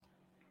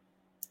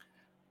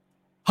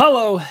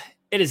Hello,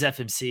 it is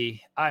FMC.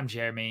 I'm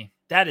Jeremy.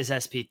 That is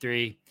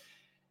SP3.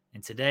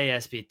 And today,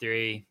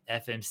 SP3,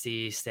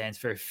 FMC stands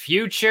for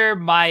Future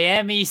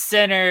Miami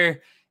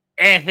Center,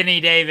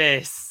 Anthony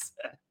Davis.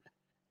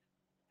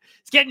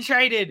 He's getting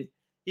traded.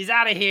 He's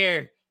out of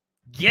here.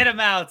 Get him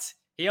out.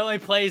 He only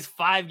plays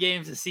 5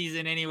 games a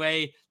season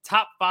anyway.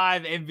 Top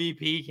 5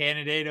 MVP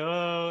candidate.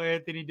 Oh,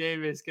 Anthony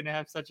Davis going to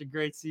have such a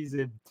great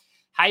season.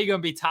 How are you going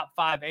to be top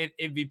 5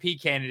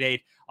 MVP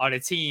candidate on a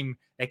team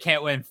that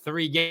can't win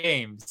 3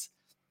 games?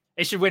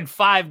 They should win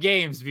 5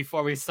 games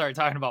before we start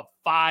talking about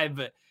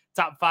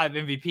top 5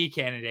 MVP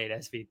candidate,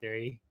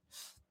 SP3.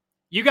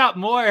 You got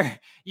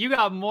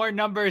more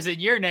numbers in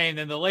your name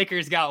than the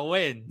Lakers got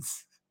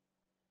wins.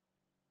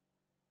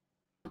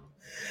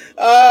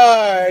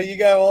 You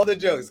got all the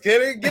jokes.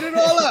 Get it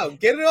all out.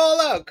 Get it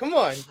all out. Come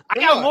on. I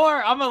got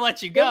more. I'm gonna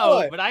let you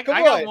go, but I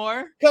got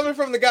more. Coming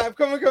from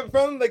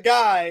the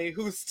guy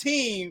whose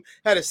team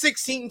had a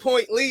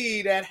 16-point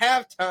lead at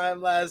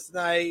halftime last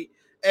night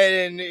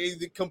and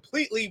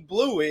completely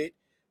blew it.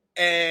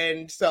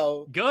 And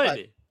so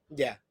good.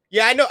 Yeah,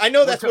 I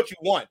know that's what you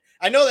want.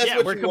 I know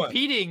that's what you want.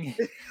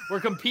 We're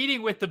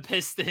competing with the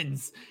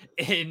Pistons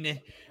in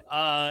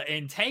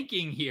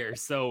tanking here.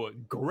 So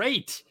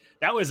great.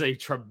 That was a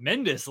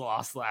tremendous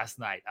loss last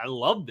night. I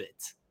loved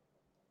it.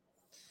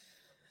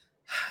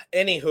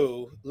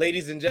 Anywho,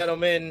 ladies and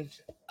gentlemen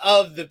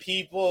of the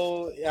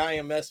people, I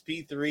am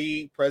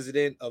SP3,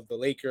 president of the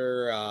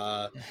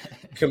Laker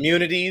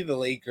community, the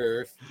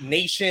Laker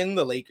nation,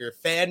 the Laker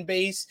fan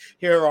base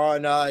here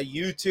on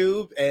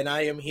YouTube. And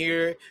I am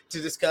here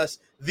to discuss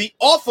the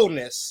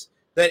awfulness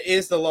that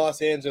is the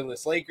Los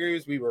Angeles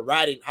Lakers. We were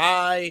riding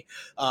high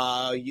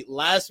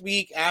last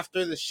week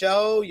after the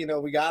show.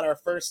 We got our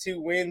first 2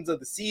 wins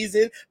of the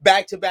season,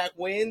 back-to-back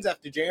wins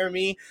after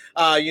Jeremy,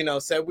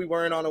 said we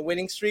weren't on a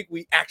winning streak.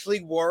 We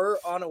actually were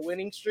on a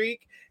winning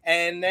streak.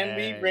 And then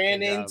we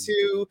ran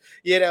into,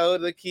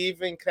 the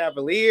Cleveland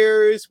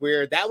Cavaliers,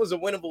 where that was a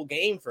winnable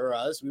game for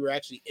us. We were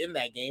actually in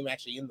that game,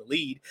 actually in the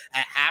lead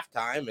at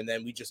halftime, and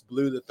then we just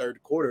blew the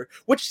third quarter,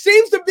 which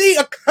seems to be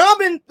a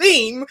common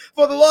theme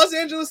for the Los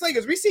Angeles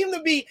Lakers. We seem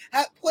to be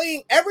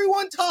playing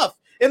everyone tough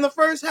in the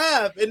first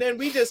half, and then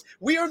we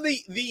are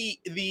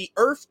the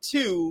Earth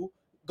 2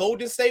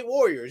 Golden State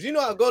Warriors. You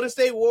know how Golden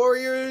State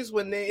Warriors,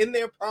 when they're in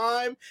their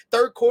prime,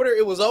 third quarter,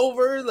 it was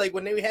over. Like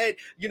when they had,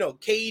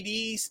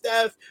 KD,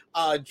 Steph,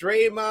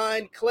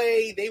 Draymond,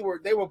 Clay, they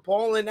were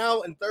balling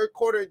out in third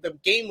quarter. The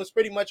game was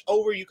pretty much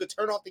over. You could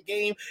turn off the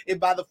game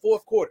by the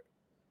fourth quarter.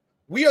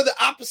 We are the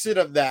opposite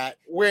of that,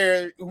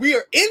 where we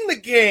are in the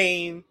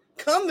game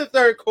come the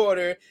third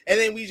quarter, and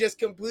then we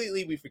just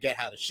we forget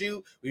how to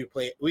shoot. We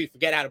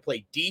forget how to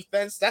play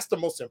defense. That's the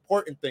most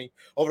important thing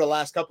over the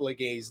last couple of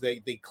games.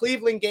 The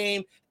Cleveland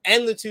game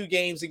and the 2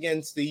 games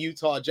against the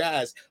Utah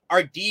Jazz,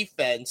 our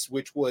defense,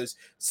 which was,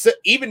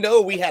 even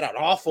though we had an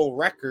awful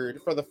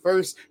record for the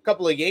first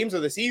couple of games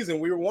of the season,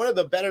 we were one of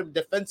the better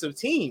defensive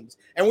teams,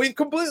 and we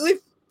completely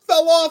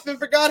fell off and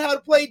forgot how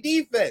to play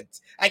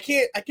defense. I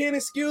can't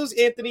excuse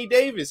Anthony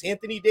Davis.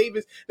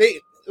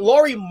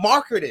 Laurie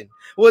Marketing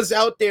was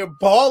out there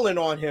balling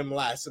on him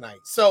last night.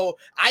 So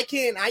I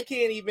can't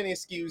even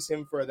excuse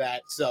him for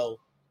that. So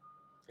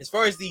as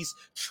far as these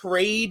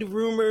trade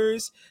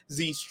rumors,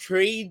 these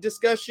trade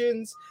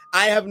discussions,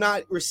 I have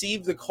not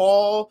received a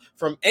call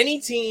from any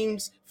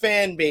team's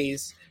fan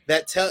base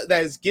that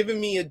has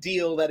given me a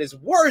deal that is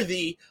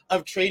worthy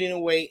of trading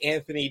away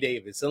Anthony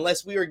Davis,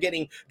 unless we are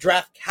getting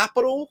draft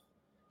capital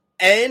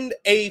and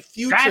a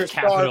future draft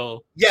star.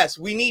 Capital. Yes,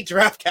 we need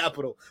draft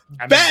capital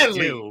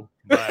badly.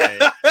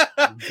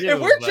 If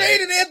we're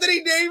trading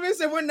Anthony Davis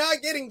and we're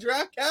not getting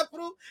draft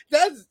capital,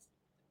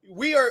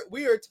 we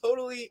are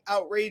totally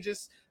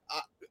outrageous.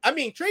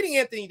 Trading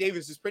Anthony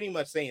Davis is pretty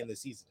much saying the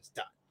season is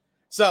done.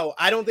 So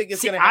I don't think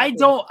it's going to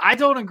happen. I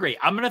don't agree.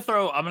 I'm going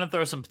to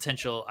throw some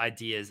potential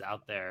ideas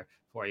out there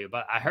for you,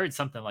 but I heard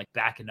something like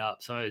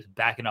somebody's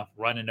backing up,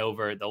 running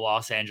over the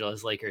Los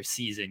Angeles Lakers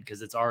season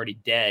because it's already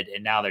dead,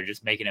 and now they're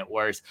just making it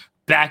worse,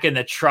 backing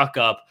the truck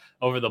up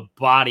over the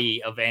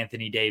body of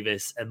Anthony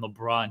Davis and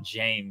LeBron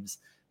James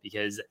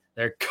because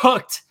they're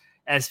cooked.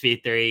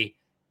 SP3,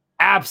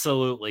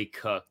 absolutely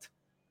cooked.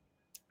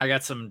 I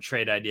got some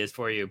trade ideas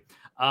for you.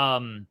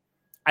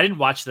 I didn't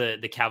watch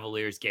the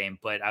Cavaliers game,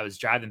 but I was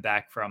driving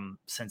back from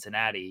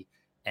Cincinnati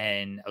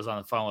and I was on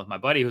the phone with my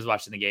buddy who was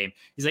watching the game.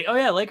 He's like, "Oh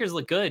yeah, Lakers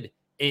look good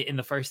in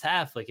the first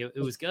half. Like it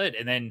was good."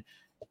 And then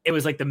it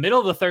was like the middle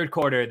of the third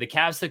quarter. The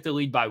Cavs took the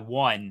lead by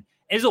 1.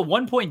 It was a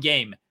 1-point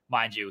game,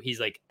 mind you. He's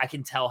like, "I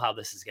can tell how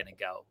this is going to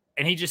go."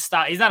 And he just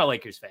stopped. He's not a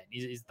Lakers fan.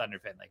 He's a Thunder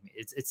fan like me.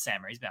 It's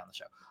Sammer. He's been on the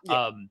show.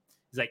 Yeah.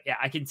 He's like, "Yeah,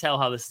 I can tell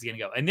how this is going to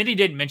go." And then he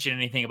didn't mention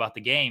anything about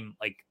the game,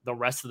 like the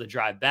rest of the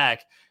drive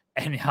back.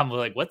 And I'm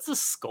like, "What's the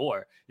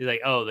score?" He's like,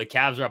 "Oh, the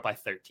Cavs are up by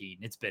 13.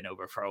 It's been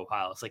over for a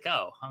while." It's like,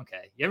 "Oh,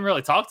 okay. You haven't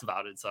really talked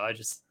about it, so I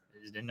just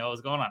didn't know what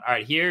was going on." All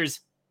right,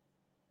 here's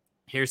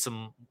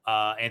some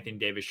Anthony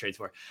Davis trades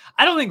for.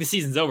 I don't think the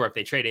season's over if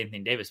they trade Anthony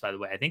Davis, by the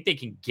way. I think they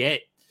can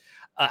get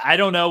I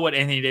don't know what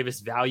Anthony Davis'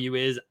 value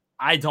is.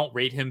 I don't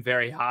rate him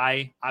very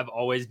high. I've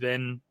always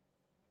been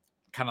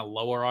kind of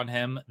lower on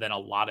him than a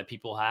lot of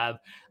people have.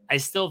 I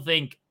still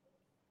think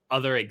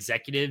other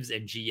executives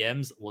and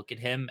GMs look at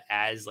him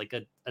as like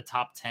a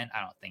top 10. I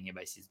don't think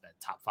anybody sees him as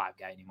a top 5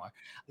 guy anymore.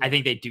 I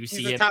think they do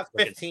see He's a him top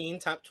like 15,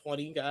 top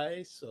 20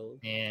 guy. So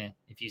yeah,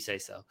 if you say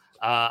so.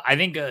 I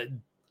think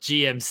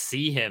GMs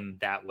see him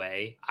that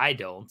way. I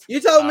don't.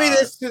 You told me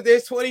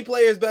there's 20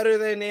 players better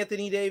than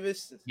Anthony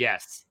Davis?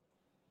 Yes.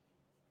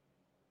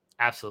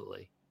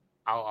 Absolutely.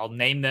 I'll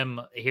name them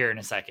here in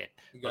a second.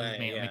 Let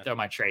me throw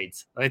my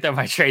trades. Let me throw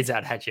my trades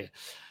out at you.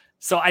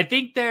 So I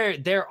think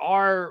there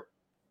are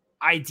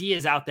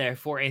ideas out there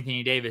for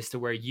Anthony Davis to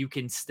where you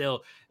can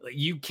still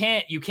you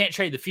can't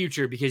trade the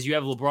future because you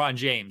have LeBron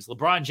James.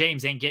 LeBron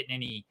James ain't getting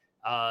any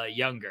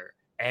younger.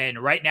 And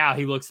right now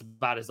he looks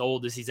about as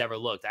old as he's ever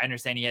looked. I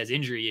understand he has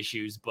injury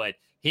issues, but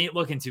he ain't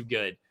looking too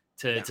good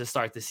to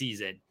start the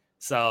season.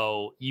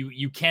 So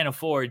you can't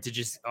afford to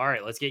just, all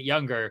right, let's get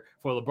younger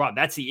for LeBron.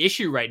 That's the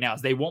issue right now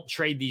is they won't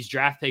trade these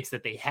draft picks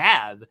that they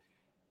have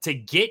to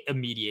get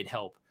immediate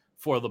help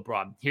for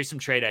LeBron. Here's some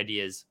trade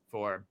ideas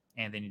for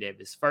Anthony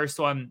Davis. First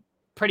one,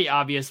 pretty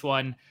obvious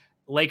one.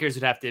 Lakers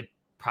would have to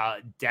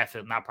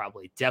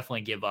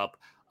definitely give up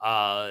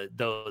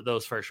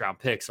those first round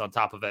picks on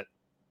top of it.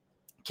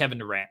 Kevin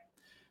Durant.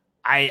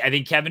 I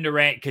think Kevin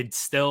Durant could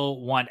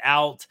still want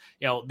out.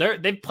 You know,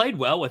 they've played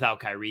well without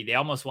Kyrie. They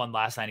almost won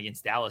last night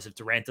against Dallas. If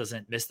Durant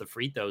doesn't miss the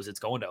free throws, it's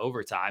going to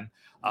overtime,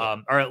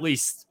 or at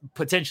least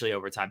potentially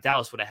overtime.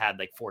 Dallas would have had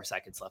like 4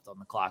 seconds left on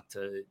the clock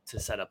to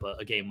set up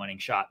a game-winning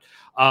shot.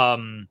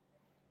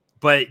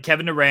 But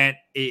Kevin Durant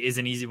is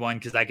an easy one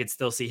because I could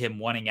still see him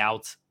wanting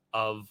out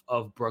of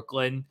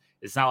Brooklyn.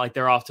 It's not like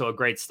they're off to a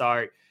great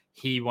start.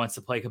 He wants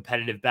to play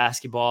competitive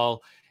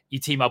basketball. You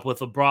team up with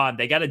LeBron,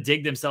 they got to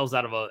dig themselves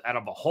out of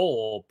a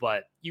hole,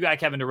 but you got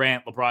Kevin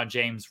Durant, LeBron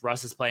James,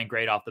 Russ is playing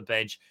great off the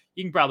bench.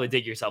 You can probably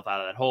dig yourself out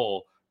of that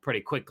hole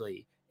pretty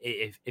quickly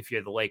if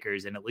you're the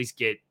Lakers and at least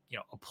get,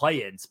 a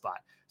play-in spot.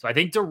 So I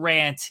think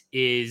Durant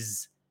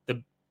is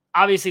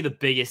obviously the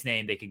biggest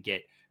name they could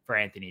get for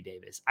Anthony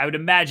Davis. I would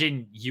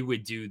imagine you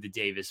would do the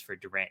Davis for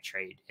Durant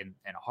trade in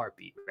a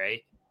heartbeat,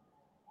 right?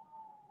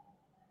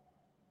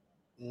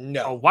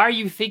 No. Oh, why are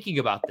you thinking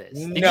about this?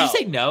 No. Did you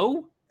say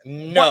no?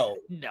 No. What?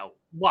 No.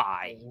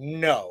 Why?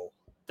 No.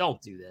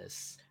 Don't do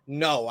this.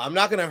 No, I'm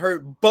not going to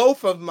hurt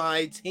both of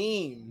my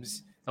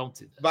teams. Don't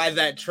do this. By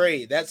that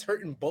trade. That's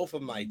hurting both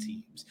of my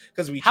teams.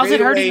 Because how's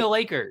it hurting the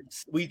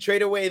Lakers? We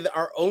trade away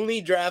our only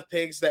draft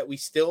picks that we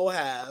still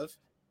have.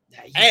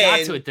 You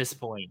got to at this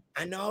point.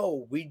 I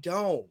know we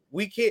don't.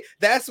 We can't.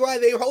 That's why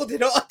they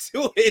holding on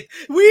to it.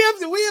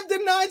 We have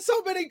denied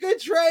so many good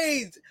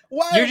trades.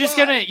 Why?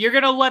 You're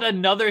gonna let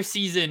another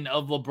season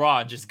of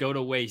LeBron just go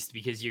to waste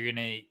because you're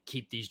gonna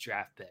keep these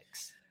draft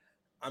picks.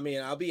 I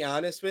mean, I'll be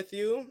honest with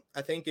you.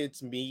 I think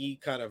it's me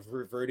kind of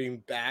reverting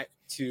back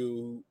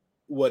to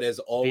what has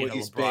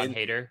always been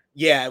hater.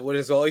 Yeah, what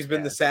has always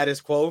been the status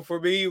quo for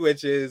me,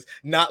 which is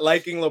not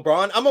liking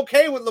LeBron. I'm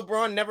okay with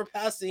LeBron never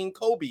passing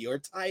Kobe or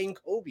tying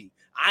Kobe.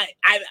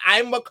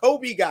 I'm a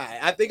Kobe guy.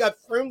 I think I've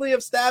firmly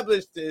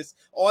established this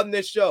on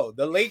this show.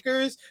 The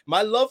Lakers,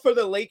 my love for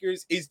the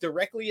Lakers is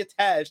directly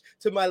attached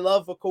to my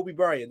love for Kobe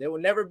Bryant. There will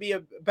never be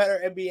a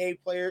better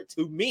NBA player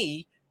to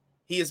me.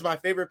 He is my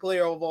favorite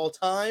player of all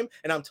time,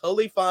 and I'm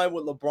totally fine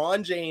with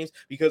LeBron James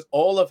because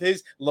all of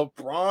his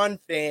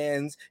LeBron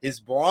fans, his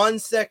Bron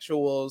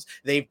sexuals,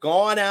 they've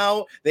gone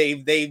out.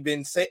 They've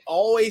been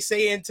always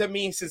saying to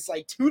me since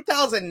like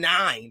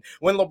 2009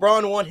 when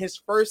LeBron won his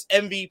first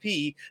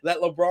MVP that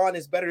LeBron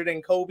is better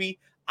than Kobe.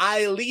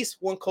 I at least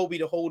want Kobe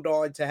to hold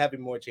on to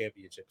having more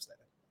championships than him.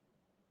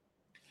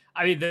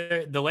 I mean,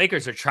 the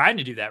Lakers are trying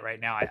to do that right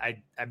now.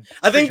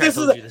 I think this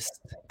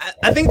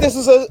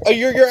is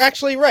you're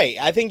actually right.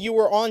 I think you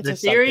were on to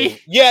theory.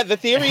 Something. Yeah, the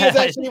theory is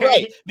actually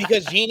right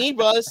because Jeannie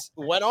Buss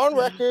went on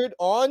record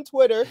on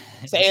Twitter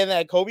saying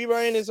that Kobe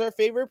Bryant is her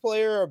favorite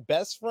player, her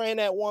best friend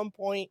at one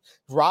point.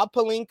 Rob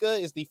Pelinka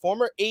is the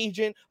former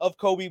agent of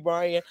Kobe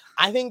Bryant.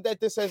 I think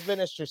that this has been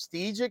a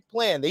strategic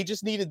plan. They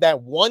just needed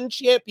that one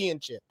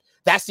championship.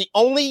 That's the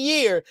only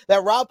year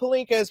that Rob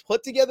Pelinka has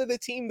put together the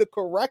team the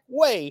correct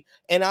way,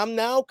 and I'm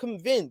now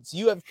convinced.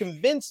 You have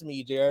convinced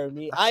me,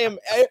 Jeremy. I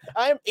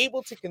am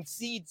able to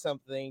concede some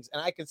things,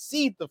 and I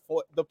concede the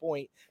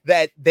point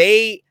that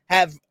they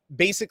have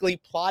basically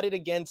plotted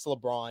against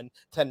LeBron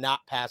to not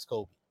pass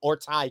Kobe or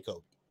tie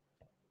Kobe.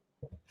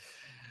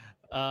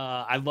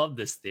 I love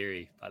this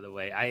theory, by the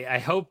way. I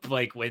hope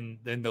like when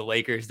the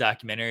Lakers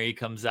documentary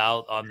comes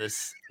out on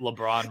this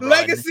LeBron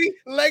legacy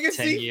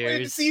 10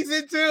 years.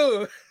 Season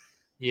 2.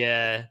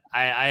 Yeah,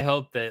 I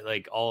hope that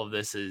like all of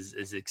this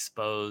is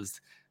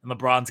exposed and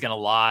LeBron's going to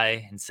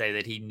lie and say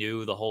that he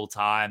knew the whole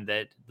time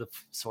that the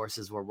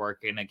sources were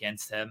working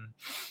against him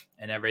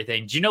and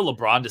everything. Do you know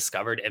LeBron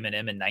discovered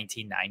Eminem in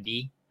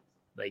 1990?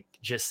 Like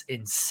just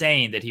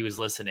insane that he was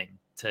listening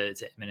to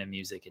Eminem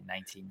music in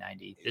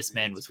 1990. This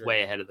man was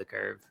way ahead of the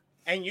curve.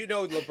 And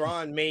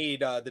LeBron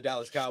made the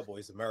Dallas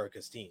Cowboys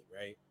America's team,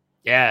 right?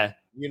 Yeah.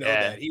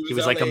 That he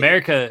was like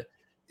America.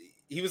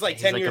 He was like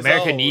He's 10 like, years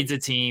America old. needs a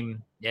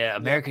team. Yeah,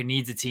 America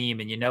needs a team.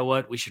 And you know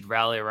what? We should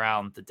rally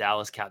around the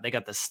Dallas Cowboys. They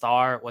got the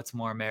star. What's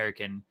more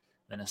American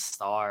than a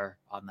star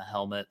on the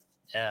helmet?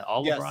 Yeah,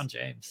 all LeBron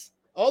James.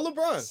 All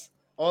LeBron.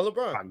 All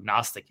LeBron.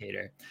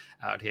 Prognosticator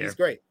out here. He's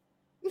great.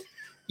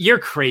 You're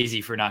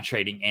crazy for not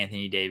trading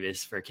Anthony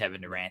Davis for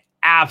Kevin Durant.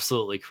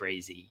 Absolutely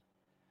crazy.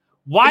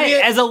 Why,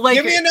 as a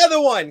Laker, give me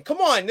another one.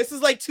 Come on, this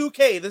is like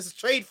 2K. This is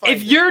trade finder.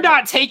 If you're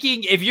not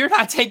taking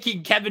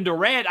Kevin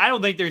Durant, I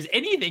don't think there's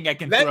anything I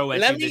can throw at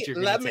you that you're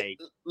going to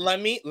take.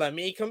 Let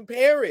me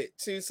compare it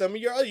to some of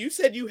your other. You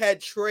said you had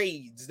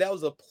trades. That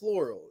was a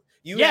plural.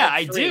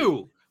 I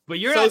do. But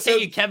you're not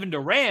taking Kevin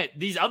Durant.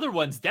 These other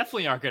ones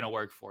definitely aren't going to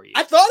work for you.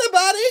 I thought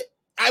about it.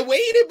 I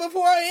waited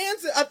before I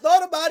answered. I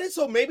thought about it,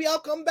 so maybe I'll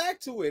come back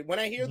to it when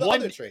I hear the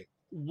other trade.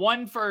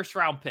 1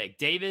 first-round pick,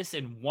 Davis,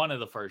 and 1 of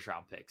the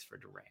first-round picks for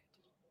Durant.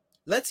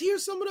 Let's hear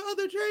some of the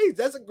other trades.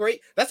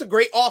 That's a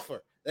great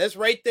offer. That's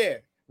right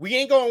there. We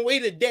ain't going to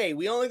wait a day.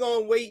 We only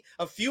going to wait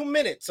a few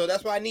minutes. So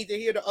that's why I need to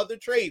hear the other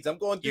trades. I'm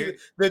going through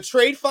the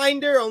trade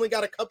finder. Only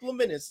got a couple of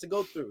minutes to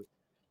go through.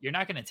 You're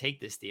not going to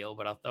take this deal,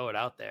 but I'll throw it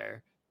out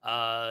there.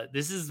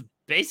 This is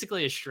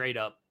basically a straight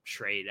up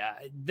trade.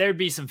 There'd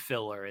be some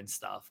filler and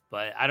stuff,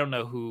 but I don't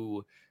know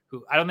who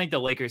I don't think the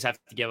Lakers have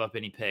to give up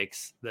any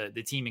picks. The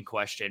team in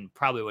question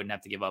probably wouldn't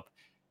have to give up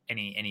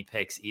any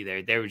picks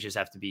either. There would just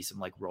have to be some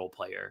like role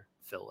player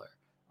filler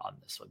on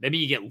this one. Maybe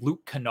you get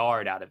Luke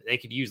Kennard out of it. They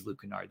could use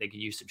Luke Kennard. They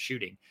could use some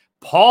shooting.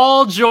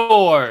 Paul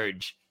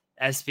George,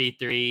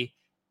 SP3.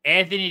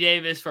 Anthony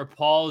Davis for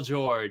Paul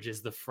George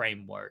is the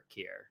framework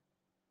here.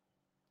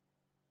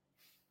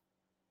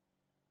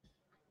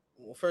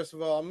 Well, first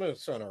of all, I'm going to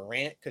start a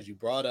rant because you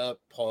brought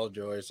up Paul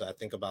George. So I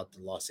think about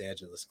the Los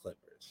Angeles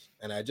Clippers.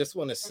 And I just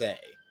want to say.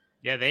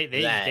 Yeah,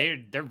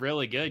 they're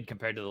really good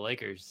compared to the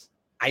Lakers.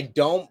 I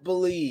don't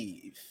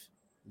believe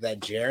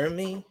that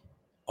Jeremy,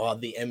 all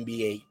the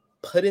NBA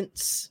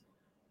pundits,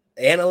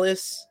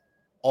 analysts,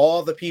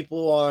 all the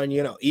people on,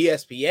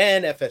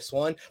 ESPN,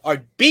 FS1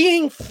 are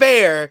being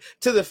fair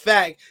to the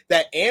fact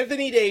that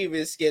Anthony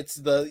Davis gets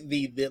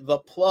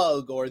the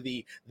plug or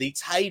the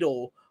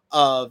title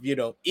of,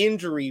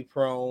 injury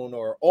prone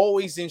or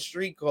always in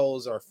street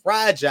clothes or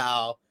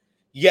fragile,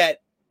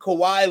 yet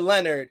Kawhi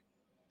Leonard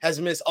has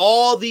missed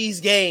all these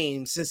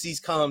games since he's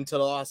come to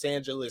the Los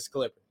Angeles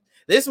Clippers.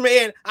 This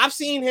man, I've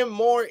seen him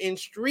more in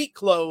street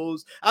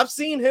clothes. I've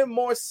seen him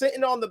more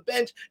sitting on the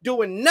bench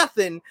doing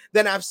nothing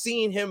than I've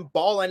seen him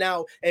balling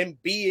out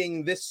and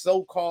being this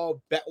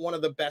so-called one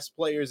of the best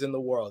players in the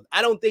world.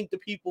 I don't think the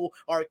people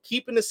are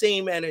keeping the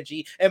same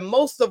energy. And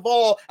most of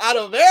all, out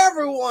of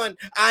everyone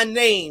I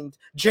named,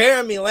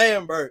 Jeremy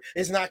Lambert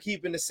is not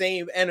keeping the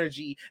same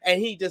energy, and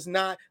he does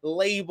not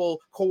label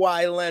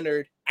Kawhi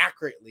Leonard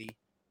accurately.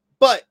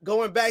 But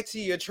going back to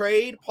your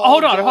trade,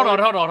 Hold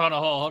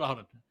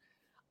on.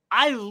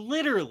 I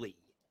literally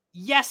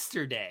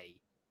yesterday,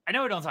 I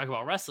know we don't talk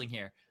about wrestling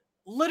here,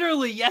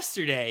 literally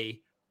yesterday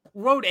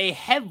wrote a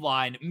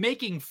headline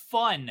making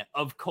fun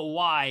of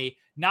Kawhi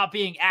not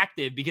being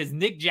active because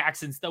Nick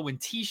Jackson's throwing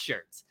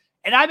t-shirts.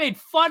 And I made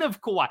fun of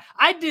Kawhi.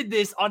 I did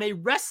this on a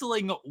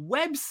wrestling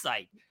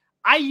website.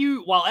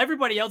 While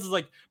everybody else is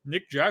like,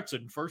 Nick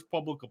Jackson, first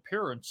public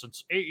appearance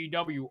since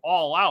AEW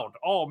All Out.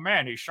 Oh,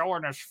 man, he's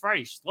showing his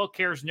face. Look,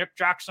 here's Nick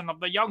Jackson of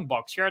the Young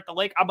Bucks here at the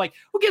lake. I'm like,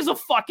 who gives a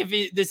fuck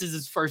if this is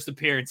his first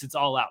appearance? It's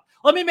All Out.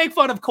 Let me make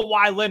fun of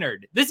Kawhi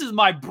Leonard. This is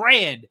my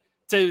brand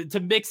to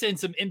mix in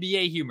some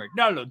NBA humor.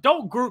 No,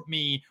 don't group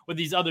me with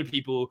these other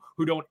people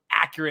who don't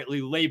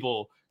accurately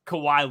label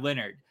Kawhi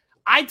Leonard.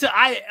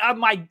 On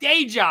my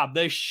day job,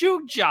 the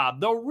shoot job,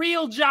 the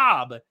real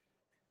job,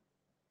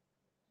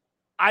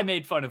 I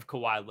made fun of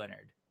Kawhi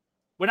Leonard.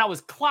 When I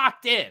was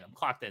clocked in, I'm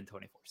clocked in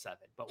 24/7,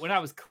 but when I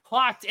was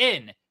clocked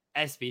in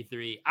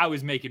SB3, I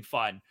was making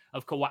fun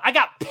of Kawhi. I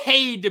got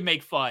paid to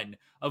make fun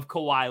of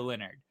Kawhi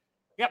Leonard.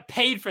 I got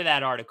paid for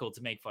that article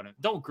to make fun of.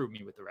 Don't group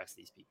me with the rest of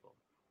these people.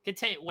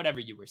 Continue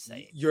whatever you were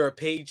saying. You're a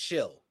paid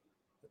shill.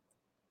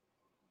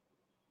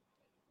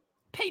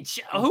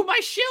 Who am I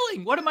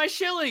shilling? What am I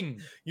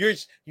shilling?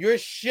 You're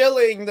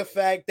shilling the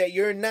fact that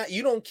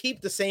you don't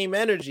keep the same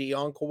energy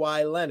on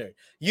Kawhi Leonard.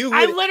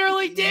 I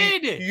literally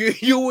did.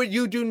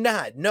 You do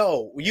not.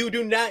 No, you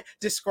do not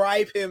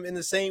describe him in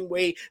the same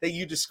way that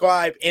you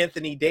describe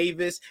Anthony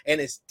Davis,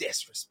 and it's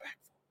disrespectful.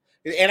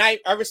 And I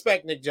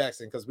respect Nick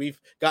Jackson because we've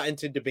gotten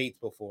into debates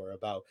before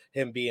about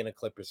him being a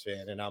Clippers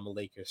fan, and I'm a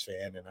Lakers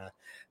fan, and a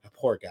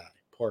poor guy.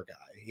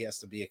 He has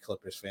to be a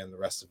Clippers fan the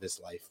rest of his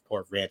life.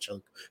 Poor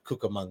Rancho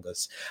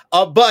Cucamongas.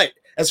 But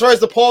as far as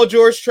the Paul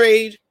George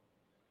trade,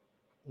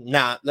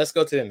 nah, let's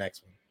go to the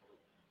next one.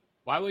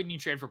 Why wouldn't you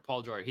trade for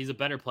Paul George? He's a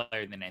better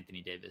player than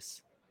Anthony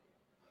Davis.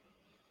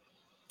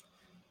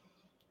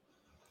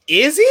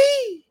 Is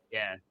he?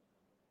 Yeah.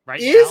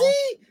 Right Is now?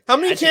 He? How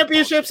many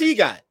championships he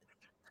got?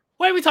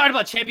 What are we talking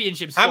about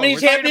championships? How many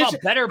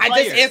championships? Better players.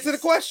 I just answered the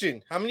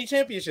question. How many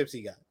championships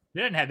he got? He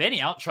didn't have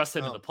any. I don't trust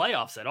him in the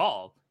playoffs at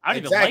all. I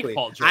don't even like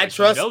Paul George.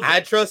 I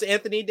trust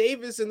Anthony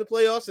Davis in the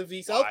playoffs if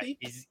he's healthy.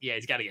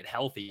 He's got to get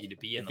healthy to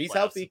be in the playoffs.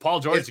 Healthy. Paul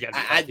George has got to be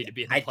healthy to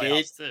be in the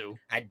playoffs too.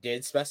 I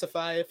did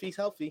specify if he's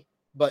healthy,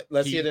 but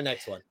let's hear the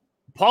next one.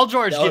 Paul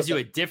George gives you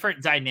a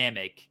different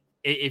dynamic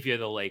if you're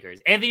the Lakers.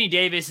 Anthony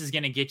Davis is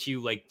going to get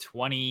you like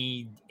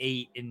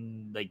 28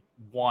 and like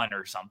 1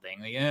 or something.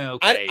 Like,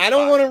 okay, I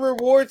don't want to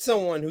reward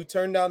someone who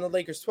turned down the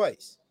Lakers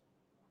twice.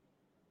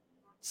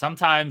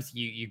 Sometimes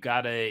you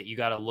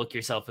gotta look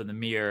yourself in the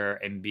mirror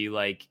and be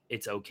like,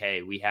 it's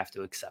okay. We have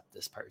to accept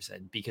this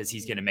person because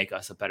he's gonna make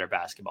us a better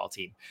basketball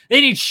team.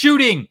 They need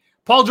shooting.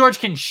 Paul George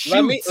can shoot.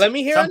 Let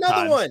me hear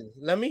another one.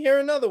 Let me hear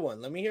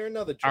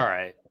another trade. All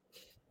right.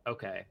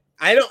 Okay.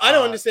 I don't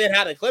understand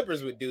how the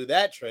Clippers would do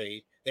that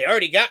trade. They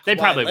already got. They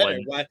probably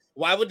wouldn't.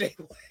 Why would they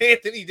want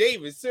Anthony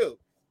Davis too?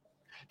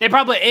 They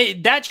probably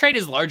that trade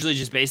is largely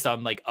just based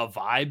on like a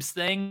vibes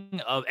thing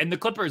and the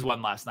Clippers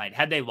won last night.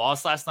 Had they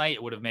lost last night,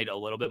 it would have made a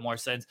little bit more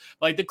sense.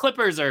 But like the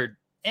Clippers are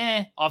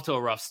off to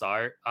a rough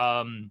start.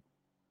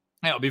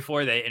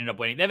 Before they ended up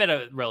winning, they've had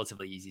a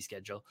relatively easy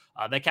schedule.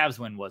 The Cavs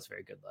win was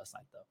very good last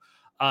night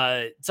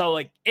though. So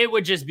like it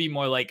would just be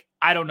more like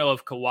I don't know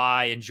if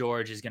Kawhi and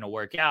George is going to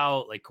work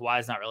out. Like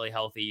Kawhi's not really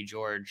healthy.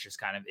 George just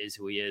kind of is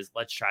who he is.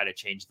 Let's try to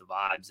change the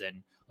vibes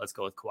and let's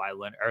go with Kawhi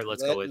Leonard or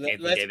let's go with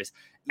Anthony Davis.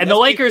 And the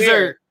Lakers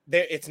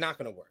it's not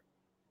going to work.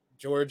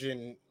 George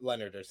and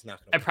Leonard is not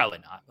going to work. Probably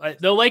not.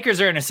 The Lakers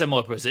are in a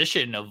similar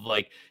position of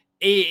like,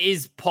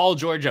 is Paul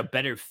George a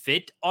better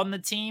fit on the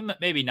team?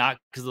 Maybe not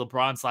because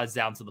LeBron slides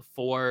down to the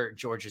 4.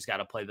 George has got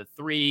to play the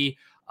 3.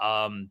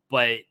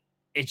 But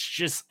it's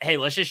just, hey,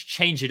 let's just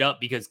change it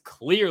up because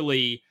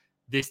clearly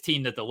this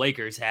team that the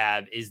Lakers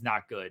have is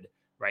not good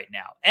right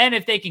now. And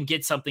if they can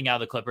get something out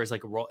of the Clippers,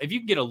 like if you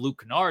can get a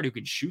Luke Kennard who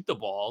can shoot the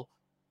ball,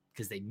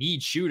 because they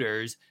need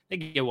shooters, they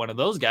can get one of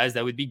those guys.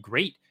 That would be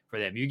great for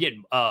them. You get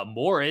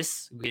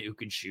Morris who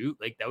can shoot,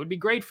 like that would be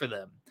great for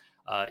them.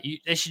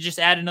 They should just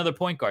add another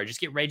point guard. Just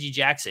get Reggie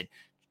Jackson.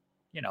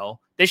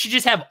 They should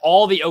just have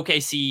all the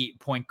OKC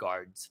point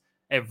guards.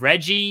 They have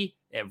Reggie,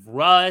 they have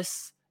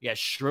Russ, you got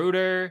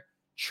Schroeder.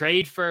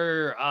 Trade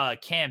for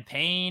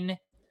Campaign.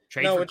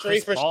 We'll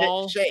trade for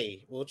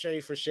Shea. We'll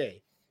trade for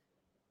Shea.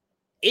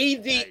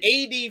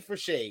 AD for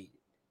Shea.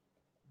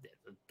 The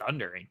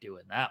Thunder ain't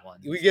doing that one.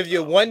 We give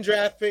you 1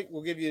 draft pick.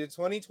 We'll give you the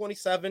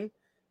 2027,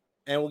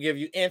 and we'll give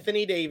you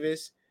Anthony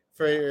Davis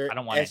for I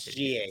don't want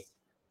SGA.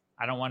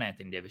 I don't want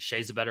Anthony Davis.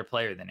 Shea's a better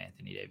player than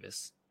Anthony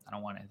Davis. I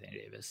don't want Anthony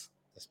Davis.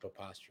 That's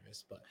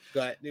preposterous. But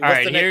go ahead. All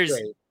right, here's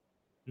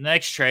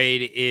next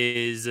trade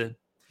is.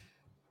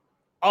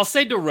 I'll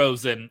say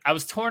DeRozan. I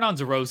was torn on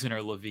DeRozan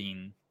or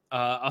Levine.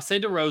 I'll say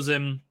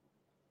DeRozan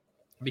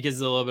because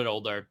he's a little bit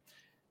older.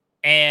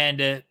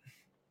 And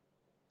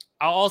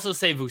I'll also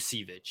say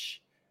Vucevic.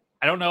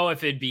 I don't know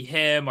if it'd be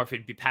him or if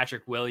it'd be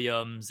Patrick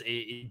Williams.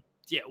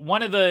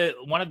 One of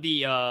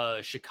the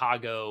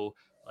Chicago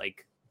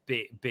like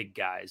big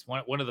guys.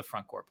 One of the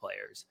front court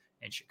players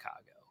in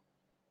Chicago.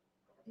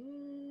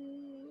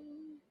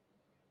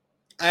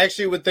 I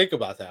actually would think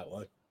about that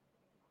one.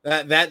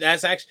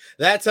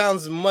 That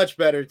sounds much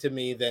better to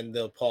me than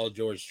the Paul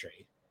George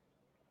trade.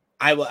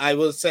 I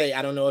will say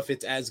I don't know if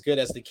it's as good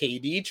as the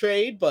KD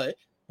trade, but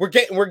we're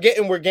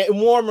getting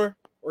warmer.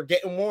 We're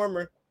getting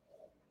warmer.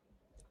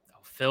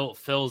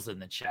 Phil's in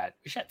the chat.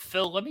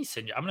 Phil, let me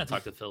send you. I'm going to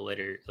talk to Phil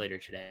later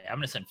today. I'm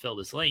going to send Phil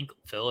this link.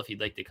 Phil, if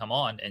you'd like to come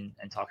on and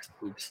talk some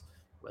hoops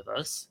with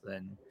us,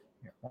 then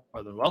you're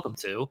more than welcome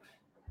to.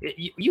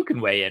 You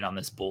can weigh in on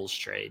this Bulls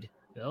trade,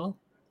 Phil.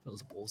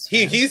 Phil's a Bulls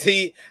fan.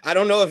 I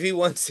don't know if he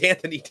wants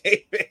Anthony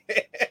Davis.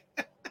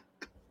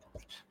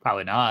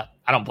 Probably not.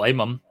 I don't blame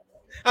him.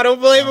 I don't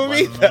blame him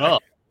either. I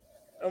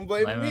don't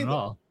blame him at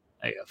all.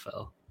 There you go,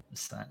 Phil.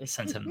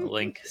 Send him the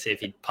link. See if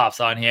he pops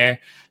on here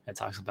and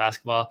talks some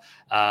basketball.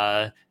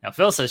 Now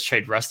Phil says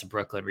trade Russ to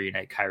Brooklyn,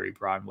 reunite Kyrie,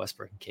 Braun,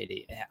 Westbrook, and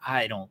KD.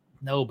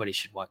 Nobody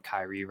should want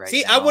Kyrie right now.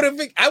 See, I would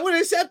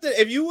have accepted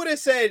if you would have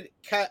said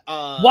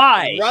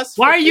why? Russ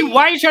why are you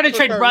trying to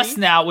trade Kyrie? Russ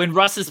now when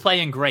Russ is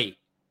playing great?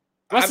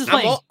 Russ is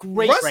playing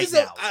great right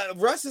now.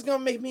 Russ is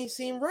gonna make me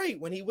seem right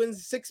when he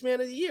wins 6th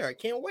Man of the Year. I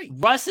can't wait.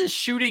 Russ is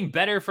shooting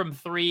better from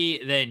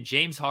 3 than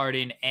James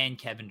Harden and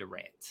Kevin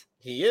Durant.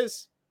 He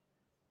is.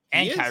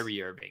 And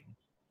Kyrie Irving.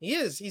 He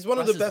is. He's one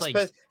of the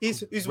best.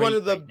 He's one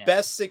of the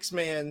best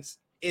 6-mans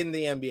in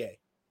the NBA.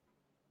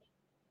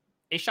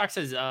 A-Shock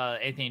says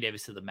Anthony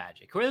Davis to the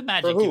Magic. Who are the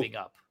Magic giving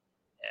up?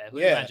 Who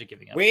are the Magic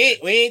giving up? We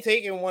ain't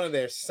taking one of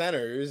their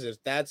centers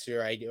if that's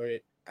your idea.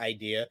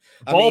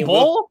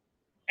 Bol?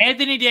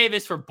 Anthony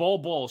Davis for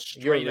Bol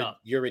straight up.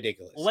 You're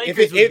ridiculous.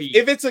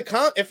 If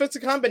it's a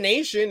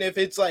combination, if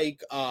it's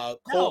like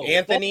Cole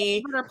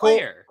Anthony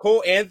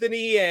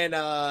and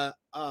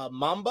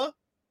Mamba.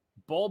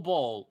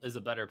 Bol is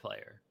a better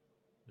player.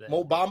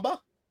 Mo Bamba?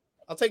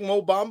 I'll take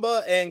Mo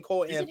Bamba and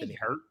Cole Anthony. He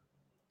hurt?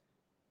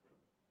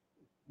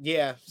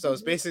 Yeah, so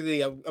it's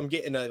basically I'm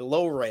getting a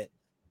low rent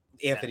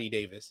Anthony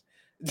Davis.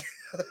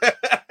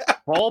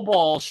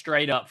 Bol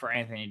straight up for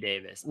Anthony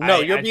Davis.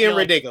 No, you're being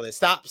ridiculous.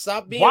 Stop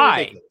being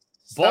ridiculous.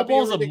 Bol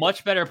Bol's a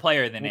much better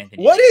player than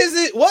Anthony. What is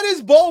it? What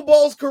is Bol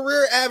Bol's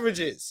career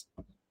averages?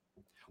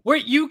 Where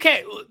you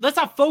can't. Let's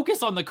not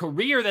focus on the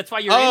career. That's why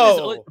you're in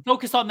this.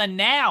 Focus on the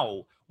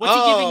now. What's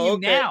he giving you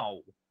now?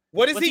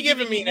 What is he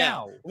giving me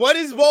now? What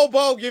is Bol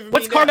Bol giving me now?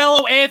 What's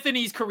Carmelo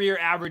Anthony's career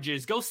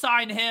averages? Go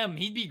sign him.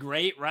 He'd be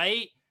great,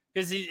 right?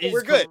 Because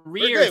his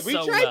career is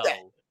so well.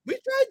 We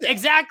tried that.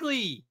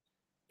 Exactly.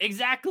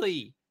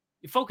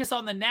 You focus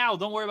on the now.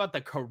 Don't worry about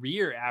the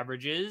career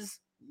averages.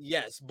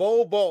 Yes,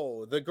 Bol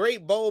Bol, the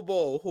great Bol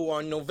Bol, who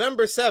on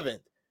November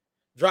 7th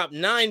dropped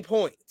 9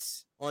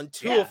 points on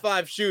 2 of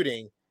 5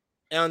 shooting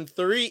and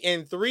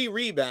 3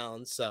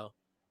 rebounds. So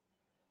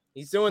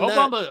he's doing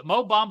that.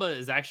 Mo Bamba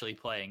is actually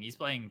playing. He's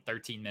playing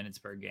 13 minutes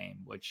per game,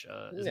 which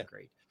isn't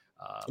great.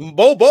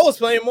 Bol Bol is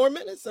playing more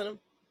minutes than him.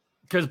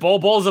 Because Bol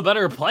Bol's a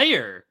better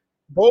player.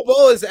 Bol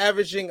Bol is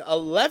averaging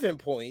 11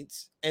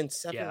 points and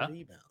 7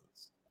 rebounds.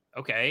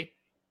 Okay.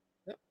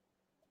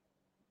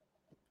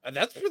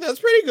 That's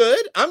pretty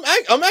good.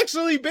 I'm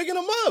actually bigging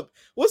him up.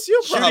 What's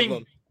your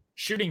problem?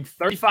 Shooting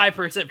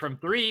 35% from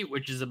 3,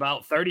 which is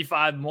about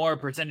 35 more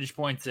percentage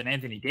points than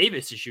Anthony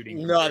Davis is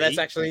shooting. No, that's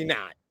actually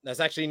not. That's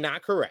actually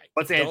not correct.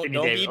 What's Anthony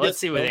Davis? Let's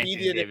see what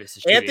Anthony Davis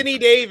is shooting. Anthony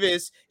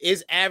Davis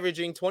is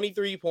averaging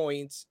 23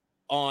 points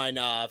on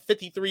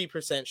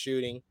 53%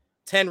 shooting,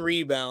 10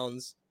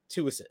 rebounds,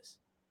 2 assists.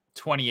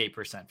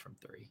 28% from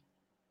 3.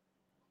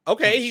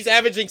 Okay, he's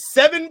averaging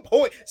 7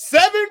 points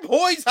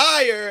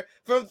higher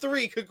from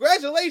 3.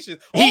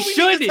 Congratulations. He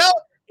should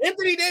tell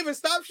Anthony Davis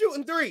stop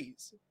shooting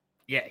threes.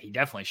 Yeah, he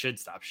definitely should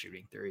stop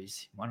shooting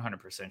threes.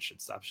 100%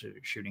 should stop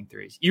shooting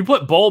threes. You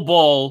put Bol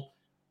Bol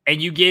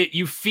and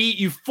you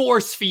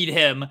force feed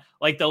him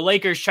like the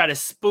Lakers try to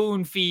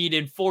spoon feed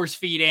and force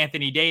feed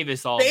Anthony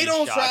Davis all They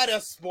don't shots. try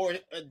to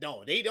sport.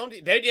 No, they don't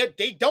do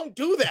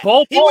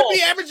that. He would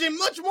be averaging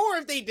much more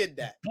if they did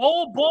that.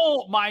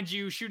 Bol, mind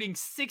you, shooting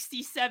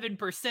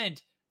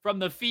 67% from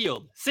the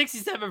field.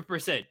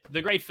 67%.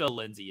 The great Phil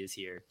Lindsay is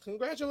here.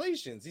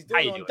 Congratulations. He's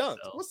doing on dunks.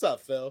 What's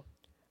up, Phil?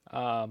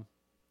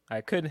 I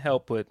couldn't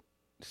help but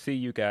see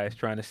you guys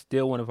trying to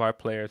steal one of our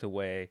players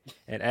away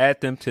and add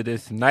them to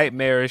this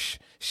nightmarish,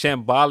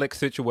 shambolic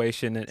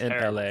situation in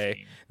LA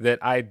that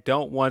I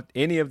don't want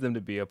any of them to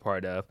be a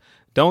part of.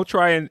 Don't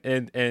try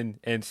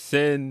and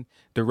send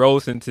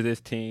DeRozan to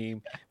this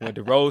team when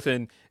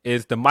DeRozan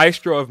is the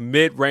maestro of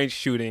mid-range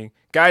shooting.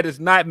 Guy does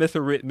not miss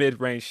a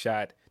mid-range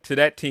shot to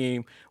that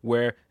team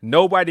where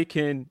nobody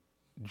can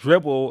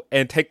dribble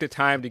and take the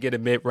time to get a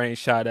mid-range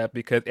shot up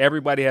because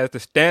everybody has to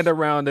stand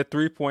around the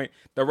 3-point,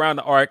 around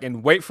the arc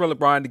and wait for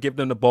LeBron to give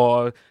them the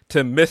ball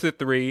to miss a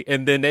 3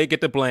 and then they get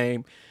the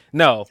blame.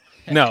 No,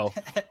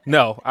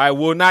 I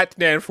will not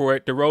stand for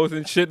it.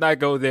 DeRozan should not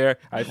go there.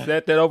 I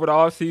said that over the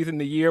offseason,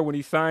 the year when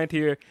he signed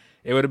here,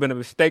 it would have been a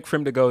mistake for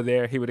him to go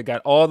there. He would have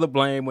got all the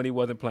blame when he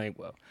wasn't playing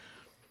well.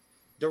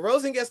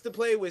 DeRozan gets to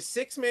play with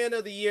 6th Man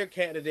of the Year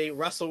candidate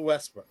Russell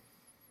Westbrook.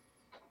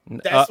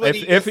 That's what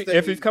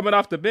if he's coming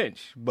off the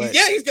bench, but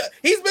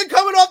he's been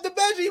coming off the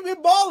bench. He's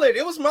been balling.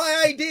 It was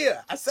my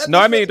idea.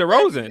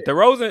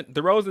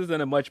 DeRozan's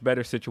in a much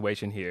better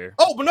situation here.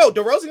 Oh, but no,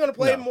 DeRozan's going to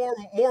play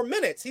more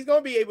minutes. He's going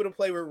to be able to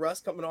play with Russ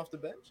coming off the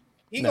bench.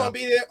 He's going to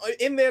be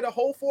in there the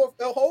whole first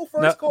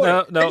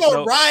quarter. They're going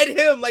to ride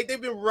him like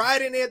they've been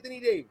riding Anthony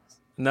Davis.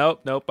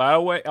 Nope. By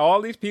the way,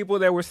 all these people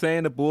that were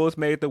saying the Bulls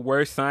made the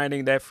worst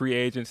signing that free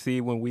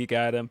agency when we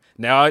got him.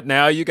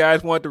 Now you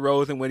guys want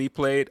DeRozan when he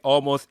played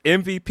almost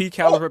MVP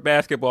caliber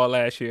basketball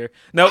last year.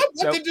 I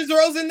wanted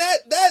DeRozan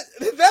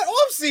that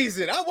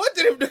offseason. I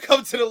wanted him to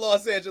come to the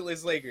Los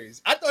Angeles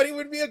Lakers. I thought he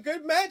would be a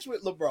good match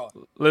with LeBron.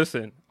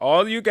 Listen,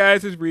 all you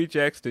guys'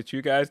 rejects that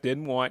you guys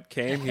didn't want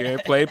came here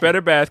and played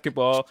better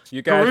basketball.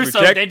 You guys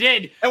they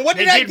did. And what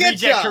did I get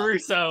reject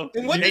Caruso?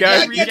 And what did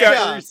I get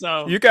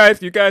Caruso? You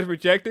guys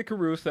rejected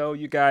Caruso.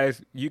 You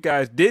guys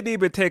didn't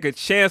even take a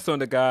chance on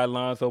the guy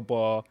Lonzo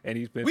Ball, and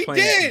he's been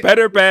playing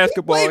better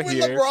basketball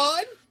here.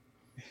 LeBron.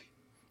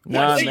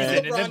 Nah,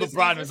 man. And then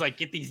LeBron was like,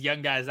 "Get these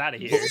young guys out of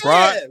here."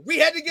 Yeah, we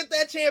had to get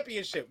that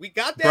championship. We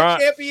got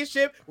that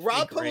championship.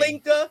 Rob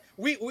Pelinka.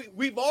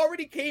 We've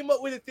already came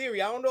up with a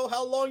theory. I don't know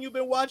how long you've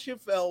been watching,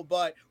 Phil,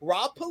 but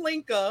Rob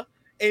Pelinka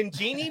and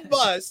Jeannie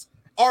Buss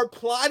are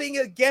plotting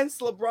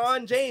against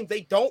LeBron James.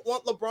 They don't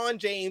want LeBron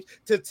James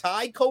to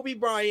tie Kobe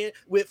Bryant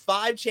with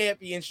 5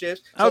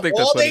 championships. I don't think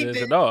that's what it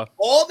is at all.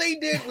 All they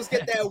did was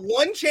get that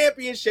one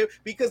championship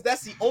because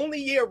that's the only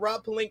year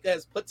Rob Pelinka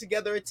has put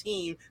together a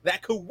team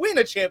that could win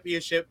a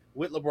championship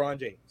with LeBron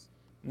James.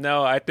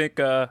 No, I think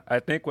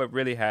what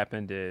really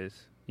happened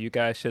is you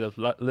guys should have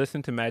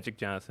listened to Magic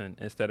Johnson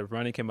instead of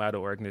running him out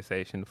of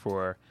organization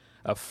for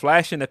a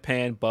flash in the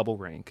pan bubble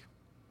ring.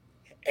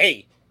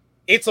 Hey,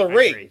 it's a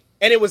ring.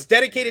 And it was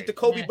dedicated to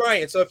Kobe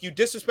Bryant. So if you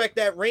disrespect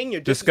that ring,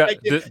 you're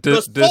disrespecting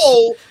the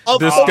soul of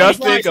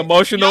disgusting,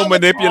 emotional,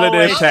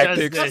 manipulative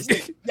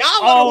tactics.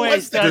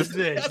 Always does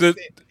this.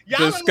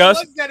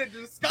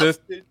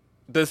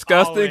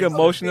 Disgusting,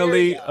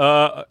 emotionally,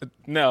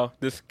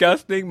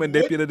 disgusting,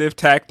 manipulative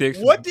tactics.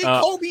 What did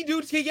Kobe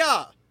do to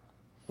y'all?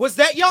 Was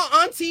that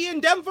y'all auntie in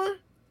Denver?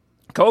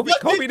 Kobe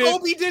did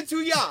Kobe did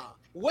to y'all?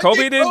 What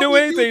Kobe did didn't do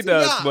anything to to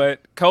us, y'all? but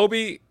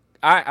Kobe.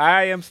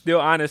 I am still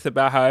honest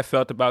about how I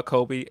felt about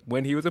Kobe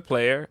when he was a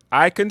player.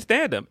 I couldn't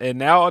stand him. And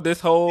now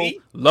this whole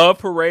love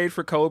parade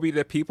for Kobe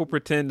that people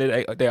pretend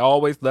that they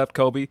always loved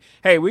Kobe.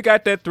 Hey, we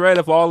got that thread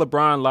of all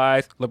LeBron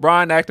lies.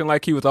 LeBron acting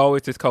like he was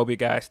always this Kobe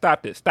guy.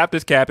 Stop this. Stop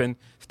this capping.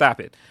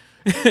 Stop it.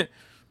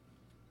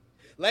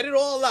 Let it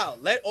all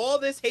out. Let all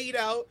this hate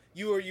out.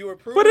 You were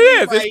proving But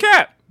it is. right. It's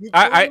cap. You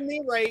proving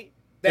me right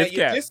that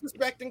you're cap.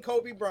 disrespecting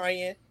Kobe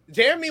Bryant.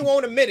 Jeremy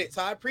won't admit it,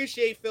 so I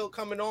appreciate Phil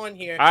coming on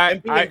here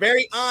and being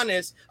very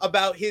honest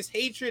about his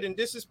hatred and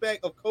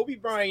disrespect of Kobe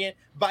Bryant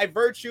by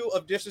virtue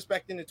of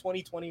disrespecting the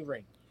 2020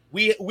 ring.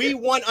 We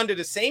won under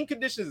the same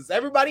conditions as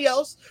everybody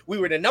else. We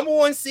were the number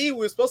 1 seed. We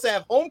were supposed to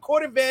have home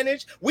court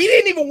advantage. We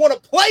didn't even want to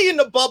play in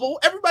the bubble.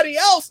 Everybody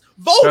else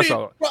voted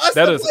for us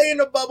to play in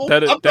the bubble.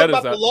 I'm talking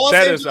about the Los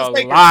Angeles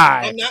Lakers.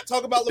 Lie. I'm not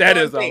talking about LeBron That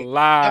is James. a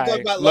lie. I'm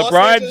talking about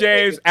LeBron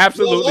James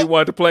absolutely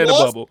wanted to play in the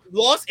bubble.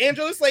 Los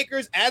Angeles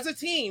Lakers as a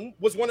team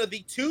was one of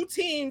the 2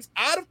 teams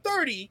out of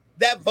 30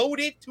 that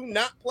voted to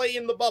not play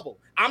in the bubble.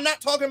 I'm not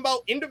talking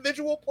about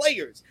individual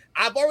players.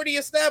 I've already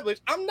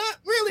established I'm not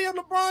really a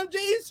LeBron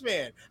James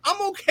fan.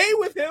 I'm okay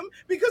with him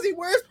because he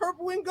wears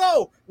purple and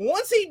gold.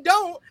 Once he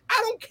don't,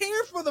 I don't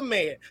care for the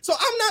man. So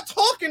I'm not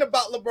talking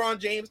about LeBron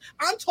James.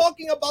 I'm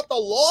talking about the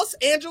Los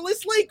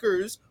Angeles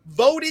Lakers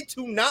voted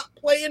to not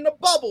play in the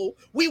bubble.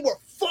 We were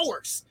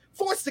forced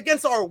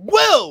against our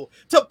will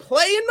to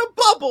play in the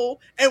bubble,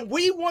 and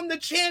we won the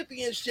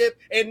championship,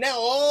 and now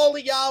all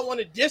of y'all want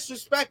to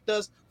disrespect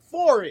us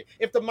for it.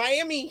 If the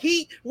Miami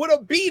Heat would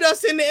have beat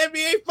us in the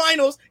NBA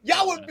Finals,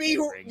 y'all would be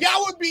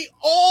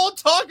all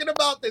talking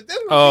about this. This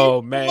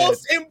would be the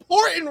most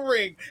important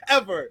ring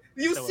ever.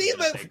 You see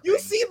the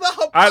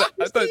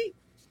hypocrisy.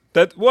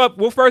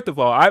 Well, first of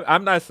all,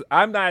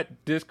 I'm not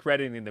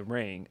discrediting the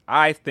ring.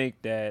 I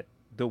think that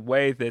the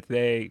way that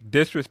they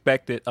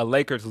disrespected a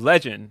Lakers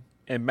legend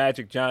and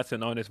Magic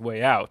Johnson on his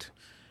way out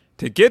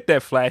to get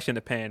that flash in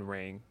the pan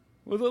ring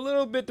was a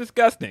little bit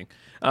disgusting.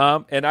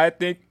 And I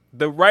think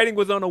the writing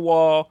was on the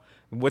wall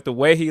with the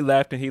way he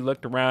left, and he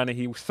looked around and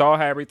he saw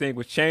how everything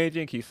was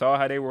changing. He saw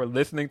how they were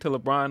listening to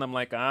LeBron. I'm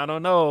like, I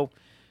don't know.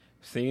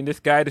 Seeing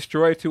this guy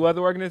destroy 2 other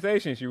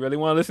organizations. You really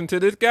want to listen to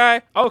this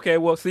guy? Okay,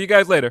 well, see you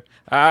guys later.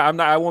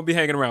 I won't be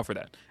hanging around for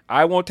that.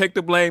 I won't take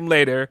the blame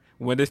later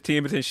when this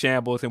team is in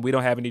shambles and we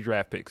don't have any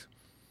draft picks.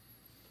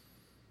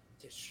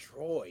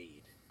 Destroyed.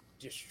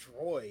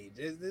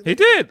 He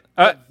did.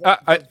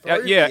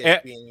 Yeah.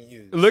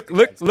 Look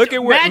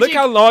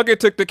how long it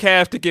took the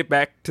Cavs to get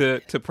back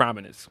to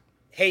prominence.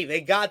 Hey, they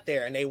got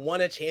there and they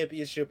won a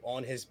championship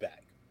on his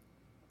back.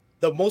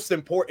 The most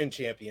important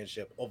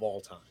championship of all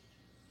time.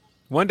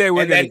 One day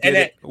we're gonna get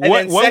it.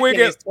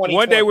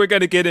 One day we're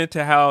gonna get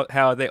into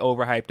how they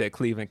overhyped that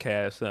Cleveland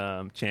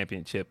Cavs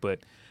championship, but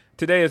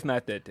today is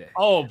not that day.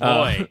 Oh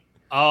boy.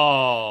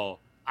 I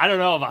don't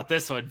know about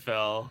this one,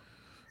 Phil.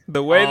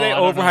 The way they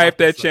overhyped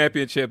that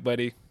championship,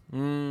 buddy.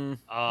 Like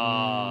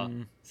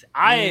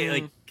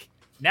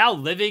now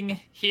living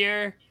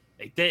here,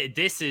 like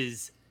this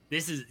is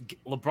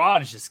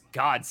LeBron is just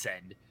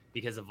godsend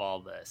because of all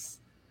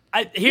this.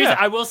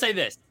 I will say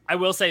this.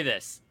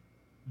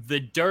 The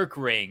Dirk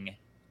ring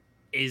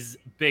is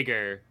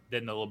bigger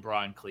than the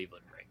LeBron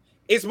Cleveland ring.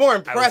 It's more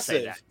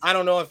impressive. I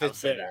don't know if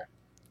it's better.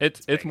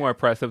 It's more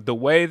impressive the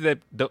way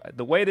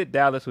that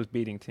Dallas was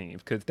beating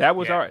teams, because that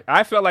was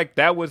I felt like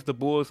that was the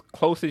Bulls'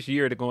 closest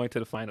year to going to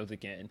the finals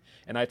again.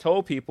 And I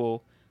told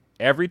people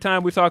every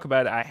time we talk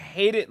about it, I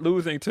hated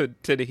losing to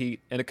the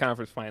Heat in the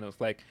conference finals.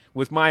 Like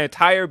with my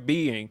entire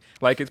being,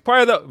 like it's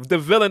part of the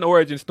villain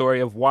origin story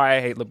of why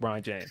I hate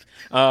LeBron James.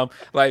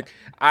 Like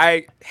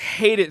I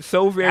hate it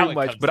so very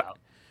much,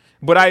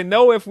 but I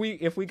know if we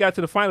got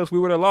to the finals, we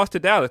would have lost to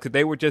Dallas because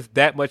they were just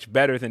that much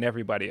better than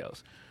everybody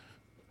else.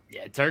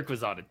 Yeah, Dirk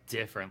was on a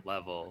different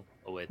level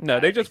with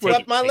they just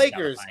swept my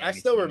Lakers. I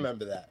still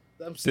remember that.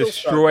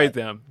 Destroyed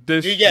them.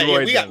 We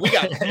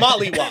got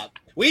mollywopped.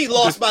 We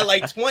lost by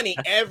like 20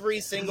 every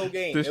single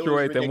game.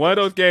 Destroyed them. One of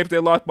those games they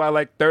lost by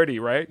like 30,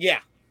 right? Yeah.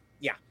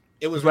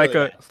 It was like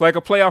really it's like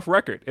a playoff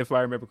record, if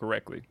I remember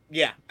correctly.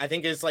 Yeah, I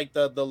think it's like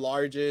the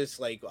largest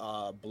like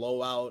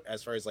blowout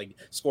as far as like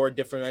score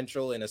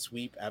differential in a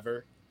sweep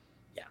ever.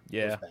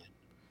 Yeah.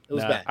 It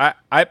was bad.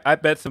 I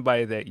bet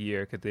somebody that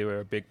year because they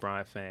were a big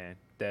Bron fan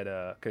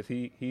that because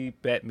he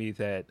bet me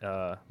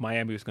that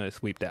Miami was going to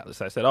sweep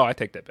Dallas. I said, I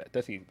take that bet.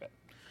 That's an easy bet.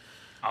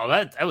 Oh,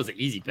 that was an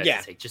easy bet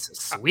to take. Just a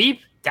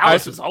sweep.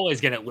 Dallas was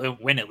always going to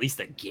win at least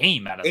a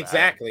game out of that.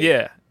 Exactly.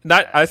 Yeah.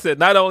 I said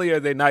not only are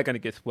they not going to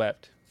get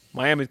swept,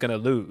 Miami's going to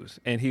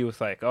lose. And he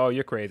was like, "Oh,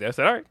 you're crazy." I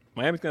said, "All right,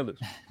 Miami's going to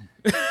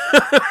lose."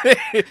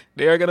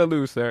 They are going to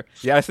lose, sir.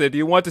 Yeah, I said, "Do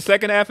you want the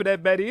second half of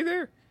that bet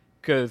either?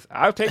 Because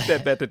I'll take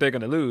that bet that they're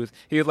going to lose."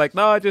 He was like,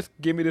 "No, just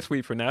give me the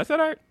sweep for now." I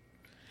said, "All right."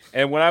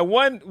 And when I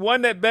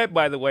won that bet,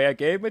 by the way, I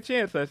gave him a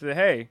chance. I said,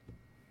 "Hey,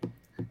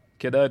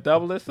 could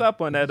double this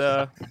up on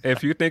that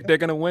if you think they're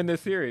going to win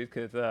this series,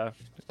 because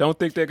don't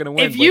think they're going to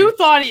win."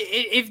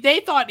 If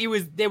they thought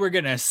they were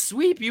going to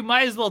sweep, you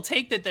might as well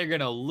take that they're going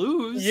to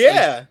lose.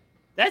 Yeah.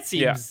 That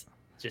seems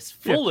Just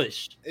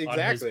foolish on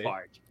his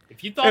part.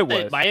 If you thought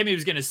that Miami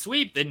was going to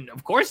sweep, then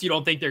of course you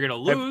don't think they're going to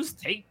lose.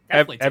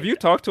 Have you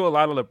talked to a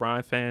lot of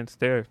LeBron fans?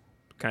 They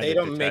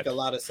don't make a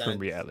lot of sense from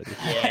reality.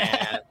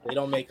 Yeah, they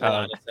don't make a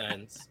lot of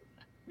sense.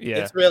 Yeah,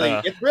 it's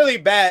really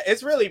bad.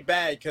 It's really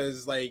bad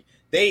because like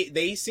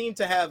they seem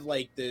to have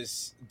like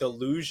this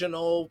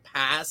delusional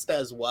past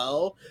as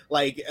well.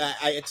 Like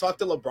I talked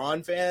to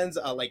LeBron fans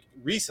like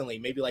recently,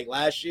 maybe like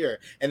last year,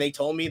 and they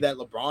told me that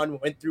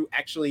LeBron went through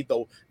actually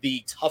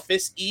the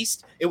toughest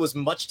East. It was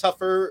much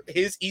tougher,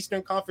 his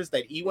Eastern Conference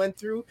that he went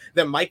through,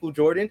 than Michael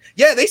Jordan.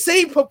 Yeah, they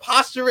say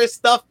preposterous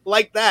stuff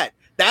like that.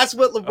 That's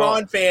what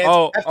LeBron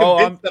fans have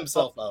convinced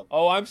themselves of.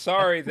 Oh, I'm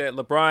sorry that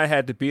LeBron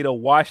had to beat a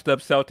washed-up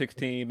Celtics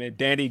team and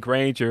Danny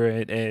Granger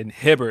and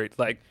Hibbert.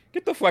 Like,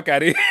 get the fuck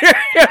out of here.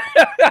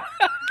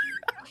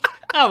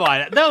 Come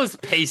on, those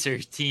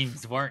Pacers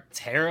teams weren't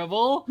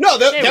terrible. No,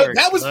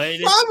 that was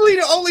probably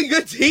the only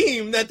good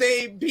team that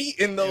they beat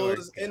in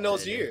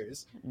those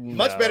years. No,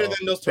 much better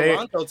than those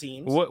Toronto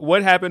teams.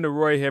 What happened to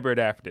Roy Hibbert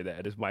after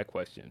that is my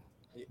question.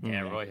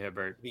 Yeah, Roy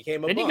Hibbert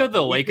became a Didn't he go to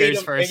the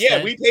Lakers first?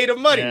 Yeah, we paid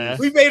him money. Yeah.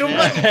 We paid him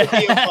money.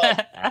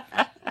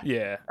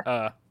 Yeah.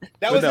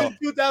 That was in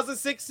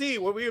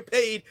 2016 where we were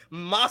paid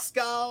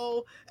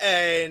Moscow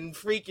and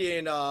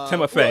freaking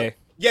Timothy.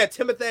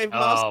 Timothy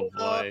Moscow.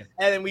 Boy.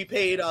 And then we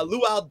paid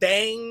Luol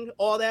Deng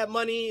all that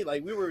money.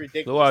 Like, we were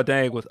ridiculous. Luol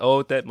Deng was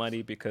owed that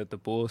money because the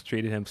Bulls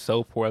treated him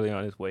so poorly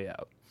on his way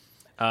out.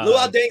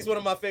 Luol Deng's one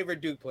of my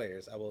favorite Duke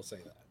players. I will say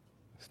that.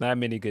 It's not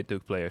many good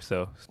Duke players,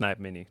 so it's not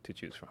many to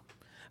choose from.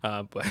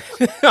 But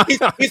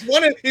he's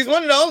one of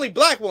the only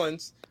black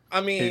ones. I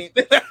mean,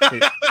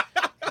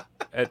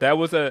 that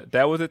was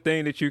a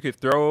thing that you could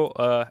throw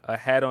a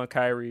hat on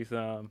Kyrie's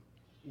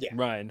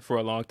run for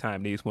a long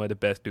time. He's one of the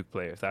best Duke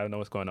players. I don't know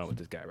what's going on with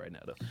this guy right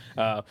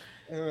now,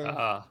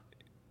 though.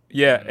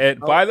 Yeah, and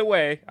by the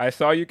way, I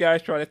saw you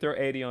guys trying to throw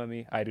 80 on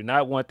me. I do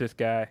not want this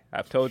guy.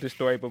 I've told this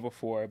story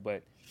before,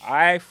 but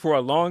I, for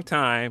a long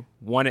time,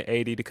 wanted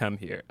 80 to come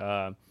here.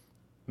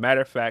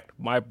 Matter of fact,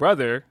 my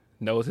brother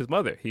knows his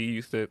mother. He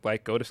used to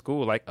go to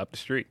school up the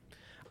street.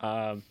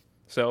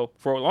 So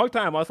for a long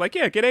time, I was like,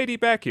 yeah, get AD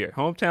back here.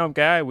 Hometown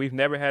guy. We've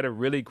never had a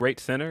really great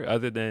center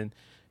other than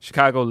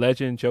Chicago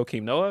legend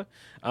Joakim Noah.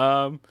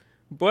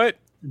 But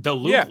the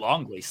Luke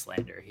Longley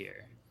slander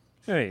here.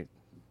 Hey,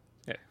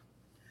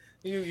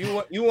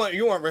 You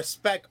want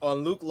respect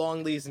on Luke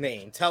Longley's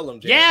name. Tell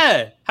him, Jay.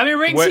 Yeah. How many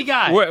rings he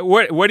got?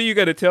 What are you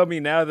going to tell me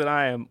now that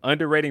I am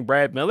underrating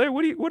Brad Miller?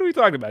 What are we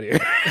talking about here?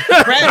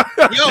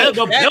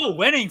 Bill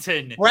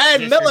Winnington. Brad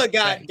Miller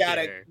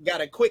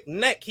got a quick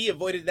neck. He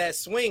avoided that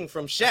swing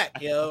from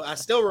Shaq, yo. I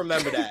still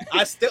remember that.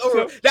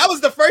 That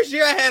was the first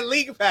year I had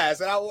League Pass,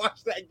 and I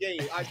watched that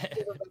game. I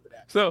still remember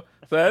that. So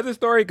as the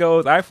story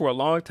goes, I for a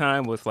long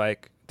time was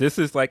like, this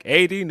is like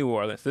AD New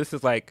Orleans. This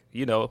is like,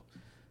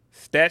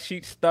 stat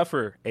sheet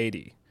stuffer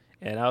 80.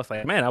 And I was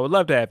like, man, I would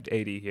love to have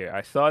 80 here.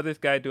 I saw this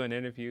guy do an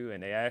interview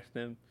and they asked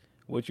him,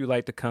 would you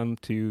like to come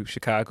to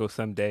Chicago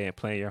someday and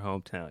play in your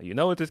hometown? You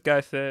know what this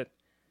guy said?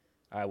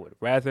 I would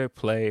rather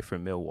play for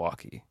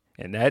Milwaukee.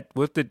 And that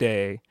was the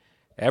day.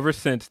 Ever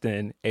since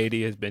then,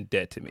 80 has been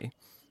dead to me.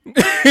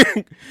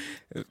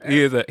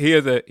 He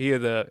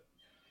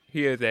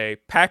is a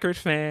Packers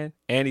fan,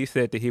 and he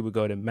said that he would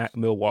go to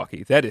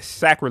Milwaukee. That is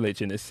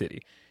sacrilege in this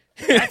city.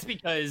 That's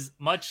because,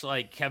 much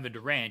like Kevin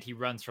Durant, he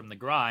runs from the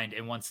grind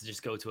and wants to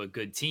just go to a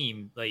good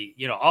team. Like,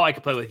 I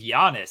could play with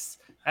Giannis.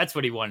 That's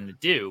what he wanted to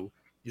do.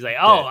 He's like,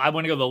 I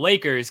want to go to the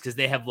Lakers because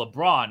they have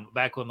LeBron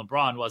back when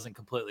LeBron wasn't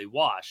completely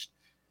washed.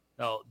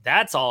 So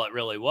that's all it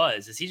really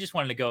was, is he just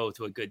wanted to go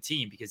to a good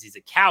team because he's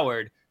a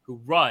coward who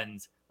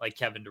runs like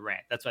Kevin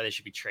Durant. That's why they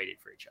should be traded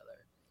for each other.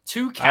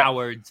 Two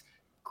cowards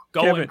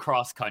going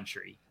cross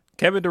country.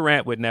 Kevin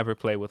Durant would never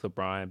play with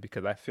LeBron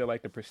because I feel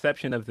like the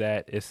perception of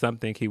that is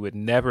something he would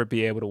never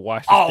be able to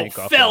wash the stink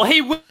off. Phil, he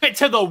went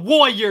to the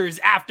Warriors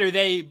after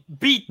they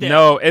beat them.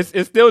 No,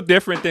 it's still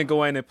different than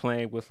going and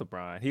playing with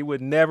LeBron. He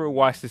would never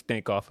wash the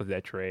stink off of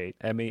that trade.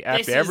 I mean,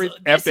 after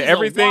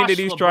everything that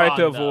he's tried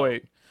to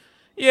avoid.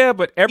 Yeah,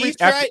 but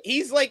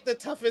he's like the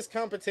toughest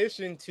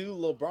competition to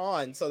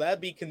LeBron, so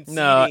that'd be conceding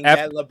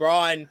that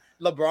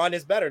LeBron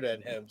is better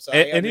than him. So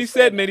and he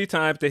said many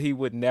times that he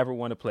would never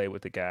want to play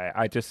with the guy.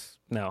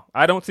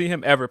 I don't see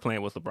him ever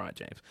playing with LeBron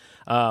James.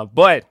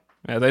 But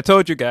as I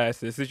told you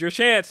guys, this is your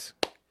chance.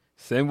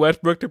 Send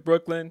Westbrook to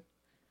Brooklyn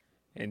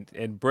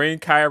and bring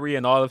Kyrie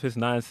and all of his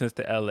nonsense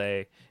to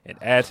LA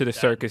and add to the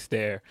circus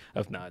there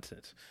of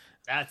nonsense.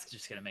 That's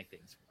just gonna make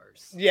things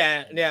worse.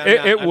 Yeah.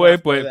 It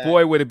would, but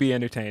boy, would it be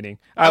entertaining.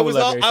 I was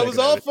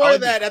all for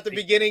that at the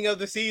beginning of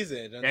the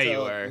season until you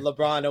were.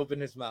 LeBron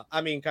opened his mouth.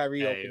 I mean,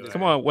 Kyrie opened his mouth.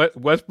 Come on,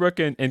 Westbrook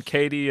and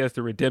KD as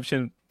the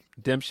redemption.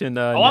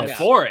 I'm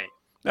for it.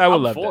 I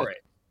would love that.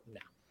 No,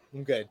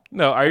 I'm good.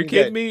 No, are you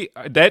kidding me?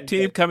 That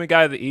team coming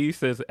out of the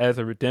East as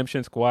a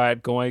redemption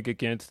squad going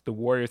against the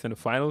Warriors in the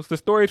finals. The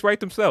stories write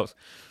themselves.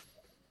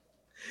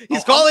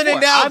 He's calling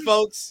it down,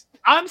 folks.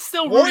 I'm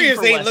still Warriors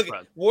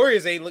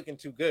ain't looking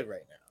too good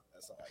right now.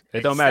 That's all.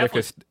 It don't matter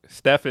because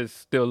Steph is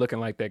still looking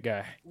like that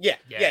guy. Yeah,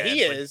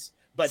 he is.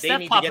 but they Steph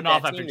need to popping get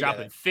off that after team dropping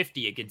together.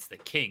 50 against the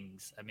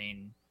Kings. I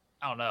mean,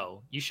 I don't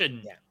know. You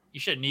shouldn't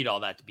need all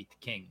that to beat the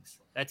Kings.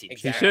 That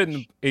team's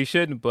Exactly. He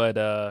shouldn't.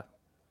 But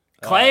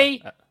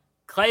Clay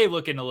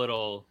looking a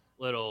little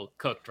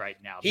cooked right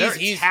now. They're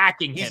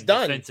attacking him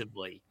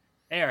defensively.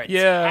 They are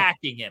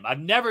attacking him. I've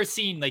never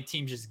seen like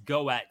teams just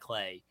go at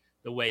Clay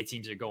the way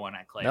teams are going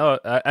at Clay. No,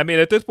 I mean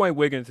at this point,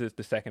 Wiggins is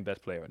the second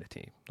best player on the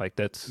team. Like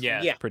that's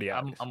pretty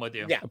obvious. I'm with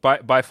you. Yeah,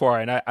 by far,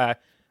 and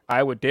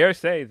I would dare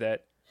say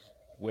that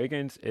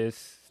Wiggins is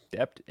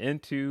stepped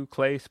into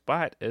Clay's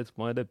spot as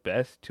one of the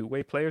best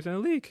two-way players in the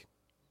league.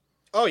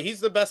 Oh,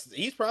 he's the best.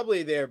 He's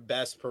probably their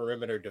best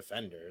perimeter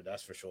defender.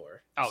 That's for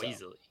sure. Oh,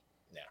 easily.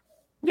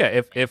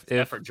 Yeah.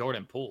 If for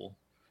Jordan Poole,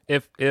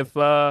 if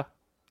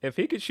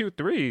he could shoot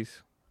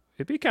threes,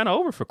 it'd be kind of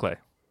over for Clay.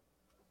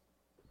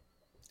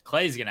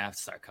 Clay's gonna have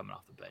to start coming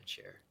off the bench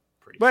here.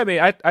 But I mean,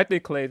 I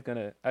think Clay's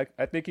gonna.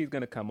 I think he's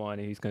gonna come on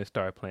and he's gonna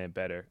start playing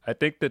better. I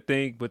think the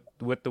thing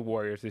with the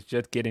Warriors is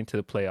just getting to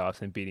the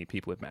playoffs and beating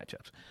people with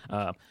matchups.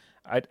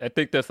 I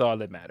think that's all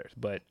that matters.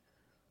 But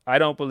I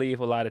don't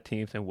believe a lot of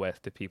teams in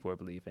West that people are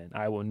believing.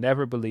 I will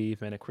never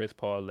believe in a Chris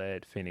Paul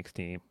led Phoenix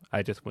team.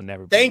 I just will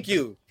never. Thank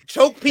you,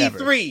 Choke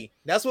P3.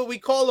 That's what we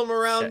call him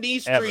around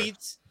these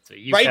streets,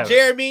 right,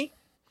 Jeremy?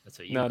 That's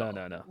what you no.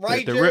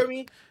 Right,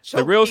 Jeremy?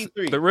 The real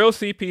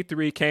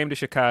CP3 came to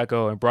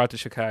Chicago and brought the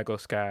Chicago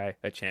Sky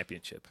a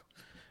championship.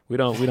 We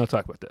don't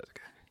talk about that.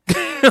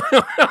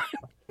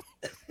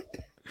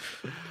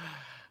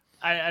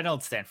 I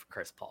don't stand for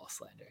Chris Paul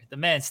slander. The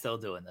man's still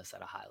doing this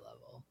at a high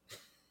level.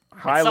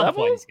 High at some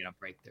level? Point he's gonna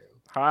break through.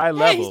 High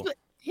level.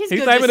 He's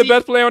not even the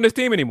best player on this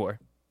team anymore.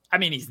 I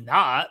mean, he's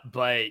not.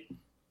 But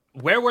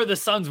where were the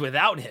Suns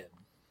without him?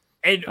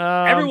 And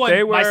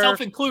everyone, myself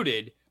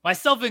included,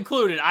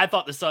 I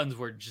thought the Suns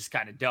were just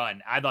kind of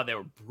done. I thought they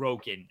were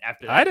broken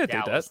after that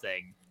Dallas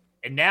thing.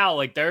 And now,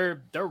 like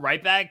they're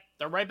right back.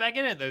 They're right back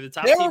in it. They're the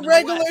top. They're a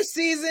regular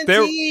season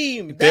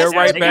team. They're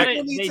right back.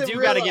 They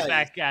do got to get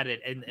back at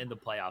it in the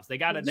playoffs. They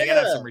got to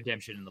have some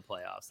redemption in the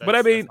playoffs. But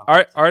I mean,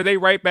 are they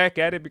right back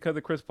at it because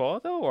of Chris Paul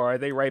though, or are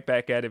they right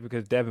back at it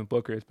because Devin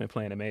Booker has been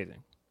playing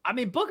amazing? I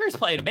mean, Booker's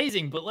playing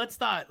amazing, but let's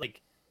not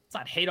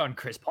hate on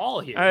Chris Paul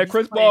here.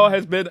 Chris Paul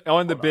has been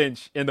on the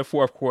bench in the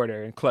fourth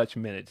quarter in clutch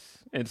minutes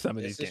in some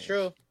of these games.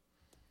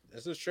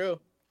 This is true.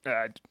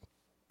 I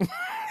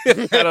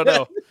don't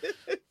know.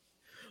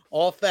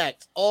 All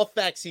facts.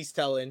 He's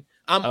telling.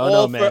 I'm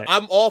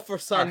all for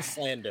Sun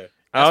slander.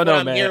 I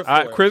don't know,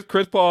 man.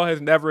 Chris Paul has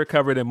never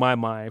recovered in my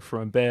mind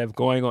from Bev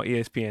going on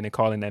ESPN and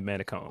calling that man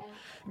a cone.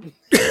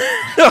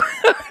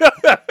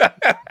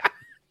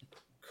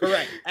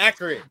 Correct.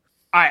 Accurate.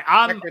 All right,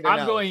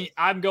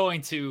 I'm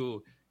going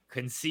to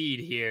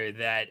concede here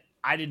that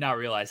I did not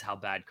realize how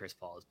bad Chris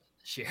Paul has been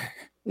this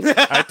year.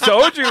 I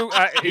told you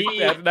he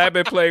has not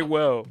been playing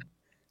well.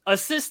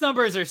 Assist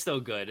numbers are still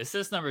good. Of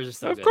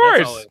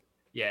course.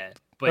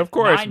 But of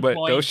course, but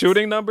those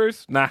shooting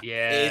numbers, nah.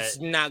 Yeah, it's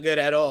not good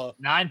at all.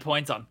 9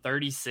 points on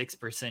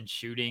 36%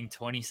 shooting,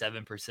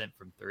 27%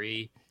 from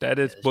three. That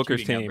is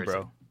Booker's team,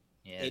 bro.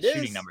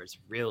 Shooting numbers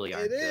really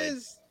aren't good.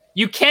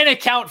 You can't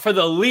account for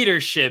the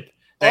leadership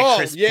that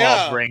Chris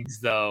Paul brings,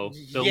 though.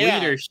 The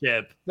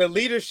leadership, not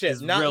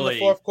really in the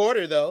fourth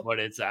quarter, though. What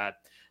it's at.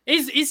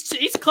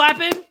 He's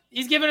clapping.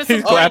 He's giving us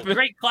some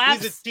great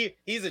claps.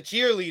 He's a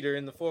cheerleader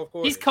in the fourth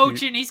quarter. He's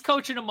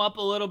coaching him up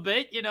a little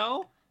bit, you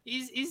know.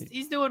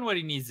 He's doing what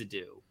he needs to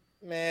do.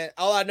 Man,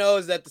 all I know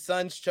is that the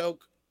Suns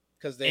choke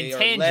because they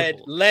are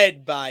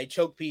led by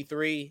Choke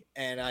P3,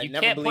 and I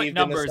never believed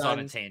in the Suns. On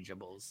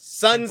intangibles.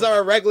 Suns are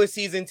a regular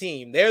season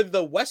team. They're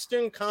the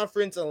Western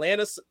Conference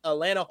Atlanta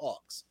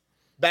Hawks.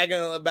 Back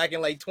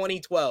in like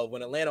 2012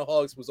 when Atlanta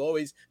Hawks was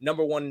always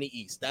number one in the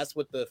East. That's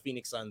what the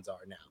Phoenix Suns are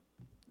now.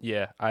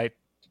 Yeah,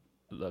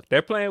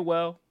 they're playing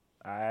well.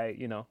 I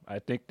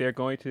think they're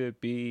going to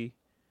be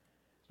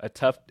a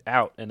tough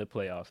out in the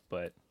playoffs,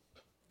 but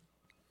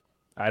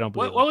I don't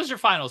believe. What was your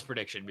finals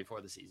prediction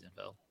before the season,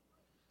 Phil?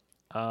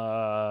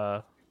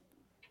 I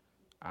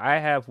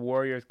have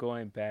Warriors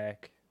going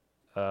back,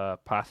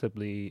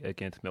 possibly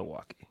against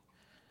Milwaukee.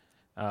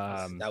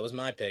 That was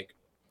my pick.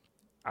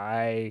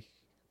 I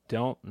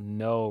don't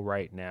know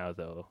right now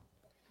though,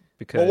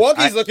 because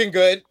Milwaukee's looking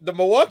good. The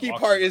Milwaukee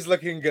part is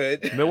looking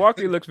good.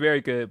 Milwaukee looks very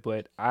good,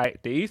 but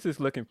the East is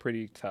looking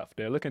pretty tough.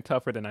 They're looking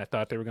tougher than I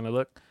thought they were going to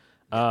look.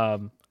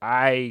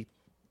 I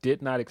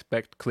did not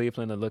expect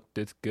Cleveland to look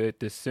this good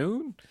this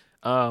soon.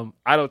 I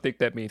don't think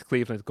that means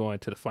Cleveland's going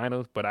to the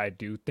finals, but I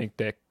do think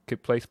that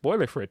could play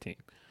spoiler for a team.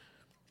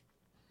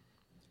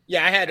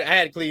 Yeah, I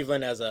had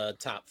Cleveland as a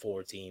top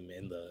 4 team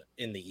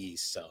in the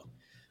East, so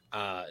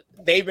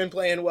they've been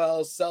playing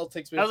well.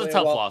 Celtics been playing well. That was a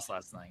tough loss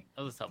last night.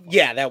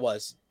 Yeah, that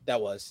was.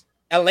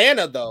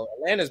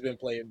 Atlanta's been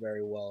playing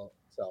very well.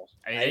 So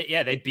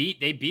they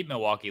beat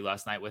Milwaukee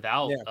last night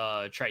without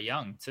Trae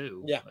Young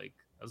too. Yeah, like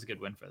that was a good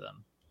win for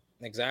them.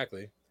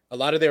 Exactly. A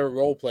lot of their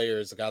role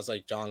players, guys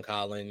like John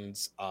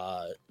Collins,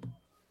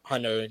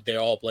 Hunter, they're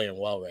all playing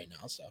well right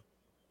now. So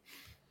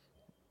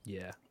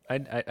yeah,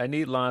 I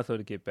need Lonzo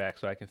to get back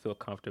so I can feel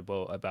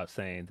comfortable about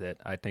saying that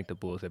I think the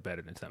Bulls are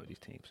better than some of these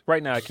teams.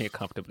 Right now, I can't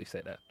comfortably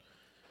say that.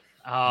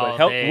 Oh,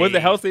 But with the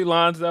healthy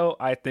Lonzo,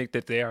 I think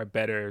that they are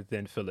better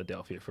than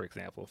Philadelphia, for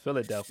example.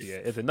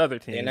 Philadelphia is another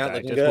team that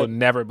I just will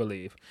never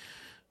believe.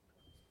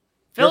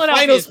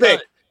 Philadelphia's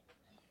pick.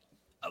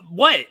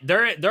 What?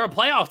 They're a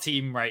playoff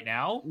team right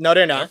now. No,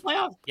 they're not. They're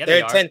playoff. Yeah,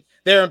 they're 10.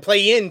 They're a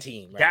play-in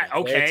team. Right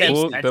now. Okay.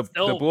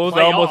 The Bulls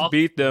almost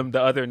beat them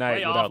the other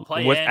night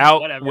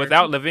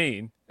without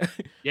Levine.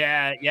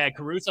 Yeah.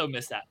 Caruso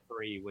missed that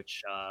 3,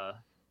 which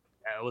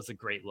it was a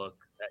great look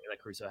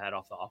that Caruso had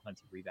off the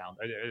offensive rebound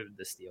or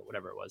the steal,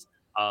 whatever it was.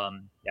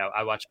 Yeah,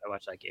 I watched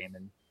that game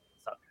and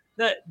stuff.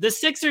 The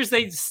Sixers,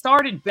 they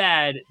started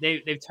bad.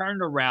 They've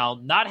turned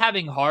around. Not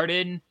having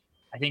Harden,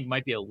 I think,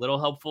 might be a little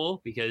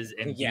helpful because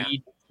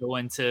Embiid is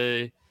going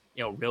to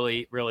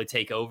really really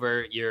take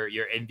over your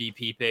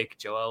MVP pick,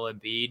 Joel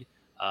Embiid.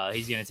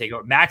 He's going to take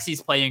over.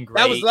 Maxi's playing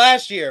great. That was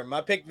last year.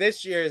 My pick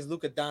this year is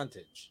Luka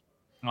Doncic.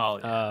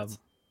 Oh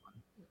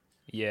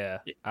yeah.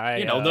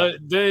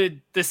 The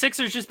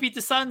Sixers just beat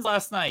the Suns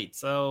last night,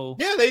 so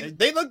yeah,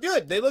 they look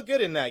good. They look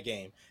good in that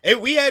game. And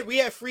we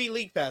had free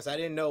league pass. I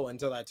didn't know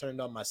until I turned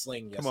on my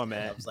sling yesterday. Come on,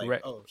 man. I was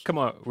like, come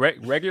on.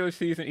 Regular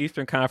season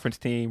Eastern Conference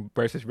team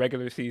versus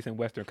regular season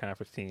Western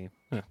Conference team.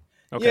 Huh.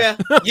 Okay.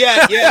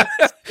 Yeah.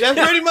 That's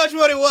pretty much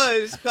what it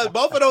was because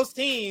both of those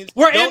teams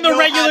we're in the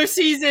regular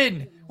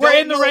season. We're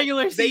in the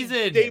regular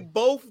season. They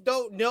both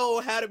don't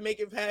know how to make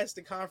it past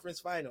the conference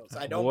finals.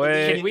 I don't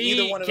believe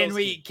either one of those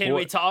teams.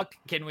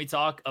 Can we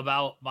talk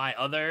about my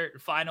other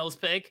finals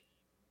pick,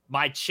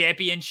 my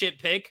championship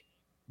pick,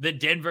 the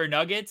Denver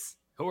Nuggets,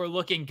 who are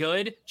looking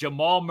good.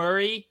 Jamal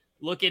Murray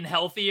looking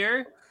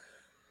healthier.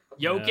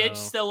 Jokic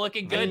still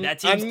looking good. That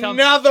team's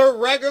another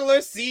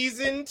regular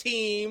season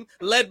team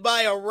led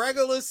by a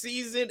regular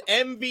season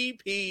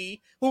MVP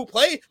who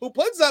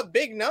puts up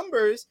big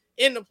numbers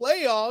in the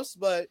playoffs.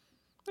 But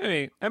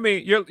I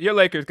mean, your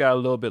Lakers got a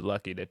little bit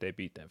lucky that they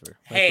beat Denver.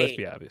 Let's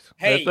be obvious.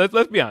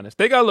 Let's be honest.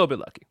 They got a little bit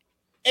lucky.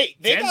 Hey,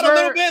 they got a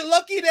little bit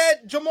lucky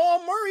that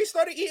Jamal Murray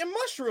started eating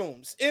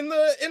mushrooms in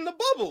the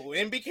bubble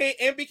and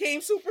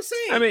became Super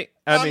Saiyan.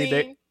 I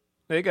mean,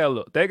 They got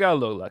a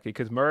little lucky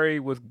because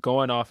Murray was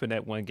going off in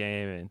that one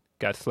game and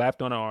got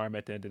slapped on the arm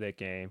at the end of that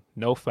game.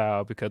 No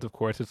foul because, of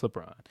course, it's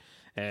LeBron.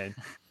 And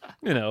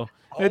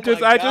I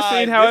just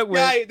seen how it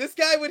went. This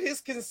guy with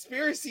his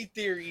conspiracy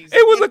theories.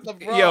 It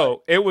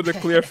was a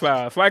clear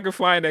foul. If I could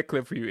find that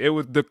clip for you, it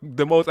was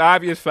the most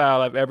obvious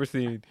foul I've ever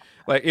seen.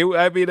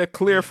 A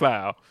clear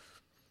foul.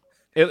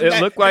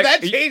 It looked like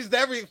that changed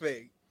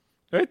everything.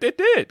 It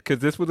did because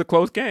this was a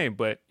close game,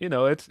 but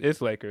it's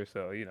Lakers,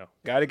 so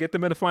got to get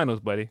them in the finals,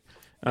 buddy.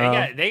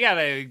 They got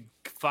to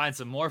find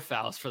some more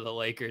fouls for the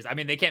Lakers. I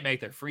mean, they can't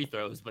make their free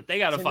throws, but they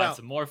got to find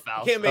some more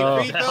fouls. We can't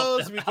make free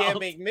throws. We can't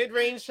make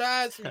mid-range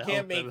shots. We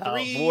can't make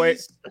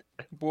threes.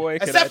 Boy,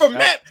 except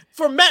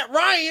for Matt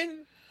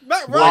Ryan.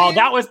 Wow,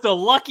 that was the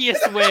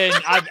luckiest win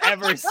I've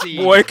ever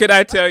seen. Boy, could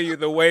I tell you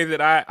the way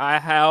that I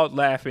howled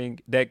laughing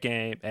that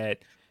game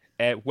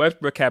at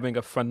Westbrook having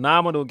a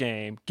phenomenal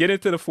game. Get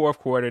into the fourth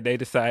quarter, they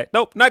decide,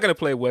 nope, not going to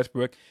play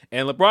Westbrook.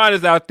 And LeBron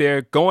is out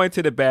there going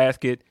to the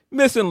basket,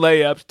 missing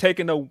layups,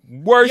 taking the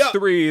worst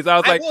threes. I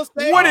was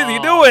what is he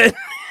doing?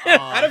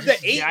 Out of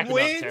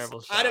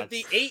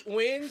the 8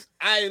 wins,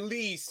 I at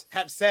least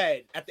have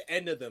said at the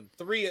end of them,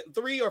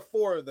 three or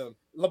four of them,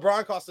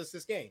 LeBron cost us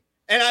this game.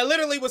 And I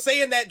literally was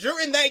saying that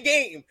during that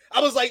game.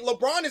 I was like,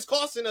 LeBron is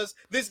costing us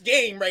this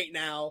game right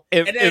now.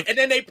 And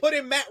then they put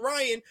in Matt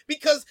Ryan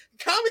because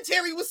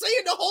commentary was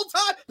saying the whole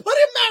time, put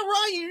in Matt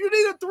Ryan. You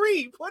need a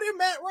 3. Put in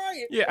Matt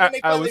Ryan. Yeah,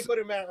 they put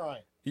in Matt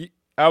Ryan.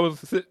 I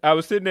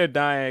was sitting there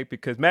dying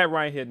because Matt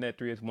Ryan hitting that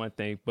 3 is one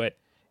thing. But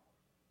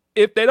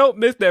if they don't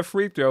miss that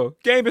free throw,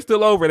 game is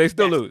still over. They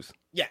still lose.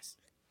 Yes.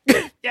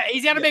 Yeah,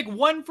 he's got to make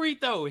one free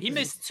throw. He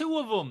missed 2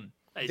 of them.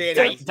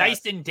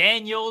 Dyson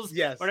Daniels,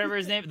 whatever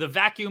his name, the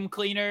vacuum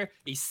cleaner,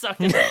 he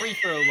sucked in the free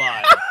throw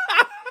line.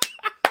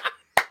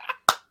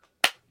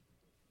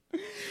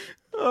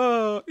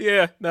 Oh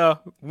yeah, no,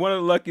 one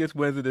of the luckiest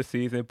wins of the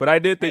season. But I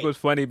did think it was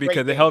funny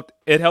because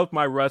it helped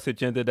my Russ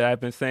agenda that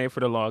I've been saying for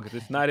the longest.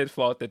 It's not his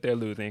fault that they're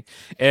losing,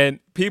 and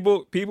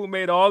people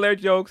made all their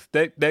jokes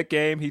that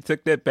game. He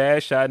took that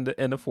bad shot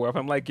in the fourth.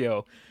 I'm like,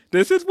 yo,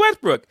 this is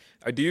Westbrook.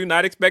 Do you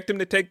not expect him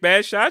to take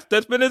bad shots?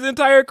 That's been his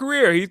entire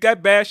career. He's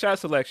got bad shot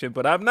selection,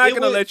 but I'm not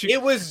going to let you.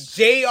 It was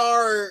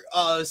J.R.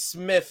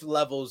 Smith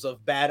levels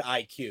of bad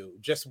IQ.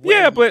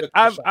 But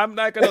I'm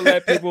not going to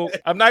let people.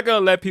 I'm not going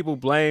to let people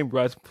blame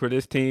Russ for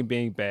this team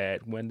being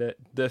bad when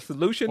the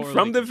solution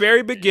from the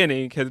very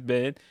beginning has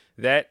been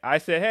that I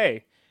said,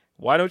 hey,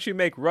 why don't you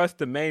make Russ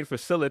the main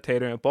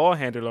facilitator and ball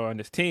handler on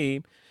this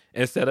team?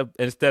 Instead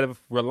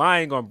of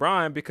relying on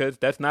Brian, because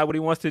that's not what he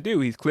wants to do.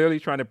 He's clearly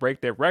trying to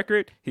break that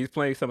record. He's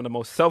playing some of the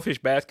most selfish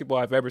basketball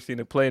I've ever seen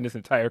him play in his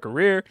entire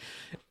career.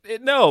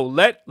 No,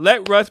 let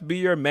Russ be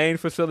your main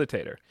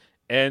facilitator.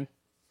 And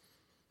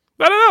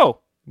I don't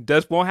know.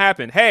 This won't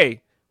happen.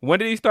 Hey, when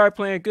did he start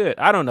playing good?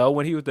 I don't know.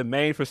 When he was the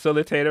main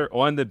facilitator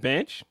on the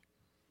bench.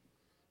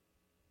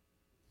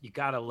 You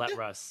gotta let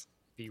Russ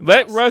be.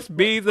 Let Russ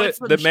be Put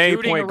some the main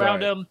shooting point around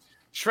guard. him.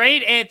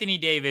 Trade Anthony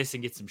Davis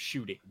and get some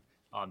shooting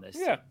on this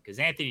team because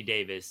Anthony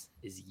Davis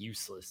is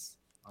useless.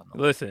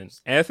 Listen,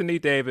 Anthony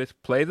Davis,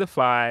 play the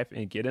 5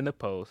 and get in the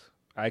post.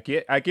 I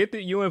get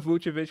that you and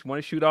Vucevic want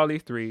to shoot all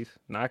these threes.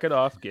 Knock it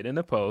off. Get in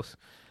the post.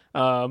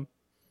 LeBron,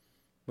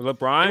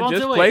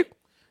 just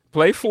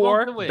play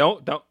 4.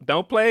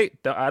 Don't play.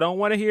 I don't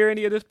want to hear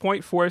any of this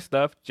point 4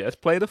 stuff.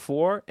 Just play the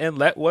 4 and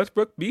let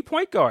Westbrook be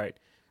point guard.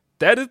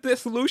 That is the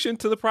solution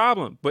to the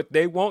problem, but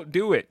they won't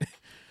do it.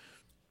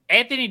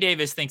 Anthony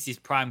Davis thinks he's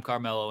prime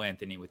Carmelo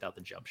Anthony without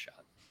the jump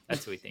shot.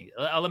 That's what he thinks.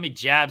 Let me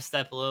jab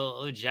step a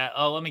little jab.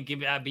 Oh, let me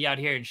be out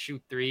here and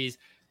shoot threes.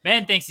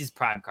 Man thinks he's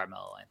prime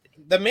Carmelo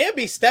Anthony. The man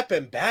be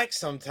stepping back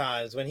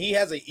sometimes. When he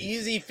has an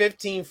easy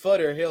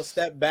 15-footer, he'll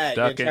step back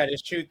and try to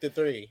shoot the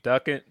 3.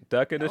 Ducking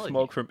the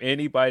smoke from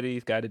anybody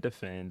he's got to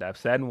defend. I've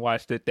sat and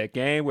watched it. That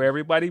game where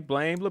everybody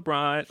blamed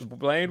LeBron,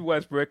 blamed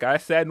Westbrook. I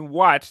sat and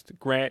watched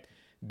Grant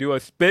do a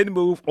spin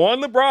move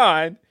on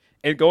LeBron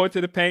and go into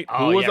the paint.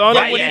 Who was on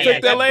it when he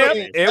took that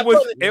layup? It was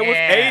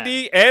AD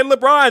and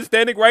LeBron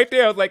standing right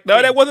there. I was like,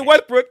 no, that wasn't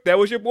Westbrook. That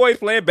was your boys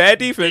playing bad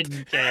defense.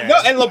 No,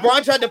 and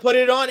LeBron tried to put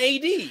it on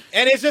AD.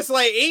 And it's just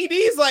like,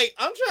 AD's like,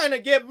 I'm trying to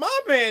get my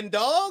man,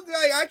 dog.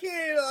 Like, I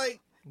can't, like,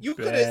 you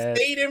could have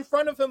stayed in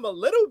front of him a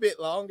little bit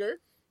longer.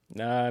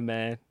 Nah,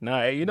 man.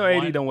 Nah, you know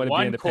AD don't want to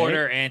be in the paint. 1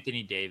 quarter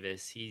Anthony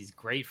Davis. He's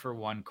great for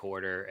 1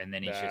 quarter, and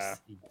then he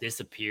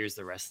disappears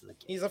the rest of the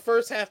game. He's a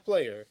first half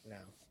player now.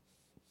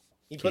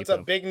 He puts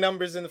up big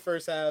numbers in the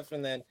first half,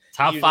 and then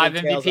top 5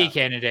 MVP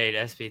candidate,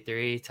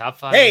 SP3. Top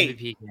 5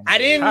 MVP candidate. I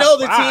didn't know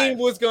the team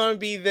was going to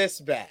be this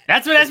bad.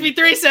 That's what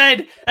SP3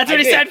 said. That's what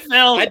he said,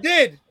 Phil. I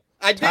did.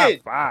 Top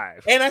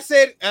 5. And I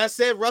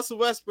said Russell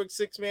Westbrook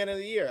 6th man of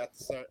the year at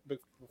the start,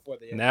 before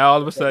the end. Now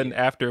all of a sudden,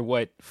 after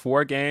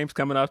 4 games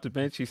coming off the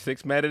bench, he's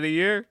 6th man of the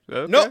year.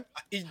 Okay. No,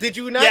 did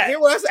you not hear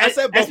what I said? I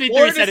said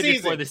before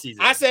the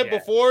season. I said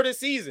before the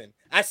season.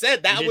 I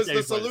said that was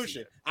the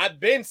solution. I've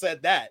been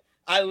said that.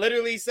 I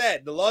literally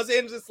said the Los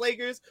Angeles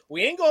Lakers,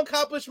 we ain't gonna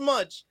accomplish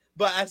much,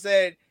 but I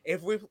said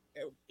if we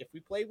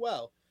play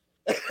well,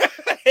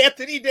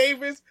 Anthony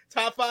Davis,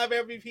 top 5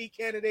 MVP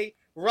candidate,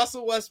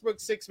 Russell Westbrook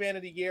 6th man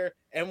of the year,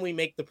 and we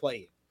make the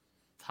play.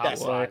 Top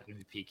 5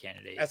 MVP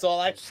candidate. That's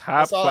all I.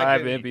 Top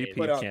 5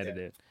 MVP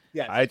candidate.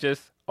 Yeah.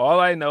 All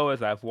I know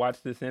is I've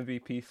watched this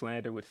MVP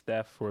slander with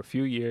Steph for a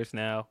few years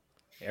now.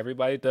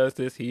 Everybody does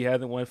this. He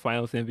hasn't won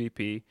Finals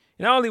MVP.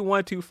 And I only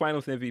won 2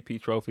 Finals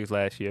MVP trophies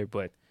last year,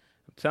 but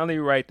I'm telling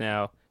you right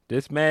now,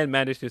 this man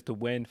manages to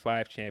win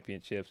 5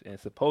 championships and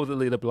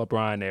supposedly the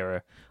LeBron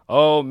era.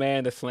 Oh,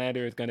 man, the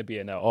slander is going to be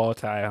an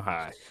all-time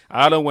high.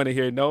 I don't want to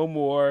hear no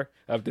more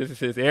of this is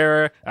his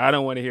era. I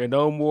don't want to hear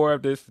no more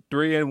of this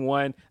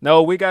 3-1.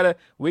 No, we gotta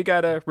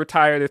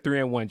retire the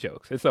 3-1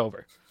 jokes. It's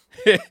over.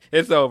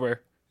 It's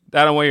over.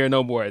 I don't want to hear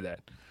no more of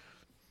that.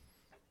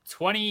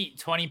 20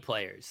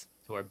 players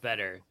who are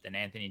better than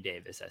Anthony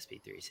Davis,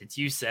 SP3, since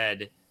you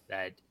said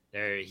that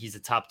he's a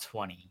top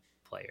 20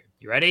 player.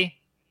 You ready?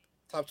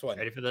 Top 20.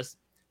 Ready for this?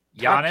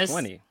 Top Giannis.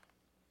 20.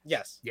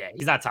 Yes. Yeah,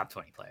 he's not top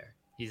 20 player.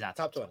 He's not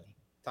top 20.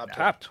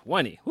 Top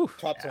 20. Whew.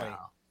 Top 20.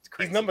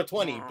 He's number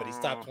 20, but he's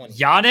top 20.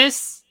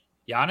 Giannis.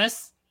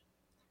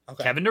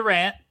 Okay. Kevin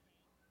Durant.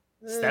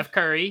 Steph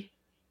Curry.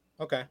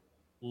 Okay.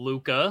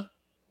 Luka.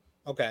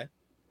 Okay.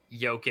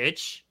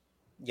 Jokic.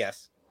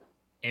 Yes.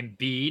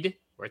 Embiid.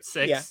 We're at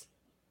 6. Yeah.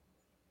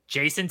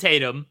 Jason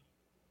Tatum.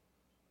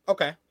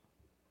 Okay.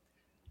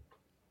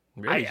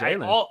 Really,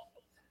 Jalen.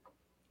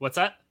 What's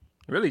that?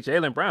 Really,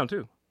 Jaylen Brown,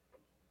 too.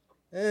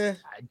 I'd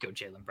go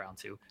Jaylen Brown,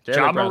 too.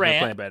 John Morant.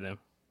 Playing better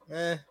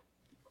than him.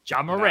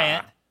 John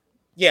Morant.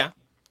 Yeah.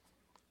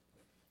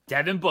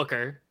 Devin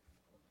Booker.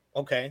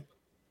 Okay.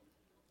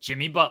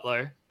 Jimmy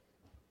Butler.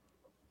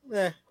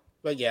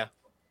 But yeah.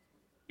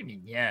 I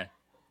mean, yeah.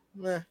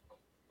 Nah.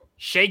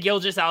 Shai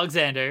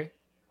Gilgeous-Alexander.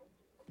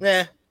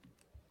 Nah.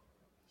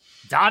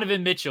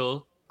 Donovan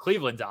Mitchell.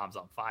 Cleveland Dom's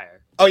on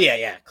fire. Oh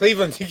yeah.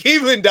 Cleveland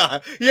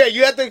Dom. Yeah,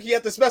 you have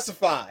to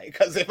specify,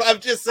 because if I'm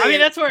just saying,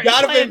 that's where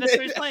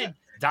he's playing.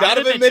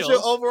 Donovan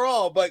Mitchell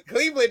overall, but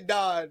Cleveland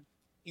Dom,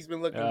 he's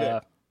been looking good.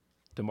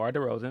 DeMar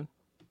DeRozan.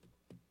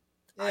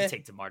 I'd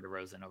take DeMar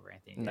DeRozan over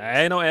Anthony Davis.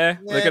 Ain't no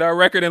Look at our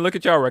record and look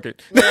at y'all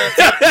record.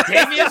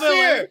 Damian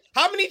Lillard.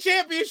 How many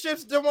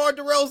championships DeMar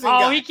DeRozan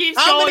got? Oh, he keeps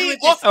going with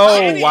this. How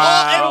many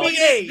wow. all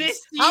NBAs?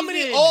 How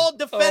many all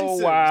defensive? Oh,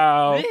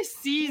 wow. This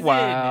season.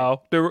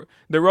 Wow.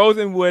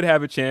 DeRozan would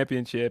have a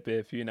championship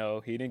if, he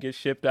didn't get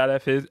shipped out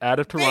of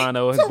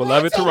Toronto, his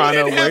beloved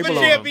Toronto, where he belongs. Have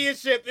a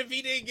championship if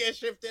he didn't get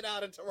shifted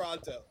out of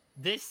Toronto.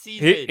 This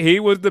season.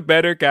 He was the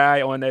better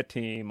guy on that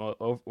team,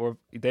 or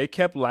they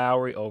kept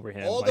Lowry over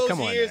him. All those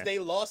years, they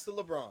lost to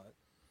LeBron.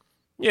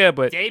 Yeah,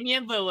 but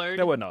Damian Lillard.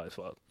 That wasn't all his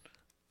fault.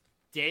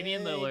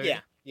 Damian Lillard. Yeah.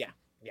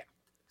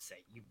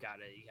 Say you got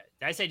it.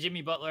 Did I say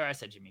Jimmy Butler? I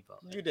said Jimmy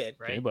Butler. You did.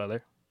 Right? Jimmy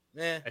Butler.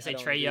 I say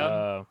Trae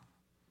Young.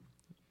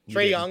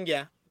 Trae Young,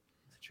 yeah.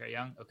 Trae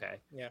Young, okay.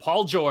 Yeah.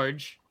 Paul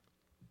George.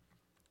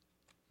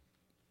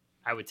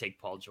 I would take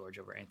Paul George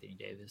over Anthony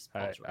Davis.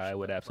 I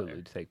would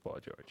absolutely take Paul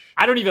George.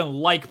 I don't even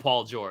like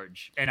Paul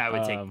George, and I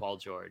would take Paul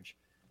George.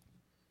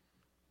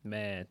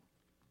 Man,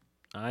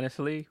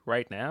 honestly,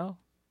 right now,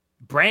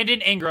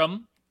 Brandon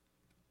Ingram.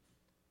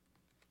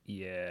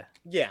 Yeah.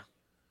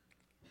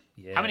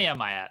 How many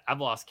am I at?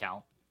 I've lost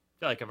count. I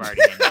feel like I've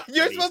already named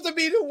You're supposed to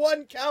be the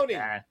one counting.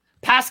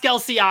 Pascal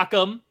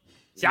Siakam.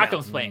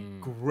 Siakam's playing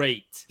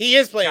great. He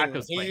is playing.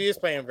 He is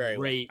playing very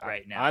great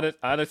right now.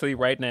 Honestly,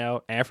 right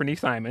now, Anthony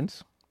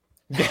Simons.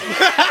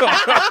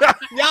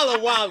 Y'all are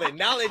wilding.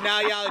 Now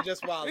y'all are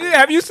just wilding. Yeah,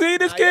 have you seen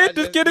this kid?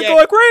 This kid is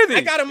going crazy.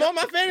 I got him on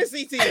my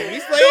fantasy team.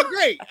 He's playing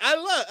great. I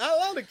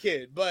love the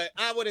kid, but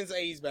I wouldn't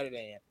say he's better than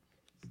him.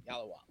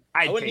 Y'all are wild.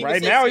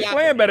 Right now, he's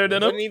playing better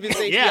than him. I wouldn't even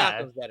say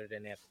Siakam's better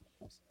than him.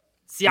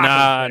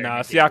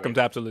 Siakam's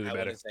absolutely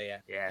better.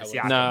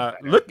 Siakam's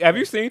look, have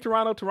you seen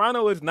Toronto?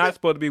 Toronto is not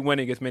supposed to be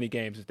winning as many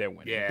games as they're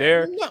winning.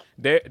 Yeah.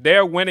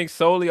 They're winning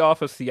solely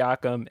off of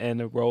Siakam and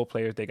the role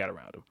players they got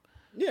around him.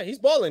 Yeah, he's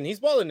balling. He's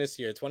balling this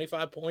year.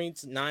 25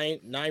 points, 9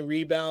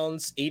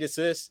 rebounds, 8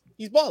 assists.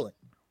 He's balling.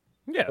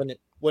 Yeah,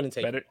 wouldn't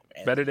take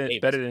better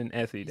than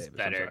Anthony Davis.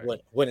 Better.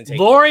 Wouldn't take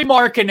Lauri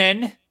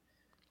Markkanen.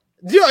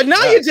 Dude,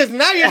 now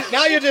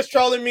you're just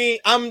trolling me.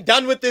 I'm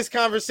done with this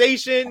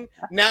conversation.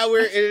 Now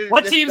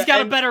what team's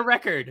got a better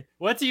record?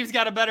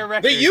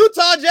 The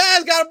Utah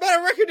Jazz got a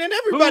better record than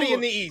everybody in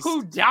the East.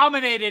 Who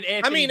dominated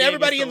Anthony Davis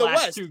everybody in the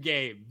last West. 2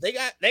 games? They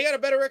got a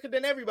better record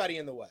than everybody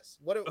in the West.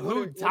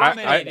 Who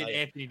dominated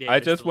Anthony Davis? I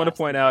just want to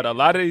point out a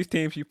lot of these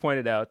teams you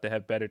pointed out that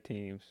have better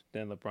teams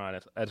than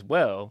LeBron as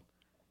well.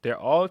 They're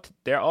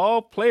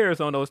all players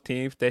on those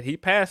teams that he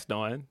passed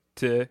on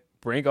to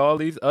bring all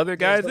these other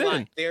guys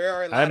in. There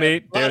are a lot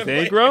there's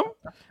Ingram,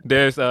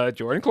 there's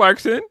Jordan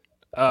Clarkson,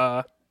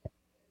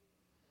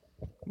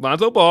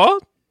 Lonzo Ball.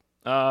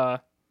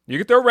 You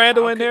can throw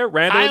Randall in there.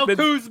 Kyle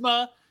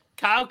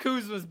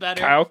Kuzma's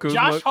better.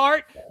 Josh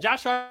Hart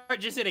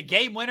just hit a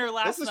game winner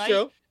last night.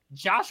 True.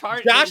 Josh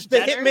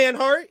the Hitman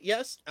Hart.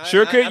 Yes,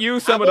 could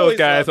use some of those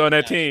guys on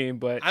that team,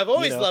 but I've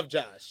always loved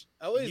Josh.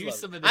 I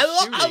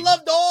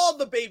loved all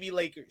the baby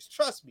Lakers.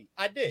 Trust me,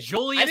 I did.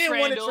 I didn't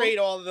want to trade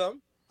all of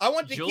them. I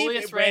want to keep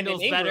it.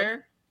 Brandon Ingram.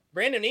 Better.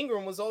 Brandon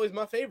Ingram was always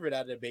my favorite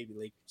out of the baby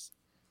Lakers.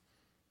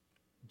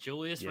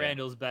 Julius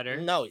Randle's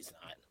better. No, he's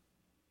not.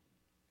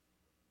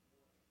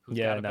 Who's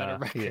got a better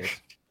record? He is.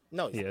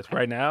 No, he's not.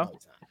 Right now.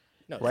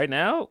 No, right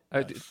now.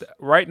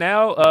 Right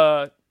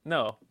now.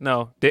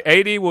 No. The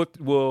AD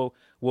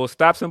will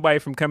stop somebody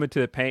from coming to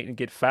the paint and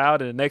get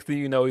fouled, and the next thing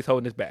you know, he's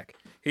holding his back.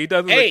 He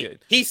doesn't look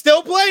good. He's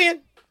still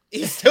playing.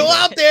 He's still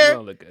out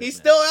there. He's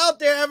still out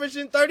there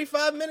averaging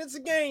 35 minutes a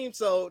game.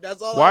 So that's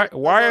all.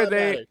 Why are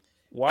they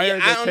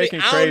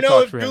taking trade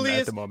talks for him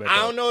at the moment?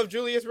 I don't know if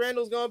Julius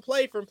Randle's going to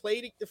play from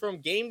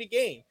game to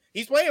game.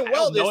 He's playing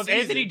well this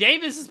season. Anthony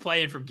Davis is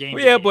playing from game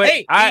to game. But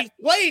he's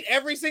played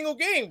every single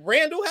game.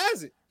 Randle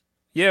hasn't.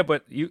 Yeah,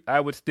 but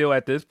I would still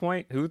at this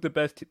point, who's the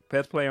best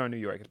player in New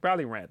York? It's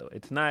probably Randle.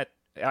 It's not.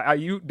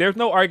 There's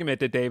no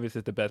argument that Davis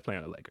is the best player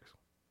on the Lakers.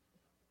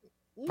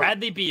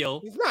 Bradley Beal.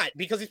 He's not,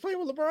 because he's playing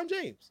with LeBron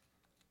James.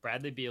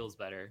 Bradley Beal's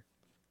better.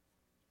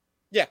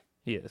 Yeah.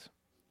 He is.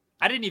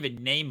 I didn't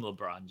even name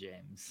LeBron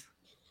James.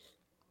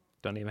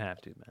 Don't even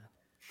have to,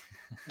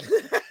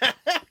 man.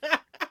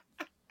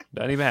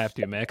 Don't even have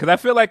to, man. Because I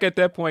feel like at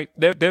that point,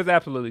 there's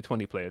absolutely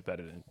 20 players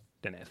better than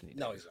Anthony Davis.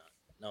 No, he's not.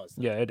 No, it's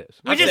not. Yeah, it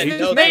is. We just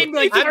named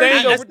like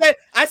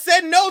I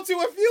said no to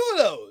a few of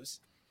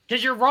those.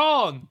 Because you're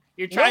wrong.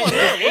 You're trying to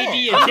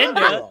AD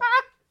agenda.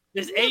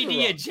 This AD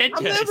agenda.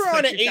 I'm never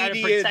on an AD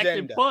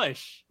agenda.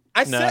 Push.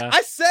 I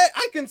said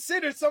I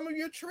considered some of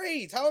your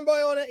trades. How am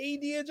I on an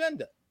AD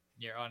agenda?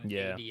 You're on an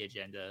AD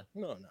agenda.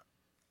 No.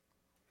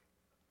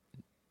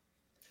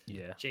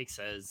 Yeah. Jake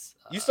says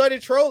you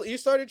started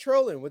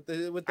trolling with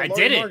the. I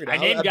did it. I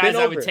named guys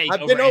I would take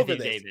over Anthony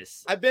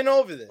Davis. I've been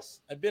over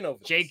this.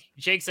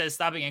 Jake says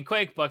stopping in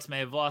quick. Bucks may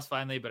have lost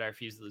finally, but I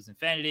refuse to lose in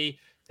fantasy.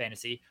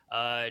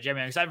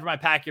 Jeremy, I'm excited for my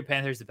pack. Your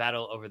Panthers to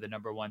battle over the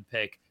number 1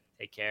 pick.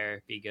 Take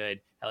care. Be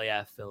good. Hell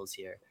yeah, Phil's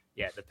here.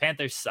 Yeah, the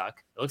Panthers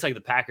suck. It looks like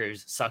the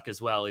Packers suck as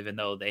well, even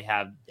though they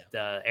have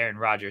Aaron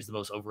Rodgers, the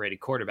most overrated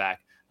quarterback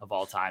of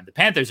all time. The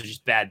Panthers are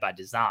just bad by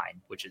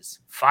design, which is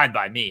fine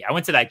by me. I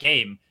went to that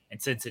game in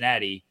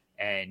Cincinnati,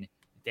 and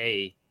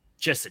they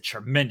just a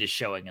tremendous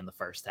showing in the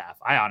first half.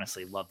 I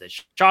honestly love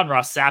this. Sean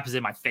Ross Sapp is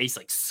in my face,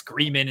 like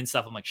screaming and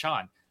stuff. I'm like,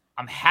 Sean,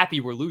 I'm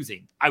happy we're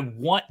losing. I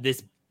want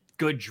this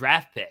good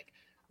draft pick.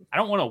 I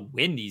don't want to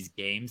win these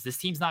games. This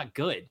team's not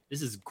good.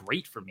 This is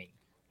great for me.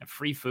 And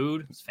free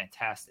food is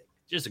fantastic.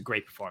 Just a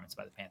great performance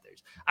by the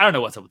Panthers. I don't know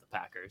what's up with the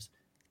Packers.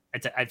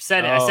 I've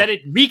said it. I said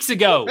it weeks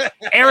ago.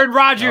 Aaron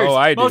Rodgers,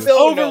 most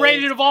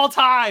overrated of all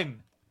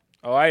time.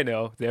 Oh, I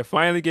know. They're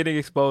finally getting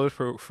exposed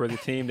for the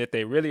team that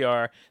they really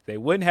are. They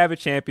wouldn't have a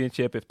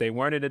championship if they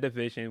weren't in a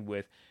division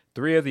with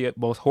 3 of the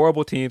most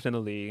horrible teams in the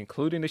league,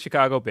 including the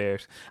Chicago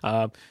Bears.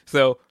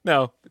 So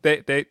no,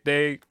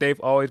 they've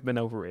always been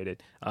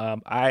overrated.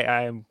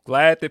 I am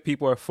glad that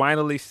people are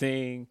finally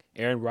seeing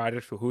Aaron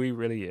Rodgers for who he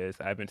really is.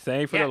 I've been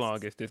saying for the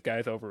longest, this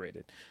guy's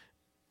overrated.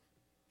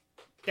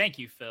 Thank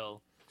you,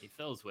 Phil.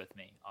 Phil's with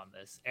me on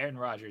this. Aaron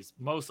Rodgers,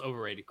 most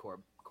overrated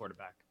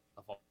quarterback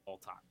of all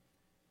time.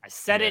 I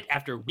said it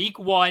after week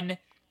 1,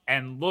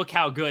 and look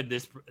how good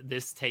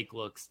this take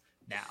looks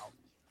now.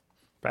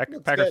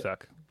 Packers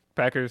suck.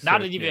 Packers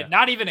not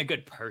even a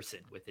good person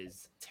with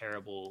his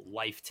terrible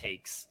life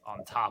takes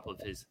on top of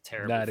his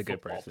terrible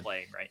football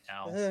playing right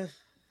now.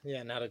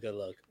 Yeah, not a good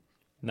look.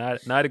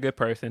 Not a good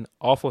person.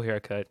 Awful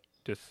haircut.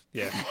 Just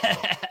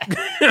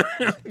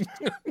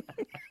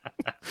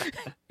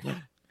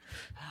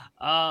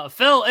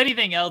Phil,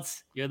 anything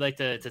else you'd like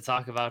to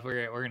talk about?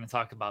 We're going to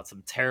talk about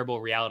some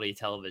terrible reality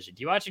television.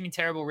 Do you watch any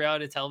terrible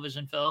reality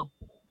television, Phil?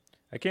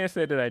 I can't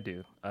say that I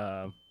do.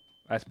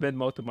 I spend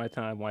most of my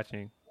time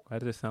watching. Why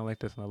does it sound like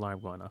there's an alarm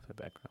going off in the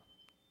background?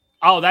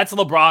 Oh, that's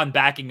LeBron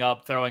backing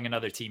up, throwing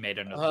another teammate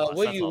under the bus.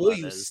 Will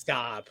you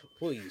stop?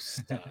 Will you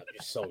stop?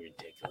 You're so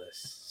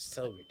ridiculous.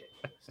 So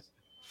ridiculous.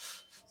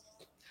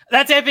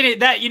 That's Anthony.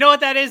 You know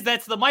what that is?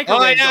 That's the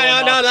microwave.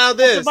 No,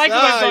 this. The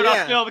microwave going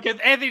off, Phil, because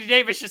Anthony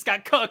Davis just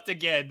got cooked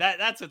again.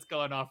 That's what's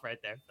going off right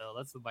there, Phil.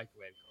 That's the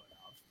microwave going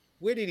off.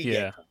 Where did he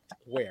get cooked?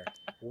 Where?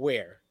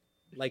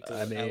 I like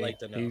to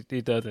know.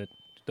 He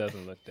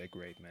doesn't look that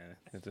great, man.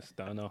 I just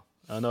don't know.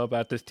 I don't know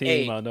about this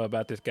team. I don't know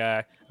about this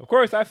guy. Of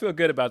course, I feel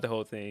good about the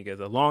whole thing as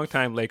a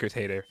longtime Lakers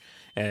hater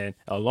and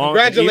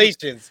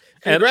Congratulations.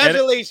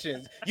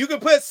 You can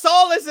put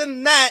solace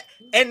in that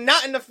and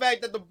not in the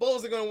fact that the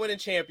Bulls are going to win a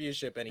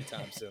championship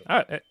anytime soon.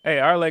 Hey,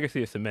 our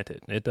legacy is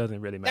cemented. It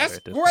doesn't really matter.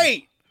 That's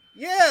great.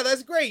 Yeah,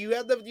 that's great. You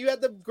have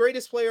the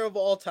greatest player of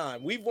all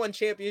time. We've won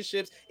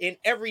championships in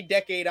every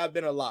decade I've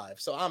been alive,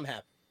 so I'm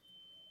happy.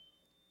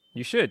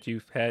 You should.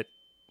 You've had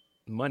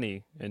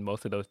money in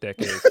most of those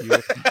decades.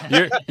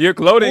 You're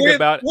gloating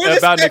about we're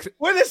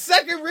the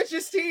second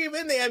richest team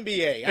in the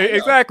NBA.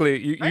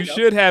 Exactly. You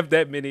should have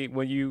that many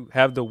when you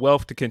have the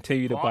wealth to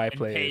continue to buy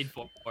players. Paid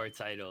for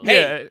titles.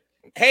 Hey,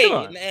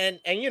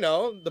 and you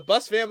know the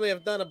Buss family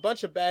have done a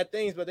bunch of bad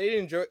things, but they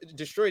didn't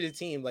destroy the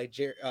team like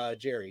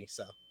Jerry.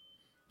 So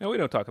no, we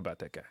don't talk about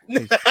that guy.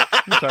 We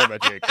talk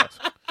about Jerry Krause.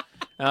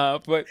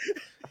 But.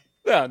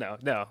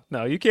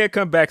 No. You can't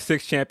come back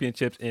 6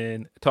 championships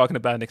in talking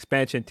about an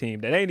expansion team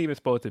that ain't even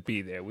supposed to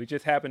be there. We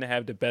just happen to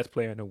have the best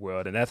player in the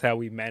world, and that's how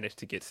we managed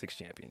to get 6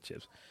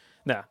 championships.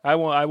 No, I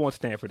won't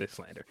stand for this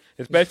slander,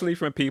 especially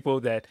from people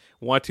that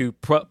want to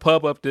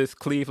pub up this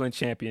Cleveland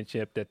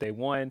championship that they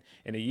won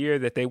in a year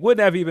that they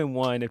wouldn't have even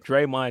won if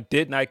Draymond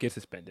did not get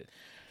suspended.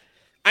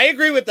 I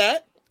agree with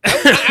that.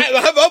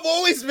 I've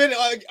always been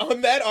on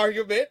that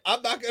argument.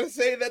 I'm not going to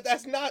say that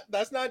that's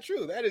not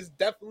true. That is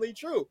definitely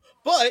true.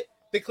 But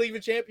the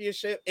Cleveland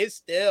championship is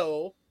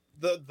still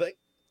the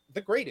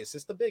greatest.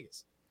 It's the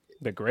biggest.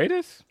 The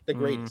greatest? The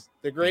greatest.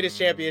 The greatest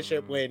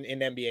championship win in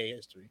NBA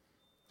history.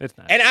 It's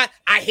not. And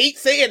I hate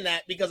saying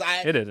that because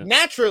I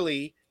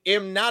naturally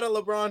am not a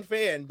LeBron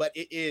fan, but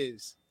it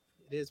is.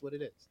 It is what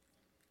it is.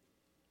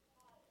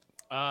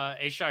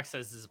 A-Shock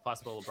says this is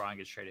possible LeBron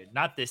gets traded.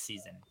 Not this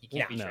season. He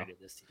can't be traded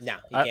this season. No,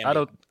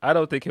 I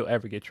don't think he'll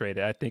ever get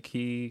traded. I think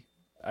he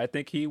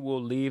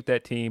will leave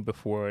that team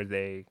before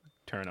they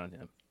turn on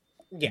him.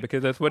 Yeah,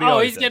 because that's what he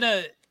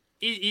does.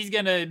 He's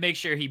gonna make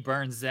sure he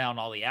burns down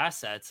all the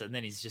assets, and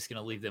then he's just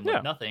gonna leave them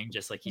with nothing,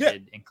 just like he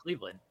did in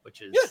Cleveland,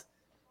 which is.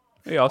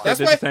 He also did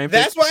the same thing.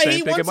 That's why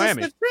he wants us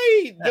to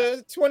trade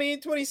the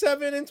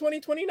 2027 and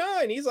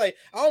 2029. He's like,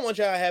 I don't want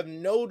y'all to have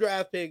no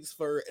draft picks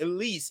for at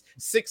least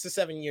 6 to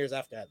 7 years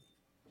after that.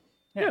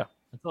 Yeah,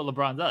 that's what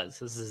LeBron does.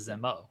 This is his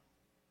MO.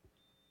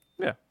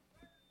 Yeah,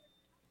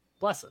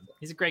 bless him.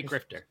 He's a great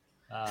grifter.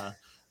 All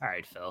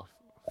right, Phil.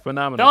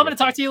 Phenomenal. Phil, I'm going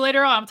to talk to you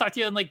later on. I'm going to talk to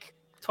you in like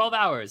 12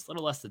 hours, a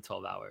little less than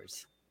 12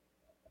 hours.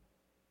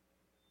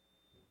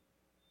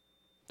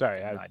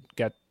 Sorry, I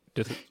got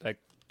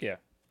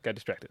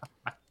distracted.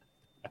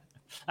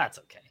 That's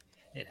okay.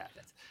 It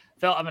happens.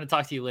 Phil, I'm going to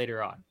talk to you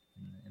later on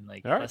in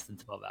like less than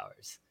 12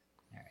 hours.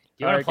 All right. Do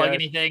you want to plug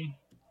anything?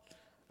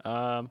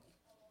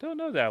 Don't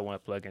know that I want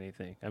to plug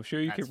anything. I'm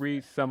sure you could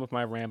read some of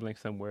my rambling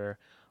somewhere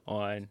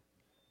on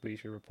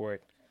Bleacher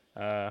Report.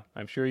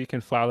 I'm sure you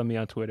can follow me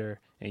on Twitter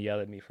and yell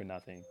at me for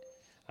nothing.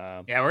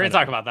 We're going to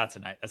talk about that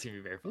tonight. That's going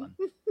to be very fun.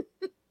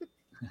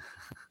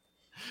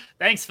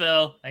 Thanks,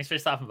 Phil. Thanks for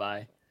stopping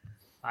by.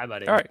 Bye,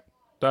 buddy. All right.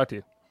 Talk to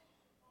you.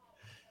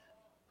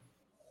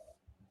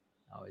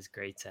 Always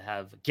great to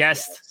have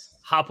guests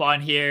hop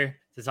on here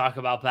to talk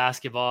about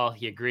basketball.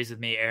 He agrees with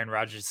me. Aaron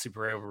Rodgers is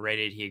super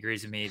overrated. He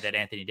agrees with me that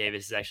Anthony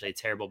Davis is actually a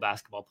terrible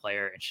basketball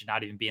player and should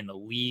not even be in the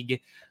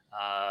league.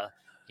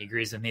 He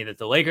agrees with me that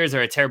the Lakers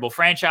are a terrible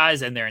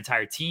franchise and their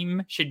entire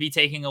team should be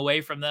taken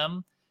away from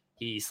them.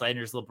 He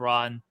slanders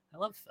LeBron. I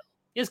love Phil.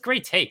 He has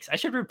great takes. I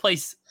should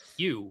replace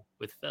you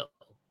with Phil.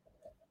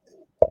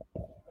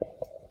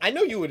 I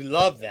know you would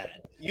love that.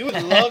 You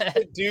would love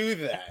to do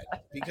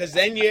that because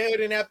then you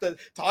wouldn't have to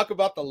talk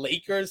about the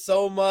Lakers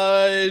so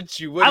much.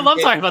 I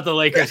love talking about the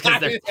Lakers because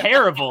they're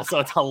terrible, so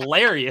it's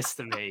hilarious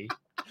to me.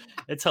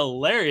 It's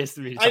hilarious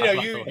to me. I know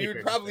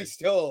you'd probably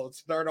still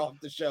start off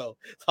the show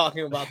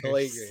talking about the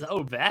Lakers.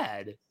 So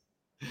bad.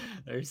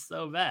 They're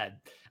so bad.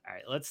 All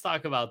right, let's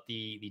talk about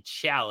the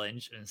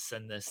challenge and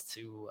send this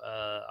to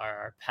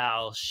our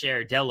pal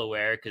Cher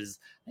Delaware, because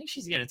I think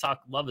she's going to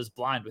talk Love is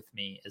Blind with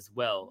me as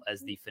well,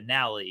 as the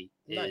finale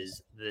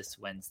is this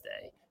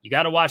Wednesday. You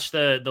got to watch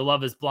the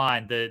Love is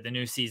Blind, the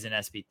new season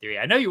SP3.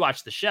 I know you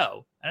watched the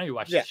show.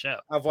 The show.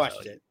 I've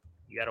watched it.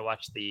 You got to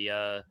watch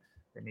the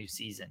new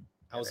season.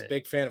 I was a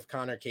big fan of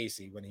Connor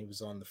Casey when he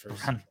was on the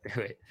first. Run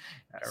through it.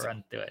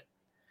 Run through it.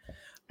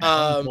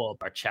 Pull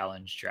up our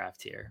challenge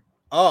draft here.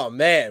 Oh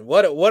man,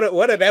 what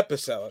an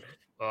episode!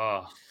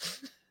 Oh,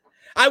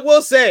 I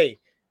will say,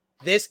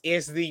 this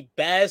is the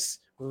best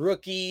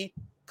rookie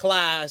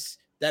class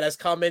that has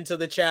come into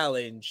the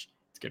challenge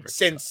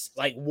since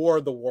like War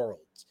of the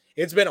Worlds.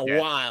 It's been a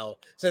while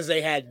since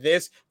they had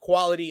this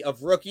quality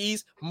of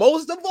rookies.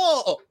 Most of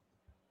all,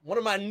 one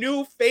of my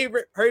new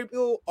favorite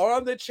people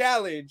on the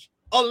challenge,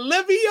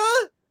 Olivia.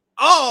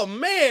 Oh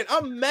man,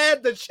 I'm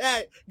mad the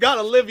chat got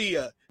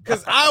Olivia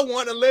because I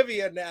want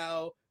Olivia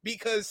now.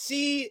 Because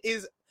she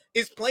is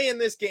playing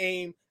this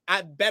game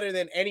at better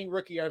than any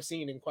rookie I've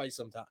seen in quite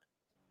some time.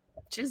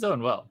 She's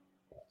doing well.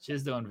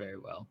 She's doing very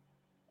well.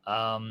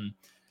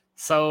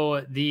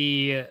 So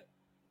the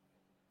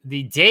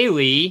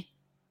daily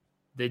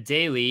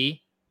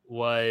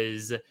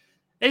was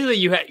basically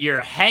you're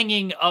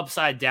hanging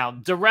upside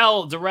down.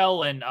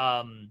 Darrell and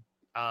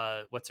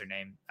what's her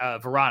name?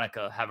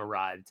 Veronica have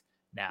arrived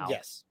now.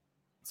 Yes.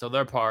 So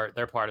they're part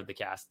of the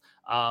cast.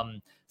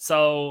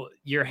 So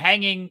you're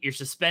hanging, you're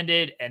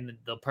suspended, and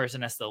the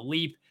person has to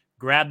leap,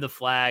 grab the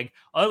flag.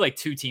 Only like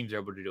 2 teams are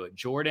able to do it.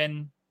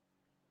 Jordan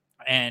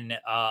and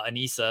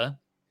Anissa,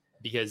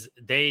 because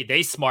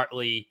they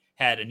smartly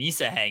had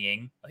Anissa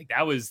hanging. Like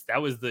that was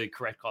the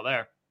correct call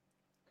there.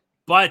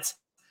 But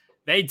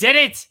they did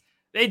it.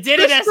 They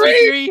did it,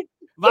 SP3.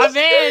 My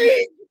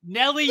man,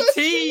 Nelly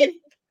T.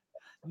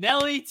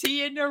 Nelly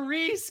T and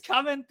Nerese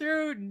coming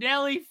through.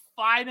 Nelly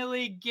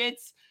finally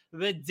gets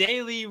the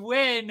daily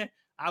win.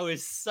 I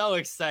was so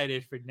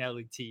excited for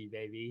Nelly T,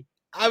 baby.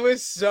 I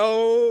was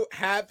so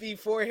happy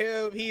for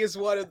him. He is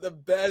one of the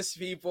best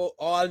people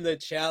on the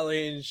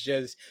challenge.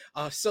 Just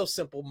so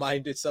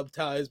simple-minded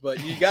sometimes,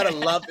 but you gotta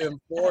love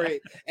him for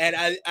it. And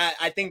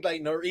I think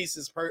like Nerese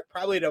is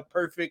probably the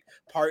perfect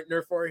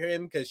partner for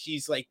him because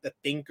she's like the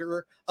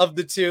thinker of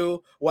the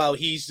two, while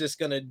he's just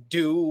gonna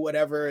do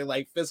whatever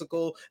like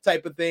physical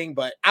type of thing.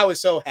 But I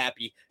was so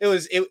happy. It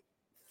was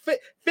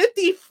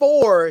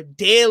 54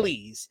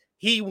 dailies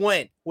he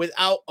went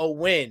without a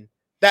win.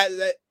 That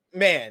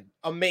man,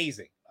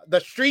 amazing. The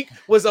streak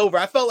was over.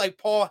 I felt like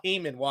Paul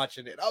Heyman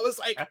watching it. I was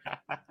like,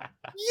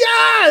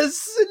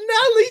 yes,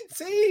 Nelly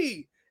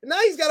T. Now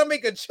he's got to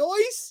make a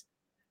choice.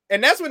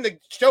 And that's when the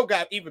show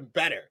got even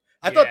better.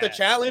 I thought the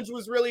challenge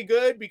was really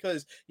good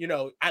because, you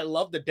know, I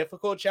love the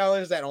difficult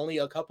challenge that only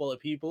a couple of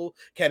people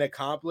can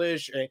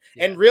accomplish.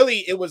 And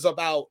really it was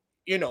about,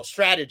 you know,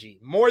 strategy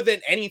more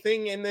than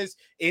anything in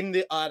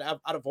the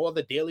out of all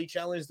the daily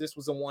challenge. This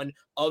was the one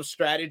of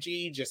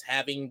strategy, just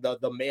having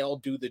the male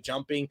do the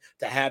jumping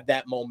to have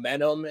that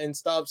momentum and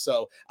stuff.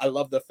 So I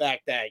love the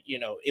fact that, you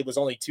know, it was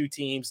only 2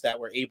 teams that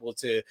were able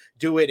to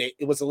do it.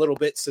 It was a little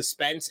bit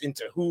suspense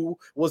into who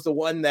was the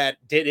one that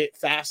did it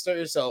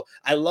faster. So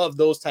I love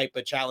those type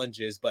of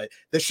challenges, but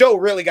the show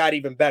really got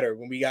even better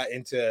when we got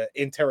into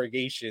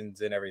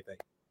interrogations and everything.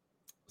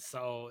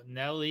 So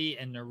Nelly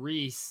and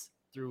Nerese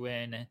threw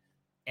in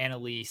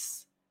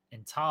Annalise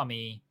and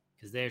Tommy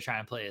because they were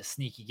trying to play a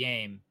sneaky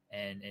game,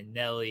 and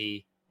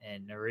Nelly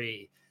and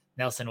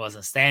Nelson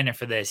wasn't standing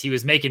for this. He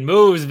was making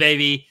moves,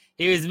 baby.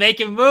 He was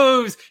making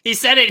moves. He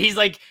said it. He's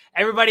like,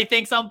 everybody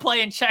thinks I'm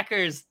playing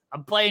checkers.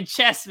 I'm playing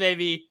chess,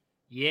 baby.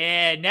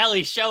 Yeah,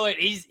 Nelly, show it.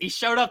 He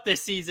showed up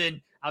this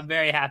season. I'm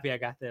very happy I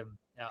got them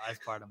as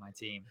part of my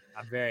team.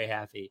 I'm very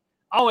happy.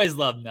 Always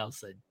loved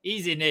Nelson.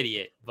 He's an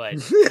idiot, but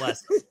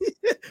bless him.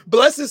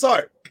 Bless his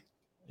heart.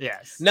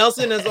 Yes.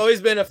 Nelson has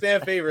always been a fan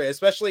favorite,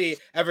 especially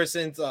ever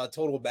since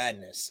Total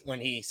Badness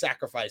when he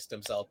sacrificed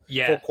himself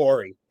for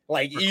Corey.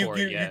 Like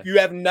you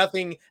have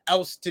nothing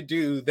else to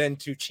do than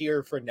to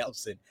cheer for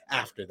Nelson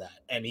after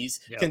that. And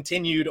he's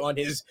continued on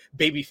his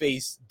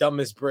babyface dumb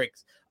as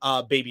bricks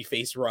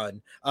babyface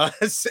run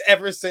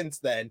ever since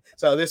then.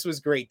 So this was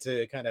great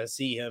to kind of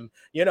see him,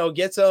 you know,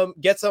 get some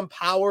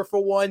power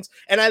for once.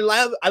 And I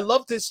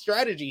loved his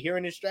strategy,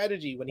 hearing his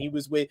strategy when he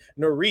was with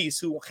Nerese,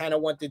 who kind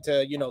of wanted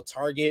to, you know,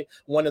 target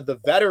one of the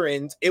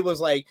veterans. It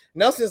was like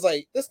Nelson's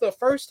like, this is the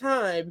first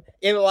time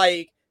in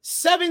like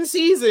 7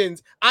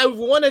 seasons I've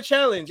won a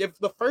challenge. If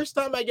the first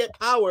time I get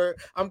power,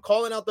 I'm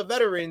calling out the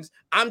veterans,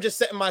 I'm just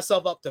setting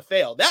myself up to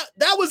fail.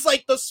 That was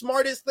like the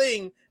smartest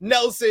thing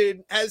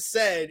Nelson has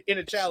said in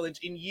a challenge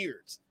in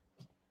years.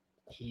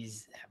 I'm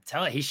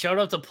telling you, he showed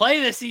up to play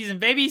this season,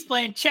 baby. He's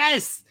playing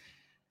chess.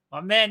 My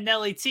man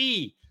Nelly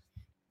T.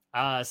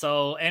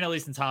 So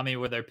Annalise and Tommy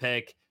were their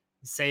pick.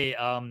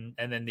 And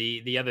then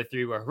the other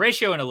 3 were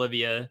Horatio and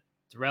Olivia,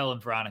 Darrell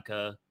and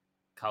Veronica,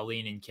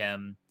 Colleen and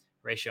Kim.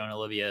 Horatio and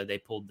Olivia, they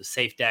pulled the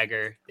safe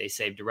dagger. They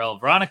saved Darrell and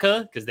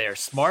Veronica because they are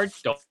smart.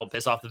 Don't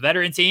piss off the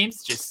veteran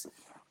teams. Just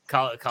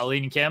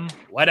Colleen and Kim,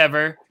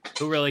 whatever.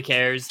 Who really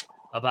cares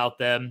about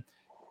them?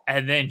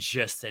 and then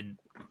just an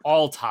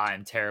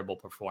all-time terrible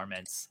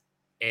performance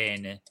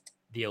in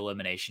the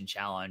elimination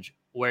challenge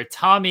where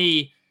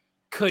Tommy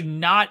could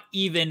not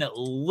even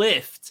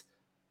lift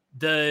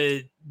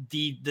the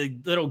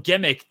little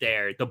gimmick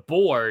there, the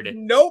board.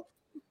 Nope.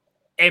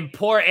 And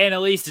poor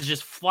Annalise is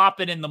just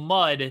flopping in the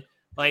mud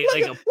like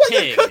a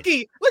pig. Like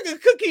a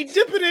cookie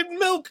dipping in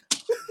milk.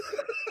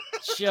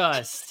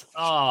 Just,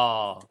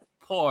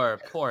 poor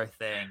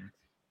thing.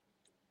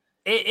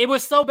 It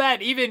was so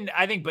bad. Even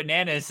I think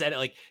Bananas said it.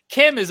 Like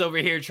Kim is over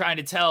here trying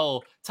to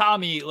tell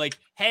Tommy, like,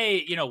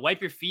 hey, wipe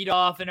your feet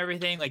off and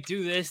everything. Like,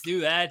 do this, do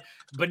that.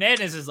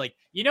 Bananas is like,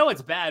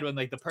 it's bad when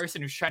like the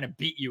person who's trying to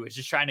beat you is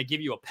just trying to give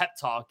you a pep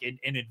talk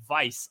and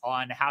advice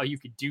on how you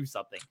could do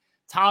something.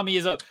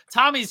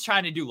 Tommy's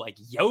trying to do like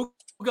yoga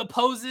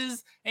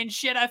poses and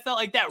shit. I felt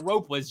like that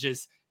rope was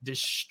just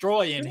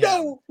destroying him.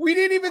 No, we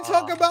didn't even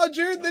talk about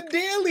during the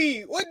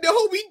daily. What?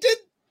 No, we did.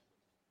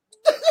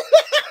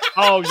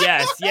 Oh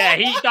yes, yeah.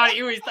 He thought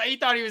he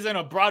was in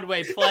a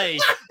Broadway play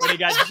when he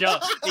got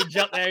jumped. He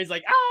jumped there. He's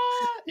like,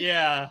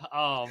 yeah.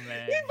 Oh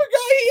man. He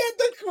forgot he had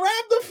to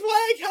grab the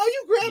flag. How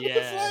you grab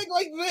the flag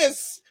like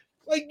this?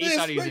 Like this. He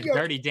thought he was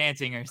Dirty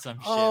Dancing or some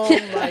shit. Oh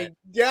my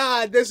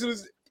god,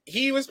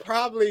 he was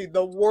probably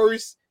the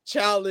worst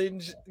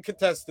challenge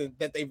contestant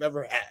that they've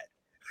ever had.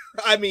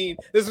 I mean,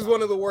 this is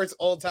one of the worst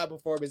all-time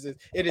performances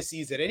in a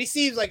season, and he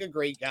seems like a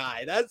great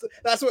guy.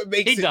 That's what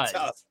makes it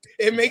tough.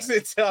 It makes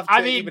it tough.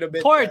 I mean,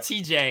 poor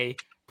TJ.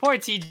 Poor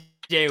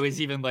TJ was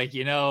even like,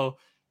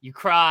 you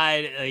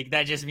cried. Like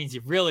that just means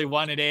you really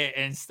wanted it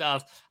and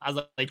stuff. I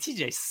was like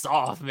TJ's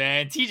soft,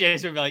 man.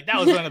 TJ's gonna be like, that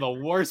was one of the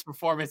worst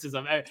performances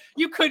I've ever.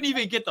 You couldn't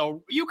even get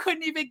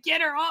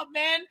her up,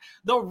 man.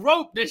 The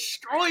rope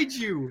destroyed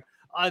you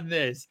on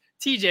this.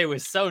 TJ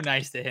was so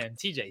nice to him.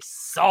 TJ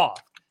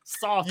soft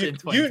in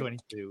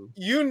 2022.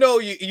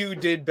 You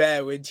did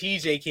bad when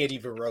TJ can't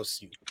even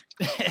roast you.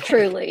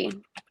 Truly.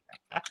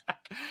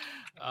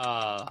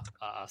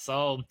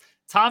 So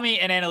Tommy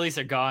and Annalise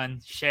are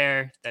gone.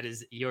 Cher, that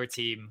is your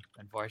team,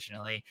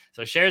 unfortunately.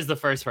 So Cher's the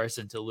first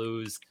person to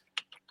lose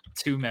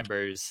 2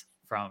 members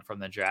from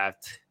the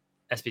draft.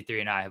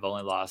 SP3 and I have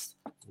only lost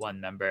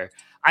 1 member.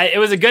 It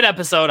was a good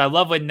episode. I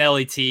love when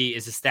Nelly T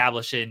is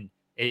establishing.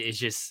 It's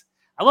just.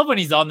 I love when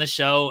he's on the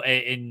show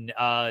and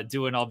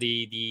doing all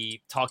the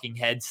talking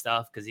head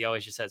stuff because he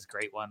always just has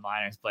great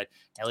one-liners. But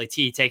LAT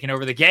taking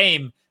over the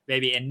game,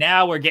 baby. And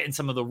now we're getting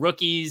some of the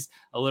rookies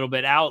a little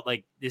bit out.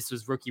 Like this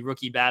was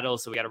rookie battle,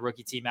 so we got a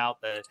rookie team out.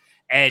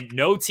 And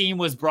no team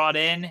was brought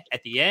in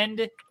at the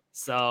end.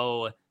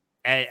 So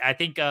I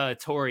think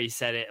Tori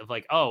said it of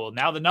like, oh, well,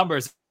 now the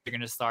numbers are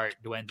going to start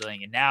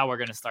dwindling, and now we're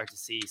going to start to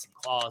see some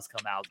claws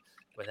come out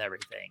with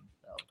everything.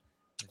 So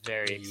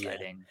very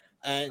exciting. Yeah.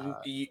 And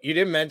you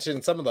didn't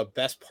mention some of the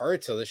best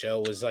parts of the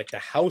show was like the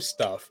house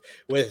stuff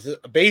with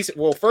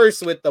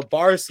first with the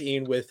bar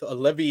scene with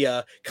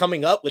Olivia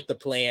coming up with the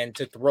plan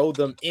to throw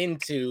them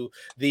into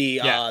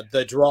the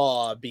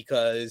draw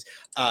because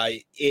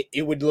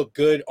it would look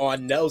good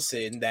on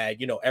Nelson that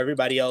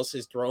everybody else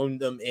has thrown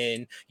them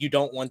in. You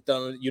don't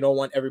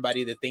want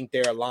everybody to think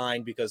they're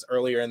aligned because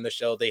earlier in the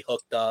show they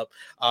hooked up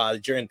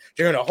during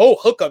a whole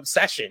hookup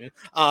session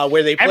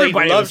where they played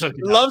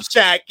Love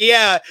Shack.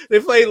 Yeah, they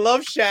played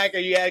Love Shack.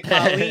 And you had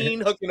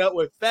Colleen hooking up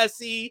with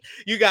Fessy.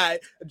 You got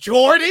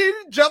Jordan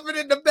jumping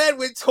into bed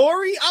with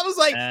Tori. I was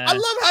like, I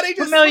love how they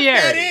just slipped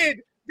that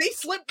in. They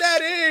slipped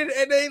that in,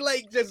 and they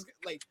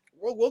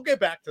we'll get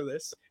back to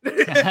this.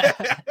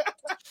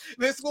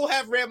 This will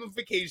have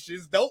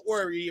ramifications. Don't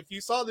worry. If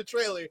you saw the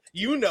trailer,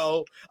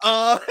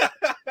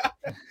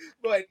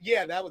 But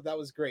yeah, that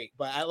was great.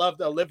 But I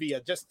loved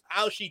Olivia, just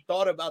how she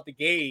thought about the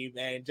game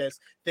and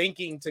just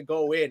thinking to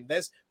go in.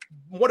 That's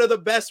one of the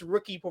best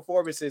rookie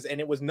performances, and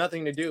it was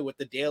nothing to do with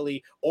the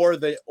daily or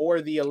the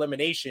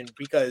elimination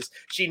because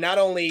she not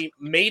only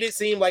made it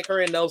seem like her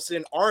and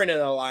Nelson are in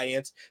an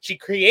alliance, she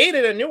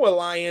created a new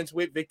alliance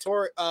with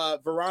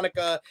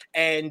Veronica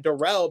and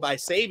Darrell by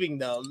saving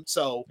them.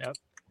 So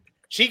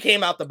she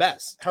came out the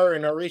best, her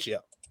and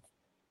Horatio.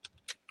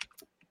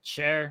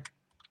 Cher,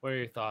 what are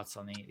your thoughts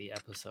on the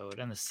episode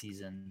and the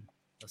season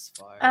thus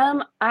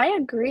far? I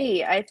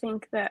agree. I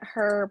think that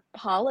her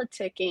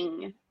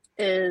politicking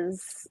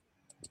is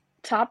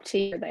top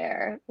tier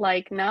there.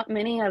 Like, not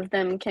many of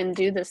them can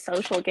do the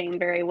social game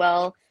very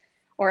well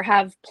or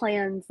have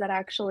plans that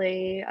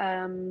actually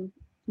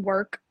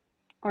work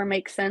or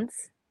make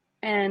sense.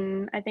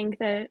 And I think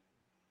that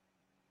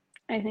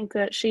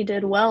she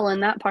did well in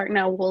that part.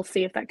 Now we'll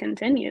see if that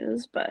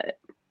continues, but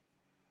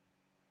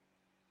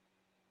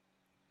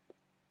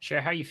Cher,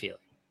 how you feeling?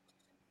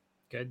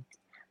 Good?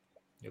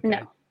 Okay?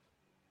 No.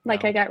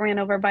 I got ran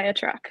over by a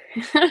truck.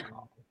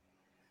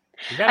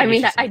 I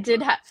mean, I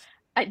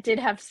did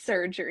have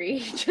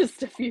surgery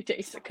just a few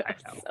days ago. I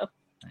know.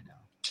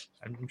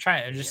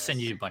 I'm just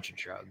sending you a bunch of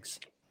drugs.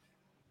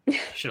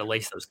 Should have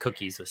laced those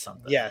cookies with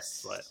something.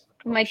 Yes. But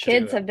my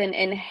kids have been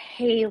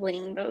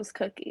inhaling those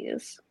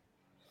cookies.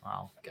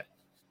 Wow, good.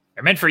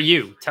 They're meant for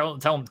you. Tell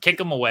them, kick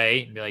them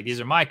away and be like, these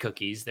are my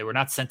cookies. They were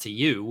not sent to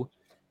you.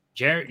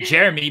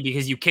 Jeremy,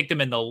 because you kicked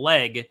him in the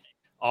leg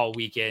all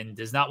weekend,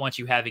 does not want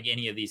you having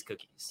any of these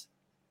cookies.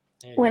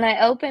 When I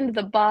opened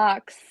the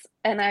box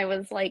and I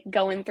was like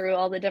going through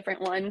all the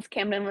different ones,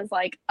 Camden was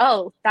like,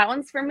 "Oh, that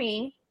one's for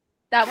me.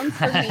 That one's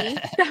for me."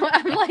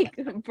 I'm like,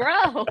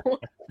 "Bro,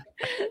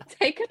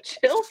 take a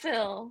chill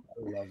pill."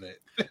 I love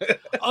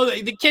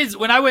it. The kids,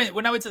 when I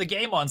went to the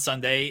game on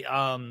Sunday,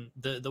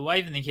 the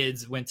wife and the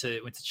kids went to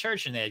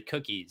church and they had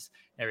cookies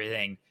and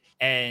everything.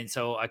 And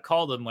so I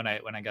called them when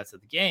I got to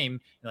the game,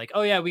 and like,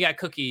 "Oh yeah, we got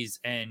cookies."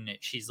 And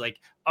she's like,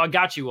 "Oh, I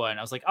got you one."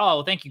 I was like, "Oh,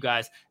 well, thank you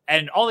guys."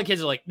 And all the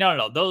kids are like,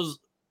 no, those,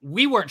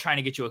 we weren't trying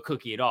to get you a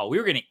cookie at all. We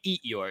were going to eat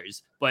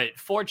yours, but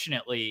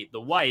fortunately the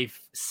wife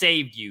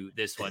saved you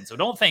this one. So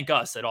don't thank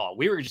us at all.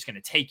 We were just going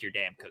to take your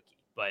damn cookie,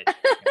 but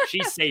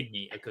she saved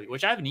me a cookie,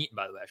 which I haven't eaten,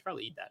 by the way. I should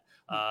probably eat that.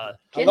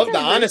 I love the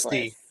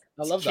honesty.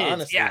 I love the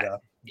honesty, though.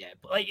 Yeah,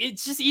 but like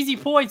it's just easy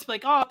points.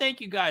 Like, "Oh,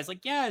 thank you guys." Like,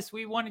 "Yes,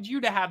 we wanted you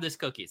to have this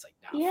cookie." It's like,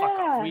 "No, fuck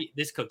off.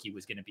 This cookie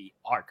was going to be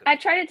our cookie." I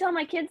try to tell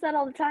my kids that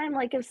all the time.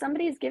 Like, if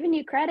somebody's giving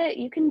you credit,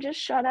 you can just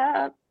shut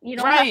up. You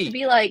don't have to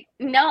be like,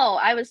 "No,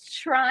 I was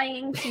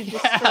trying to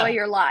destroy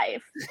your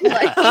life."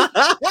 Like,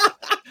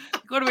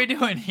 what are we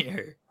doing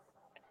here?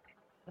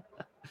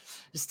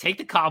 Just take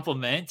the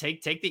compliment,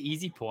 take the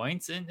easy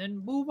points,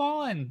 and move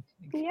on.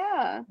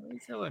 Yeah. What are you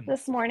doing?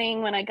 This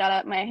morning when I got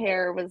up, my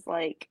hair was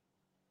like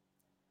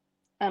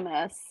a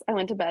mess. I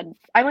went to bed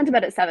at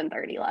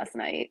 7:30 last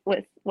night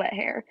with wet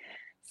hair.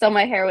 So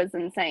my hair was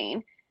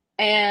insane.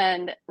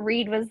 And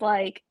Reed was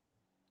like,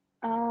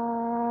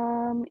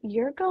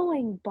 "You're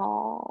going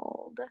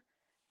bald."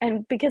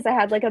 And because I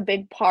had like a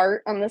big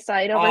part on the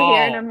side over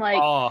here, and I'm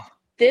like,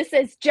 this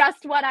is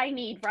just what I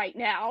need right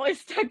now,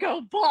 is to go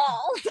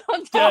bald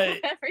on top of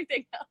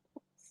everything else.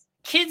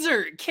 Kids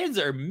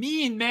are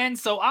mean, man.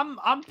 So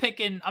I'm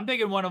picking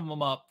one of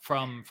them up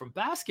from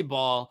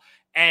basketball,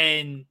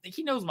 and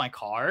he knows my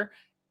car,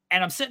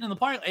 and I'm sitting in the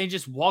park, and he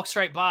just walks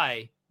right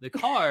by the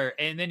car,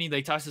 and then he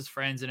like talks to his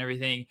friends and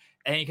everything,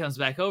 and he comes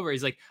back over.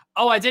 He's like,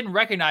 "Oh, I didn't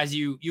recognize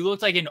you. You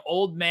looked like an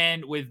old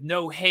man with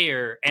no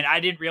hair, and I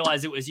didn't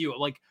realize it was you." I'm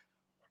like,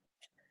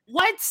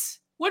 what?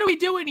 What are we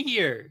doing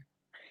here?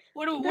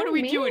 What are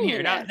we doing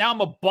here? Now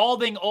I'm a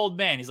balding old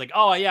man. He's like,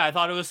 "Oh yeah, I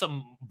thought it was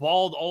some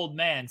bald old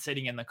man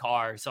sitting in the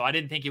car, so I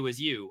didn't think it was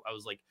you." I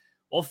was like,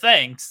 "Well,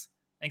 thanks.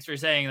 Thanks for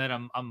saying that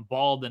I'm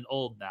bald and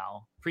old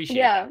now.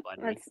 Appreciate that,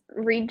 buddy."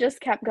 Reed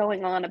just kept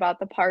going on about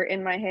the part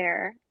in my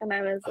hair, and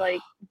I was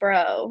like,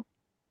 "Bro."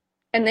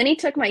 And then he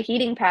took my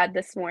heating pad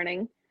this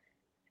morning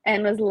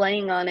and was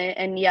laying on it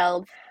and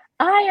yelled,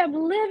 "I am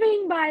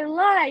living my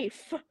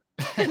life."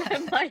 And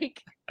I'm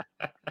like,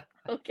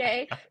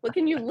 "Okay, well,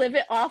 can you live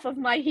it off of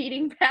my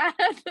heating pad?"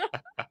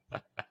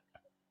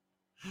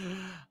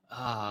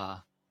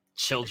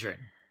 Children.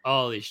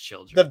 All these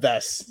children. The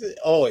best.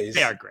 Always.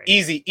 They are great.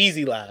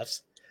 Easy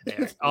laughs.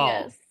 Yes.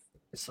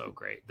 So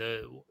great.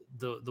 The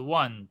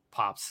one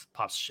pops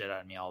shit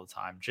out of me all the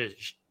time.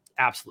 Just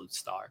absolute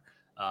star.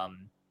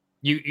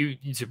 You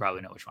two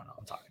probably know which one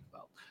I'm talking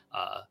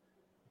about.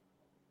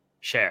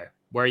 Cher,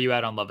 where are you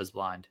at on Love is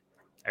Blind?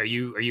 Are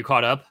you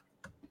caught up?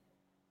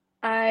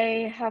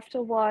 I have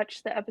to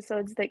watch the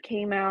episodes that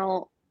came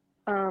out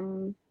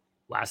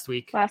last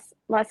week.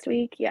 Last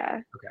week,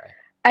 yeah. Okay.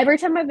 Every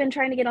time I've been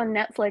trying to get on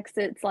Netflix,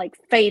 it's like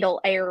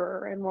fatal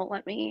error and won't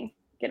let me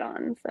get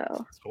on.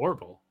 So it's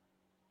horrible.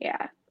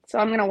 Yeah. So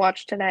I'm gonna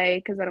watch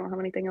today because I don't have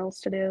anything else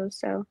to do.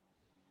 So,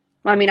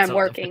 I mean, I'm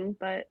working,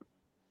 but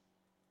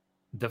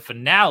the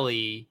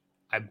finale,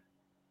 I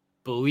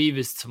believe,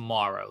 is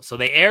tomorrow. So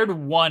they aired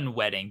one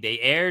wedding. They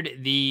aired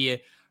the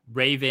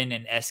Raven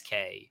and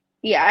SK.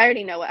 Yeah, I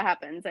already know what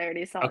happens. I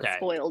already saw it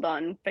spoiled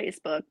on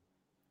Facebook.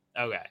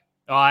 Okay.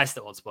 Oh, I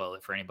still won't spoil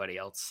it for anybody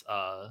else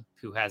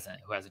who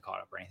hasn't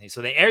caught up or anything.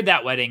 So they aired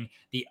that wedding.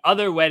 The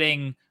other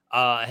wedding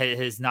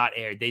has not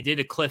aired. They did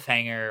a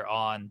cliffhanger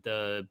on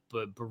the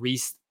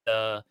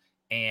barista,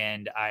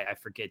 and I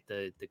forget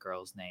the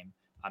girl's name.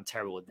 I'm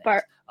terrible with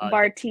names.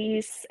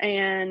 Bartiz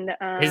and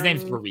his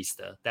name's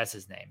Barista. That's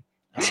his name.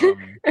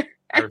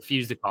 I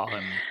refuse to call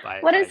him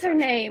by. What is her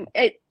name?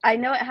 I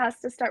know it has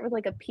to start with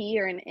like a P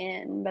or an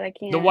N, but I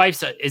can't. The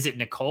wife's is it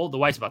Nicole? The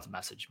wife's about to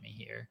message me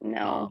here.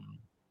 No.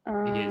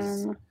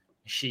 Because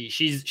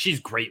she's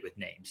great with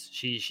names.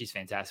 She's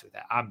fantastic with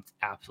that. I'm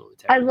absolutely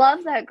terrible. I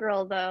love that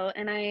girl though,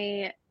 and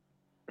I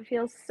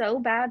feel so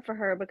bad for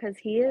her because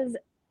he is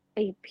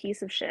a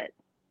piece of shit.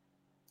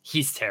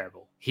 He's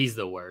terrible. He's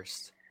the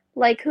worst.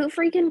 Like, who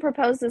freaking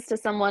proposes to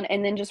someone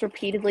and then just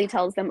repeatedly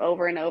tells them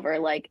over and over,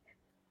 like,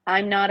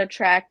 "I'm not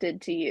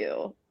attracted to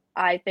you.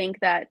 I think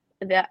that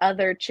the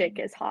other chick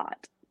is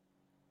hot."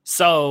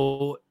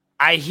 So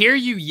I hear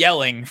you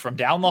yelling from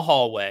down the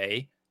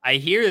hallway. I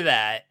hear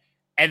that.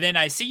 And then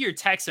I see your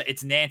text.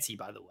 It's Nancy,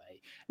 by the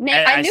way.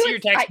 I see your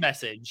text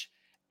message.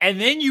 And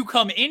then you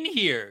come in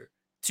here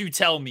to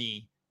tell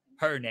me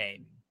her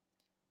name.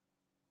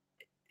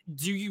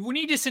 We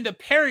need to send a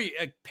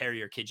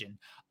carrier pigeon.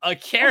 A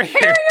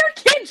carrier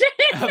pigeon.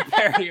 A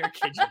carrier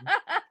pigeon.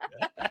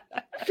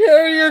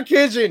 Carrier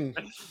pigeon.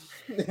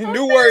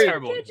 New word.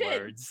 Terrible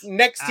words.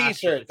 Next Absolutely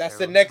t-shirt. That's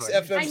the terrible next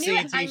words.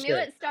 FMC I knew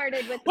t-shirt. it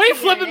started with. What are you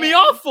flipping me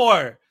off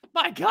for?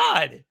 My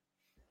God.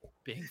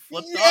 Being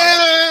flipped off.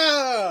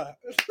 Yeah.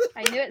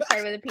 I knew it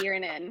started with a P or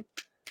an N.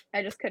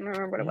 I just couldn't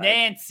remember what it was.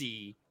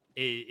 Nancy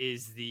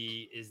is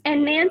the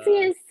and Nancy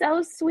is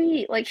so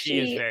sweet. Like she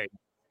is very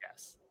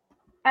yes.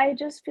 I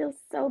just feel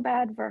so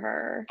bad for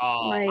her.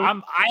 Oh, like,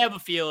 I have a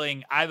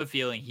feeling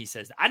he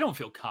says I don't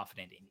feel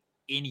confident in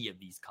any of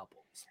these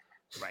couples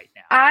right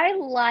now. I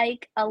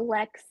like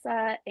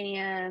Alexa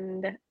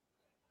and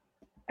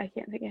I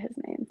can't think of his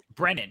name.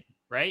 Brennan,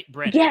 right?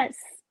 Brennan. Yes.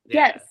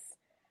 Yeah. Yes.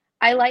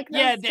 I like those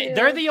Yeah, two.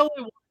 they're the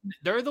only one,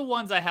 they're the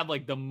ones I have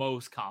like the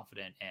most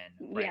confident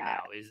in right Yeah.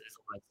 now is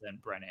Alexa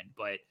and Brennan.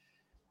 But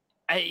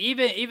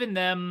even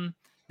them,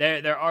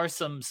 there are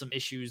some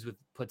issues with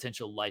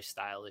potential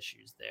lifestyle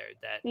issues there.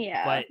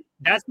 But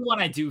that's the one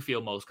I do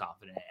feel most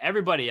confident in.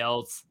 Everybody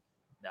else,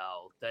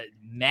 no.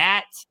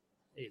 Matt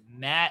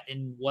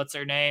and what's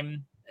her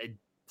name?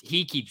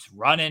 He keeps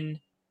running.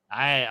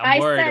 I'm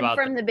worried about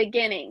from the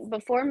beginning,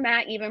 before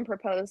Matt even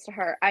proposed to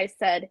her, I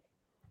said,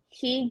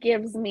 he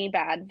gives me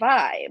bad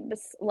vibes.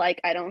 Like,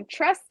 I don't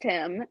trust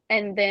him.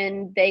 And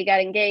then they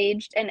got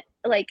engaged. And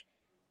like,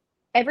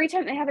 every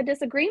time they have a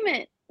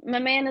disagreement, my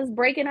man is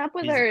breaking up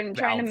with her and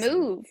trying to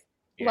move.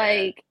 Yeah.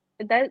 Like,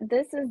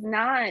 this is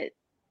not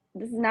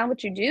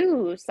what you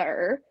do,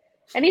 sir.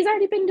 And he's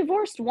already been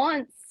divorced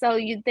once. So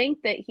you'd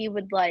think that he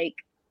would like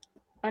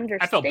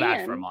understand. I felt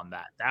bad for him on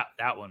that.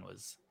 That one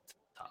was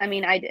tough. I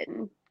mean, I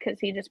didn't,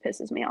 because he just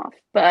pisses me off.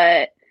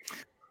 But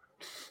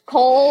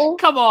Cole,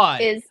 come on,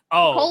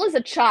 Cole is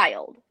a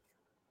child.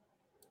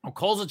 Oh,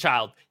 Cole's a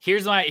child.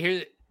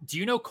 Do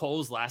you know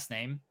Cole's last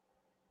name?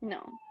 No.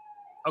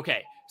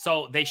 Okay,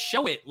 so they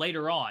show it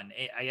later on.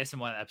 I guess in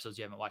one of the episodes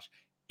you haven't watched.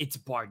 It's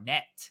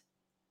Barnett.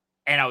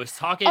 And I was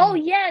talking. Oh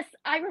yes,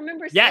 I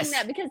remember seeing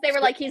that because they were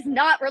like, he's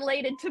not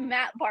related to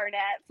Matt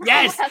Barnett.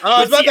 Yes,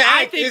 I was about to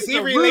ask, is he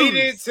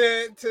related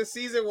to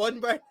season 1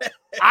 Barnett?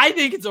 I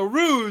think it's a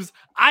ruse.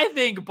 I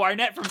think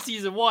Barnett from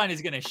season 1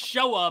 is going to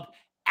show up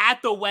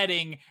at the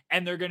wedding,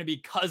 and they're going to be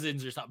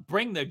cousins or something.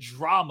 Bring the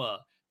drama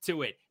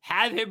to it.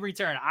 Have him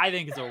return. I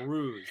think it's a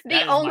ruse.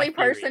 The only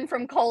person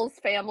from Cole's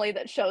family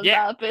that shows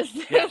up is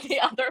the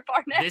other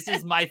Barnett. This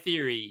is my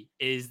theory,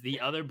 is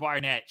the other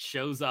Barnett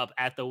shows up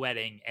at the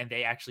wedding and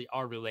they actually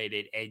are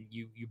related, and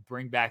you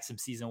bring back some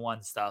season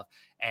 1 stuff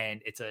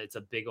and it's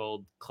a big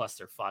old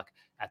clusterfuck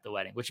at the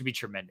wedding, which would be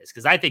tremendous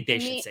because I think they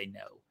should say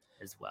no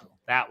as well.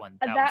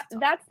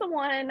 That's the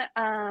one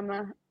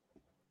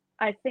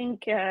I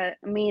think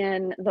me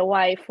and the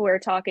wife were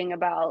talking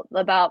about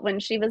when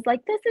she was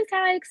like, this is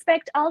how I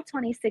expect all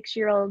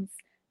 26-year-olds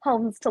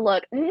homes to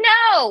look.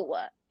 No,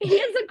 he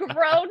is a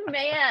grown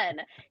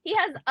man. He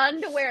has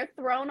underwear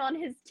thrown on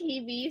his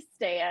TV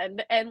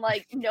stand and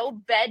like no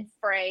bed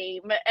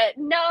frame.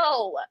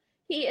 No,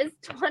 he is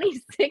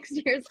 26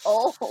 years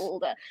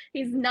old.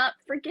 He's not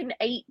freaking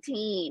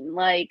 18.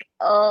 Like,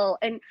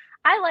 and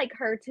I like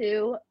her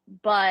too,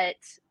 but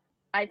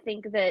I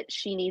think that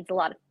she needs a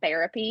lot of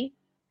therapy.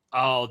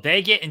 Oh,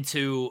 they get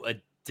into a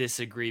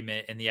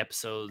disagreement in the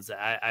episodes.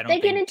 I don't. They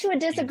get into a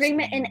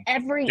disagreement in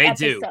every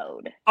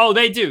episode. Do. Oh,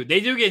 they do. They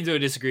do get into a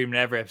disagreement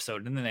in every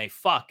episode, and then they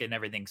fuck, and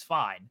everything's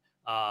fine.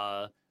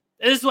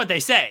 This is what they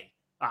say.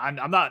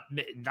 I'm not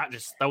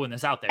just throwing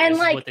this out there. And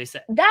this is what they say.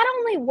 That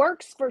only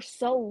works for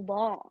so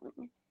long.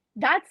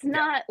 That's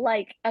not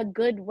like a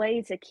good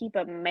way to keep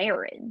a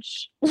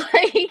marriage.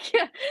 Like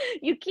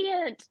you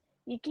can't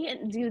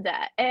do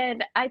that.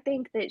 And I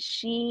think that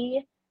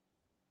she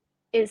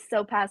is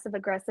so passive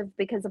aggressive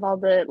because of all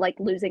the like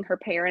losing her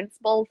parents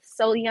both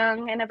so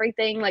young and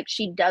everything. Like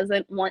she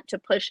doesn't want to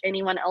push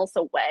anyone else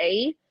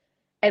away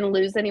and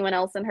lose anyone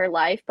else in her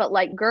life. But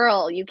like,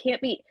 girl, you can't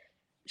be.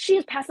 She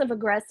is passive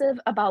aggressive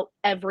about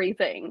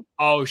everything.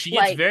 Oh, she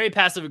gets very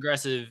passive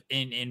aggressive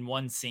in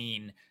one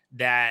scene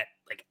that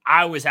like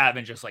I was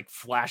having just like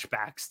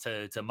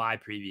flashbacks to my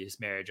previous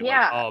marriage.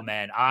 Like, oh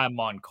man, I'm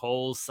on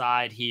Cole's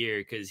side here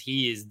because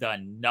he has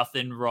done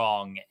nothing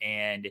wrong,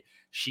 and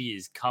she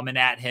is coming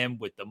at him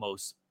with the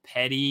most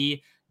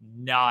petty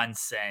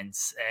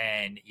nonsense,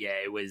 and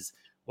it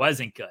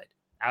wasn't good.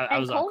 I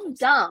was Cole's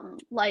dumb.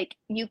 Like,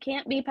 you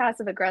can't be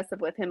passive aggressive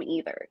with him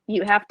either.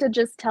 You have to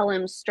just tell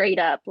him straight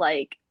up,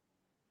 like,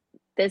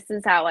 this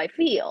is how I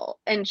feel.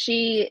 And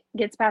she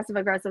gets passive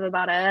aggressive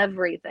about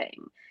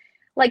everything.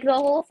 Like the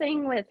whole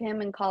thing with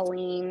him and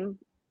Colleen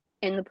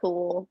in the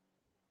pool.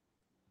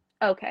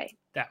 Okay.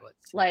 That was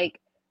like,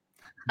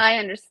 I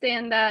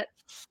understand that.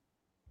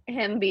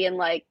 Him being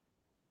like,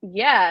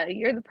 yeah,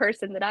 you're the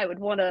person that I would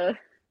want to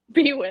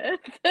be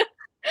with.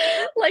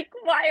 Like,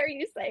 why are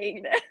you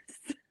saying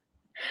this?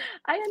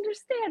 I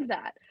understand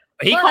that.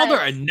 He called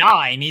her a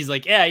 9. He's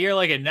like, yeah, you're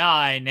like a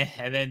 9.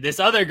 And then this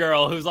other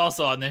girl who's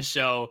also on this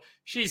show,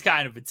 she's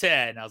kind of a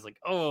 10. I was like,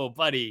 oh,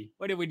 buddy,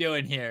 what are we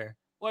doing here?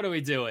 What are we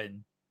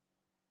doing?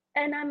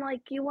 And I'm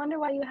like, you wonder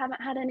why you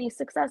haven't had any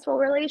successful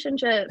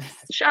relationships.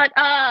 Shut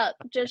up.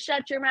 Just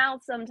shut your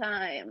mouth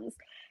sometimes.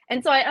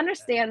 And so I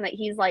understand that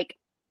he's like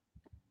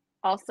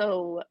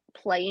also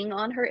playing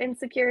on her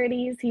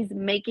insecurities. He's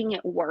making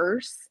it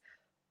worse.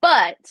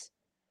 But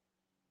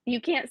you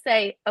can't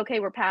say, okay,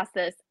 we're past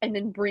this, and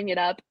then bring it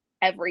up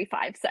every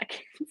 5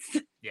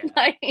 seconds. Yeah.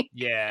 Like,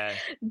 Yeah.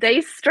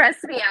 they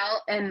stress me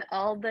out, and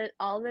all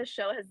this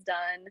show has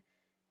done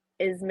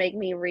is make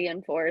me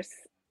reinforce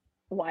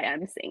why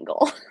I'm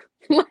single.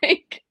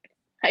 Like,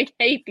 I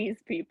hate these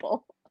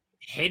people.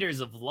 Haters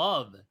of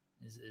love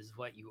is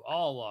what you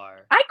all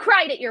are. I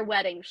cried at your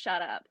wedding.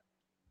 Shut up.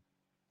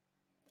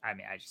 I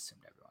mean, I just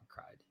assumed everyone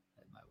cried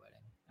at my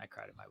wedding. I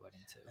cried at my wedding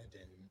too. I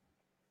didn't.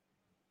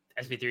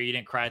 SP3, you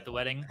didn't cry at the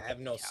wedding? I have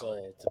no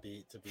soul to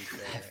be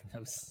fair.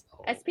 No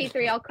soul.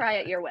 SP3, I'll cry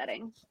at your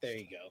wedding. There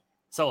you go.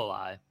 So will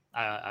I.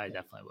 I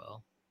definitely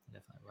will.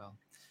 Definitely will.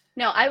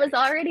 No, I was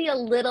already a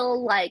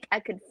little like, I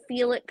could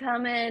feel it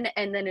coming,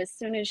 and then as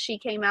soon as she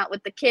came out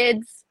with the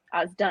kids,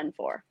 I was done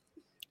for.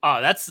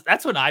 Oh,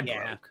 that's when I broke.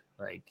 Yeah.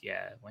 Like,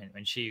 yeah,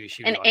 when she was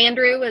And like,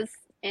 Andrew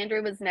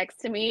was next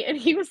to me, and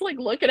he was like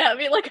looking at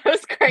me like I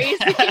was crazy.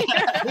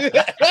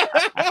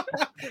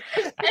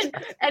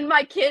 and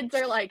my kids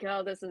are like,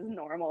 "Oh, this is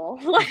normal."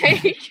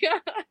 Like,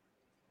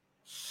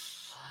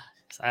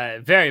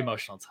 very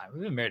emotional time.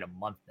 We've been married a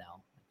month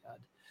now. Oh my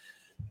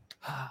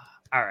God.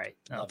 All right.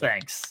 No,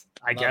 thanks.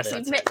 I guess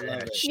that's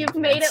you've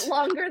made it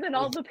longer than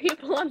all the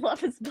people on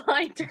Love is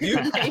Blind. You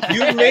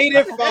made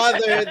it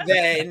farther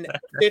than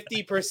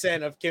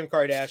 50% of Kim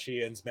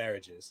Kardashian's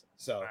marriages.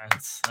 So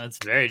that's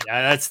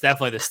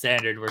definitely the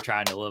standard we're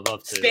trying to live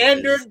up to.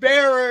 Standard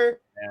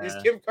bearer is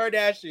Kim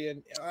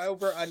Kardashian.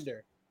 Over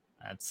under.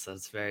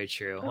 That's very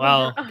true.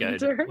 Well,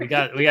 good. We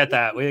got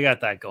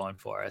that going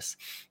for us,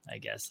 I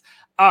guess.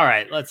 All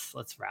right, let's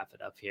wrap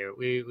it up here.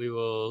 We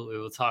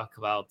will talk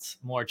about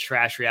more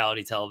trash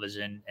reality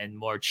television and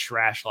more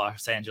trash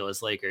Los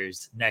Angeles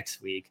Lakers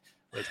next week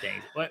with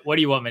things. What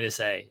do you want me to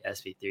say,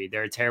 SP3?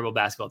 They're a terrible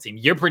basketball team.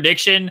 Your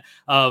prediction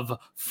of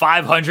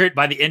 500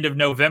 by the end of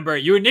November,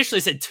 you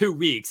initially said 2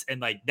 weeks, and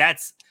like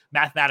that's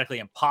mathematically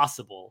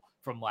impossible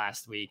from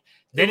last week.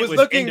 Then it was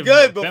looking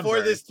good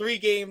before this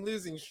 3-game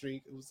losing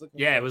streak. It was looking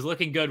good. It was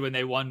looking good when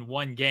they won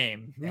 1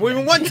 game. We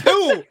won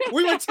 2.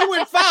 We were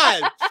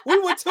 2-5. We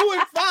were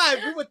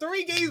 2-5. We were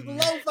 3 games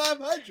below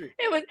 500.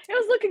 It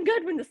was looking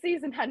good when the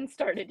season hadn't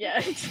started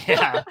yet.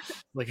 Yeah,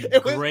 looking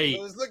great.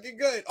 It was looking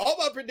good. All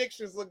my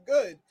predictions look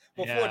good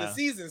before the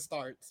season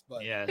starts.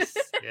 But yes,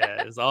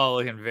 it's all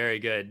looking very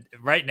good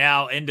right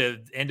now. End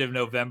of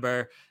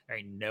November. There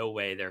ain't no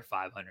way they're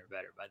 500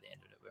 better by the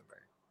end of November.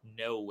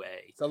 No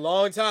way. It's a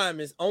long time.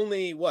 It's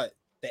only what,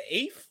 the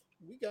 8th?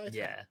 We got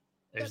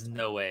There's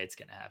no way it's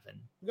gonna happen.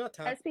 We got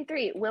time.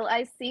 SP3, will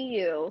I see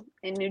you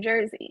in New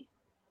Jersey?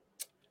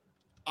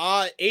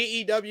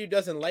 AEW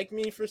doesn't like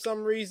me for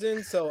some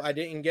reason, so I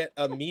didn't get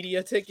a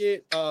media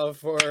ticket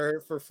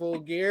for Full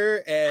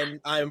Gear, and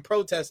I'm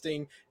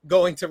protesting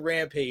going to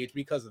Rampage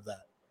because of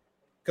that.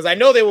 Because I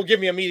know they will give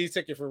me a media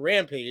ticket for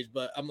Rampage,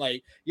 but I'm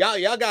like,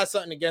 y'all got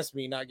something against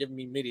me not giving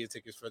me media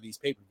tickets for these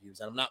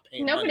pay-per-views, and I'm not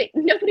paying Nobody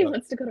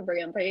wants to go to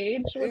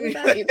Rampage. What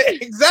about that?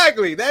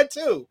 Exactly, that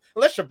too.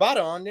 Unless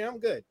Shibata on there, I'm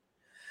good.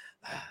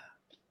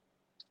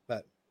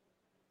 But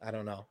I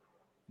don't know.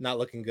 Not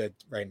looking good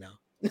right now.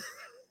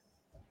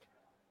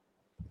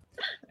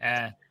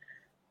 We're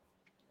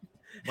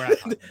not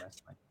talking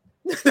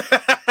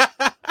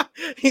wrestling.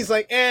 He's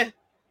like, a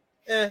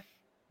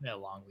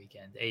long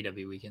weekend.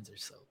 AEW weekends are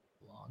so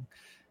long.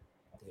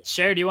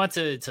 Cher, do you want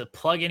to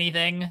plug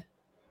anything?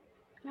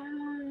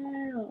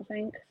 I don't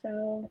think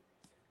so.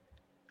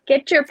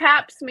 Get your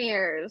pap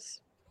smears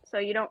so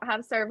you don't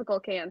have cervical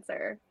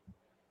cancer.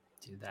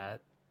 Do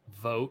that.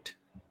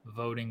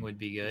 Voting would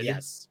be good.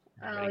 yes.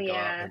 Oh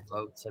yeah.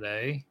 Vote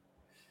today.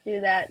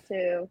 Do that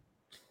too.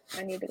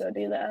 I need to go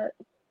do that.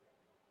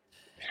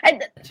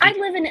 I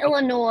live in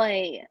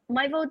Illinois.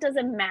 My vote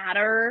doesn't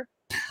matter.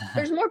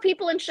 There's more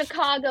people in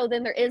Chicago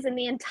than there is in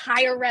the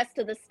entire rest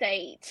of the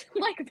state.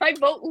 Like, my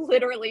vote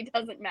literally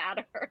doesn't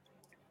matter.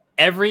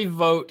 Every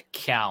vote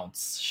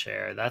counts,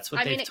 Cher. That's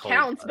what they've told us. It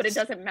counts, but it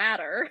doesn't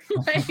matter.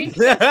 Like,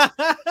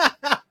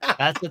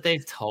 that's what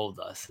they've told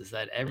us, is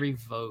that every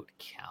vote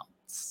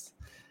counts.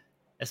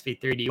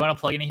 SP3, do you want to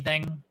plug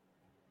anything?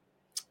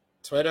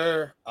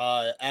 Twitter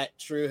at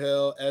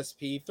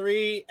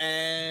TrueHillSP3,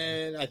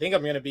 and I think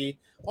I'm going to be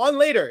on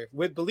later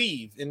with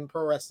Believe in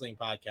Pro Wrestling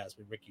Podcast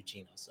with Rick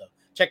Ucchino. So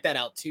check that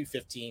out,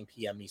 2:15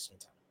 p.m. Eastern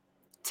Time.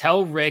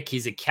 Tell Rick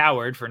he's a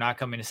coward for not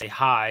coming to say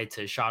hi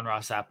to Sean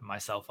Ross Sapp and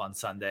myself on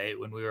Sunday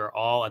when we were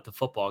all at the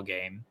football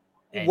game.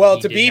 Well,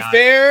 to be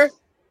fair,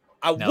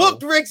 I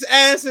whooped Rick's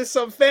ass in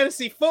some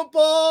fantasy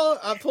football.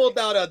 I pulled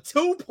out a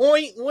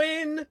 2-point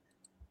win.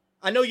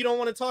 I know you don't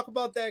want to talk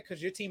about that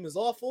because your team is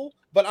awful,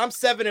 but I'm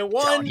 7-1.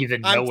 Don't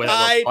even know where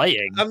we're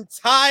playing. I'm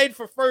tied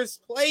for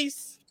first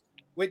place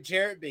with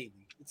Jarrett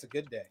Bailey. It's a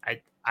good day.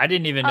 I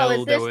didn't even know.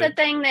 is this the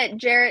thing that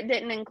Jarrett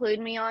didn't include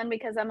me on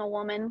because I'm a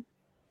woman?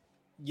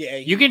 Yeah.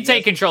 You can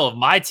take control of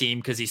my team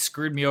because he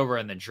screwed me over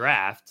in the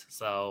draft.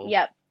 So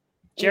yep.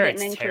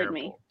 Jarrett's terrible.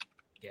 Me.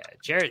 Yeah,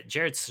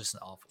 Jared's just an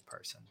awful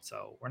person.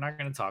 So we're not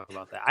going to talk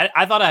about that.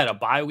 I thought I had a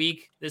bye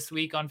week this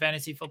week on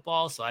fantasy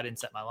football, so I didn't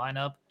set my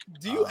lineup.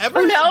 Do you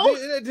ever?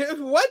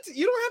 What?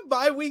 You don't have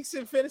bye weeks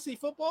in fantasy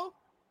football?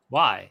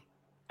 Why?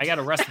 I got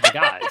to rest my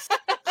guys.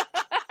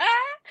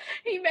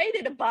 He made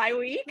it a bye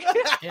week.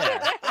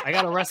 Yeah, I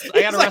got to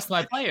rest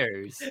my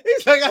players.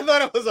 He's like, I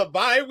thought it was a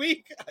bye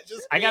week.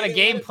 I got a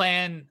game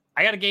plan.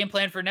 I got a game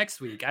plan for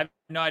next week. I have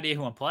no idea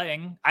who I'm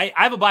playing. I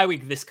have a bye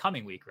week this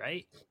coming week,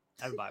 right?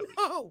 I have a bye week.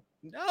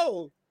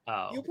 No.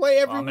 Oh, you play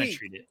every I'm gonna week.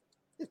 Treat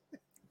it.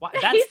 Why?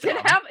 That's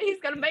he's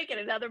gonna make it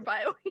another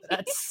bye week.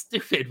 That's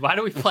stupid. Why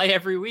do we play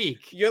every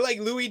week? You're like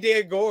Louis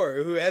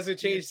Dangor, who hasn't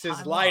changed his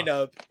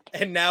lineup,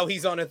 and now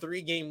he's on a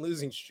 3-game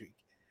losing streak.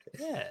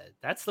 Yeah,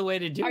 that's the way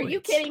to do it. Are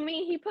you kidding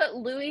me? He put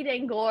Louis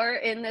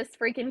Dangor in this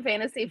freaking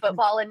fantasy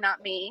football and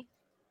not me.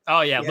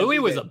 Oh yeah, Louis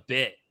was a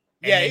bit.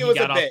 Yeah, he was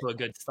got a off bit. to a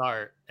good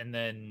start, and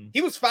then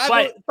he was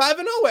 5-0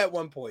 at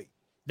one point.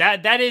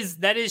 That is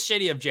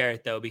shitty of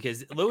Jarrett though,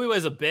 because Louis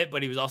was a bit,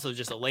 but he was also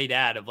just a late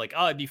ad of like,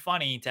 oh, it'd be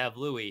funny to have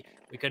Louis.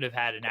 We could have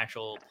had an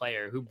actual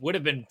player who would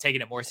have been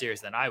taking it more serious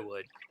than I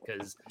would,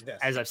 because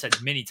as I've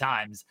said many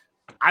times,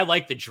 I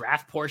like the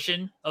draft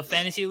portion of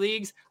fantasy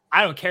leagues.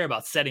 I don't care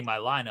about setting my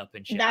lineup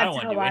and shit. I don't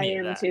want to do any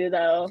of that. Too,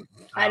 though.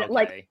 I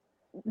like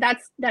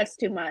that's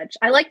too much.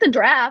 I like the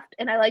draft,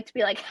 and I like to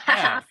be like,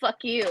 haha,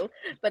 fuck you.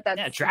 But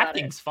that's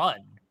drafting's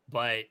fun,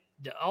 but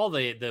all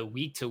the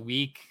week to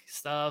week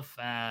stuff,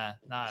 not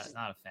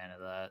a fan of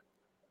that.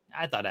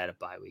 I thought I had a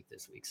bye week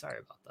this week. Sorry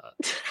about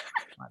that.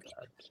 My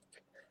bad.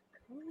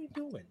 What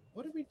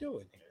are we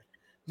doing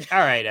here? All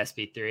right,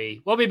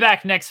 SP3. We'll be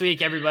back next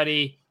week,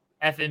 everybody.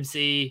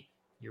 FMC,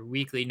 your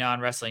weekly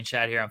non-wrestling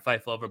chat here on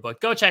Fightful Overbooked.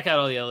 Go check out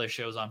all the other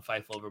shows on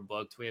Fightful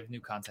Overbooked. We have new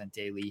content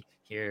daily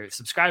here.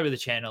 Subscribe to the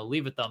channel.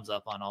 Leave a thumbs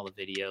up on all the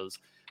videos.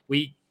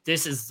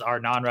 This is our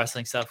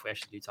non-wrestling stuff. We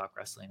actually do talk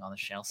wrestling on this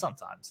channel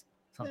sometimes.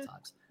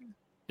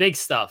 Big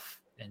stuff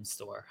in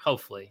store,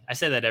 hopefully. I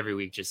say that every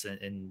week, just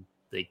in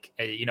like,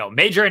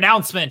 major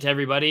announcement,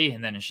 everybody.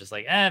 And then it's just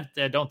like,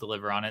 don't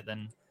deliver on it,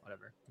 then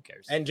whatever. Who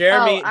cares? And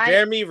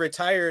Jeremy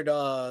retired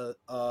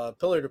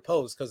Pillar to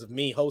Post because of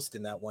me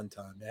hosting that one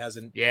time. It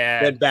hasn't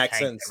been back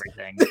since.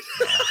 Everything.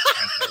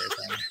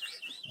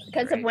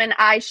 Because of when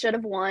I should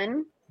have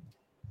won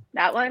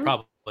that one.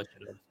 Probably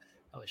should have.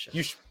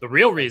 The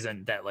real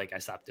reason that I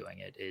stopped doing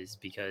it is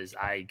because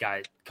I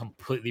got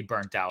completely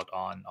burnt out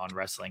on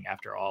wrestling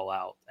after All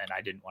Out, and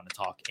I didn't want to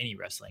talk any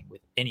wrestling with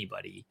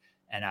anybody,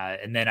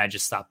 and then I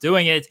just stopped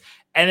doing it,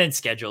 and then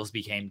schedules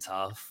became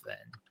tough,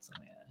 and so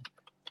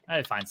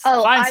I find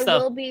stuff.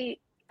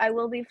 I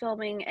will be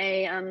filming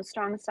a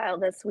strong style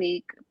this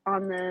week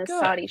on the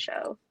Saudi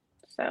show.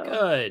 So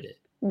good.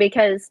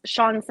 Because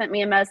Sean sent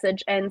me a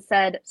message and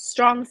said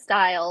strong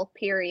style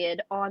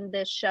period on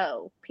this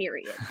show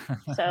period.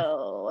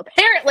 So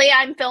apparently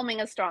I'm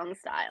filming a strong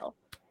style.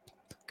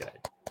 Good.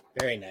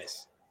 Very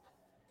nice.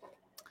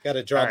 Got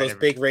to draw those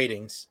big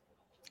ratings.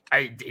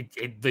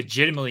 It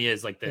legitimately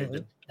is like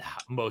the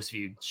most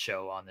viewed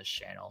show on this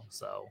channel.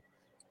 So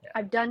yeah.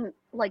 I've done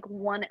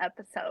one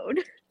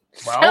episode.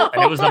 Well,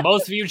 and it was the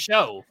most viewed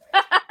show.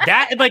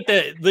 That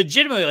and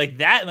legitimately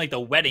that and the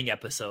wedding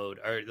episode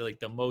are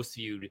the most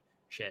viewed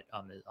shit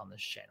on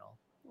this channel.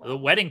 Wow. The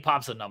wedding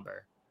pops a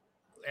number.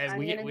 I'm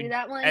gonna do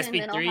that one, SP3, and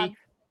then I'll have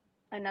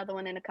another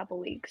one in a couple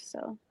weeks.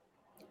 So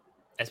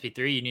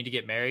SP3, you need to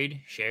get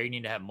married. Sherry, you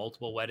need to have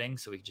multiple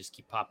weddings so we can just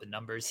keep popping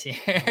numbers here.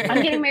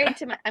 I'm getting married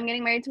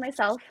to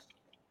myself.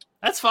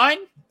 That's fine.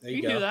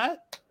 You can do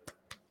that.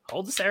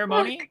 Hold the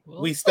ceremony.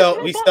 We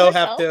still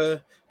have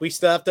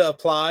to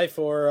apply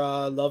for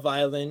Love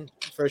Island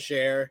for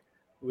Cher.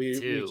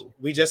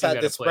 We just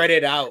had to spread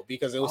it out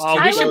because it was.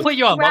 Oh, we should put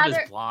you on Love Is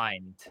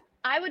Blind.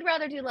 I would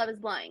rather do Love Is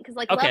Blind because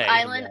Love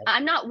Island,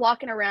 I'm not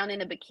walking around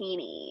in a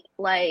bikini.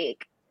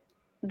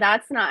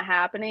 That's not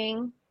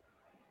happening.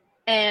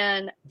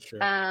 And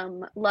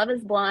Love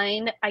Is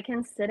Blind, I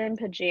can sit in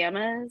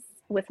pajamas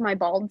with my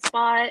bald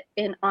spot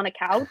on a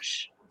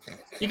couch.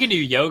 You can do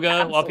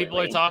yoga while people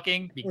are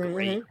talking. Be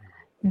great.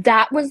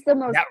 That was the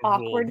most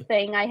awkward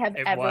thing I have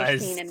ever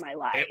seen in my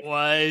life. It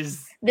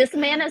was. This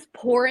man is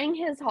pouring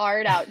his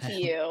heart out to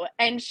you,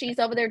 and she's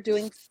over there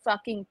doing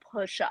fucking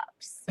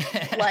push-ups.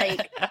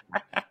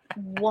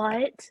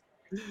 What?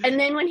 And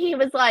then when he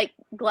was like,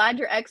 glad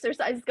your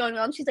exercise is going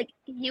on, she's like,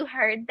 you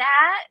heard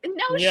that?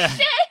 No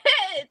shit!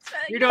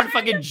 You're doing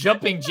fucking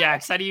jumping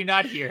jacks. How do you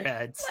not hear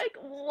that?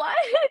 What?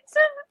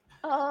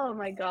 Oh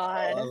my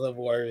god. The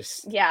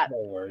worst. Yeah. The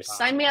worst.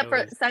 Sign me up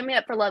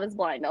for Love Is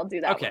Blind. I'll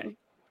do that one.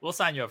 We'll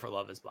sign you up for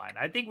Love Is Blind.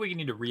 I think we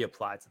need to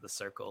reapply to the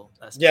circle.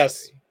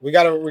 Yes, we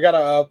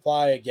gotta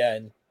apply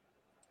again.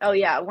 Oh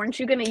yeah, weren't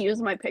you gonna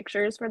use my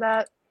pictures for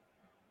that?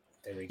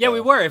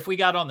 We were. If we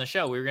got on the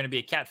show, we were gonna be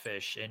a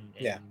catfish, and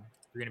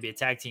we're gonna be a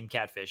tag team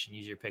catfish and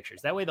use your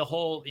pictures. That way, the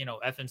whole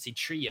FMC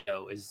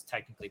trio is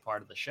technically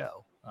part of the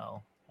show.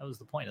 Oh, that was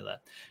the point of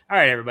that. All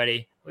right,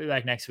 everybody, we'll be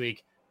back next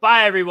week.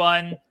 Bye,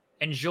 everyone.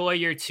 Enjoy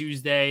your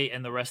Tuesday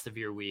and the rest of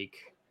your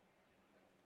week.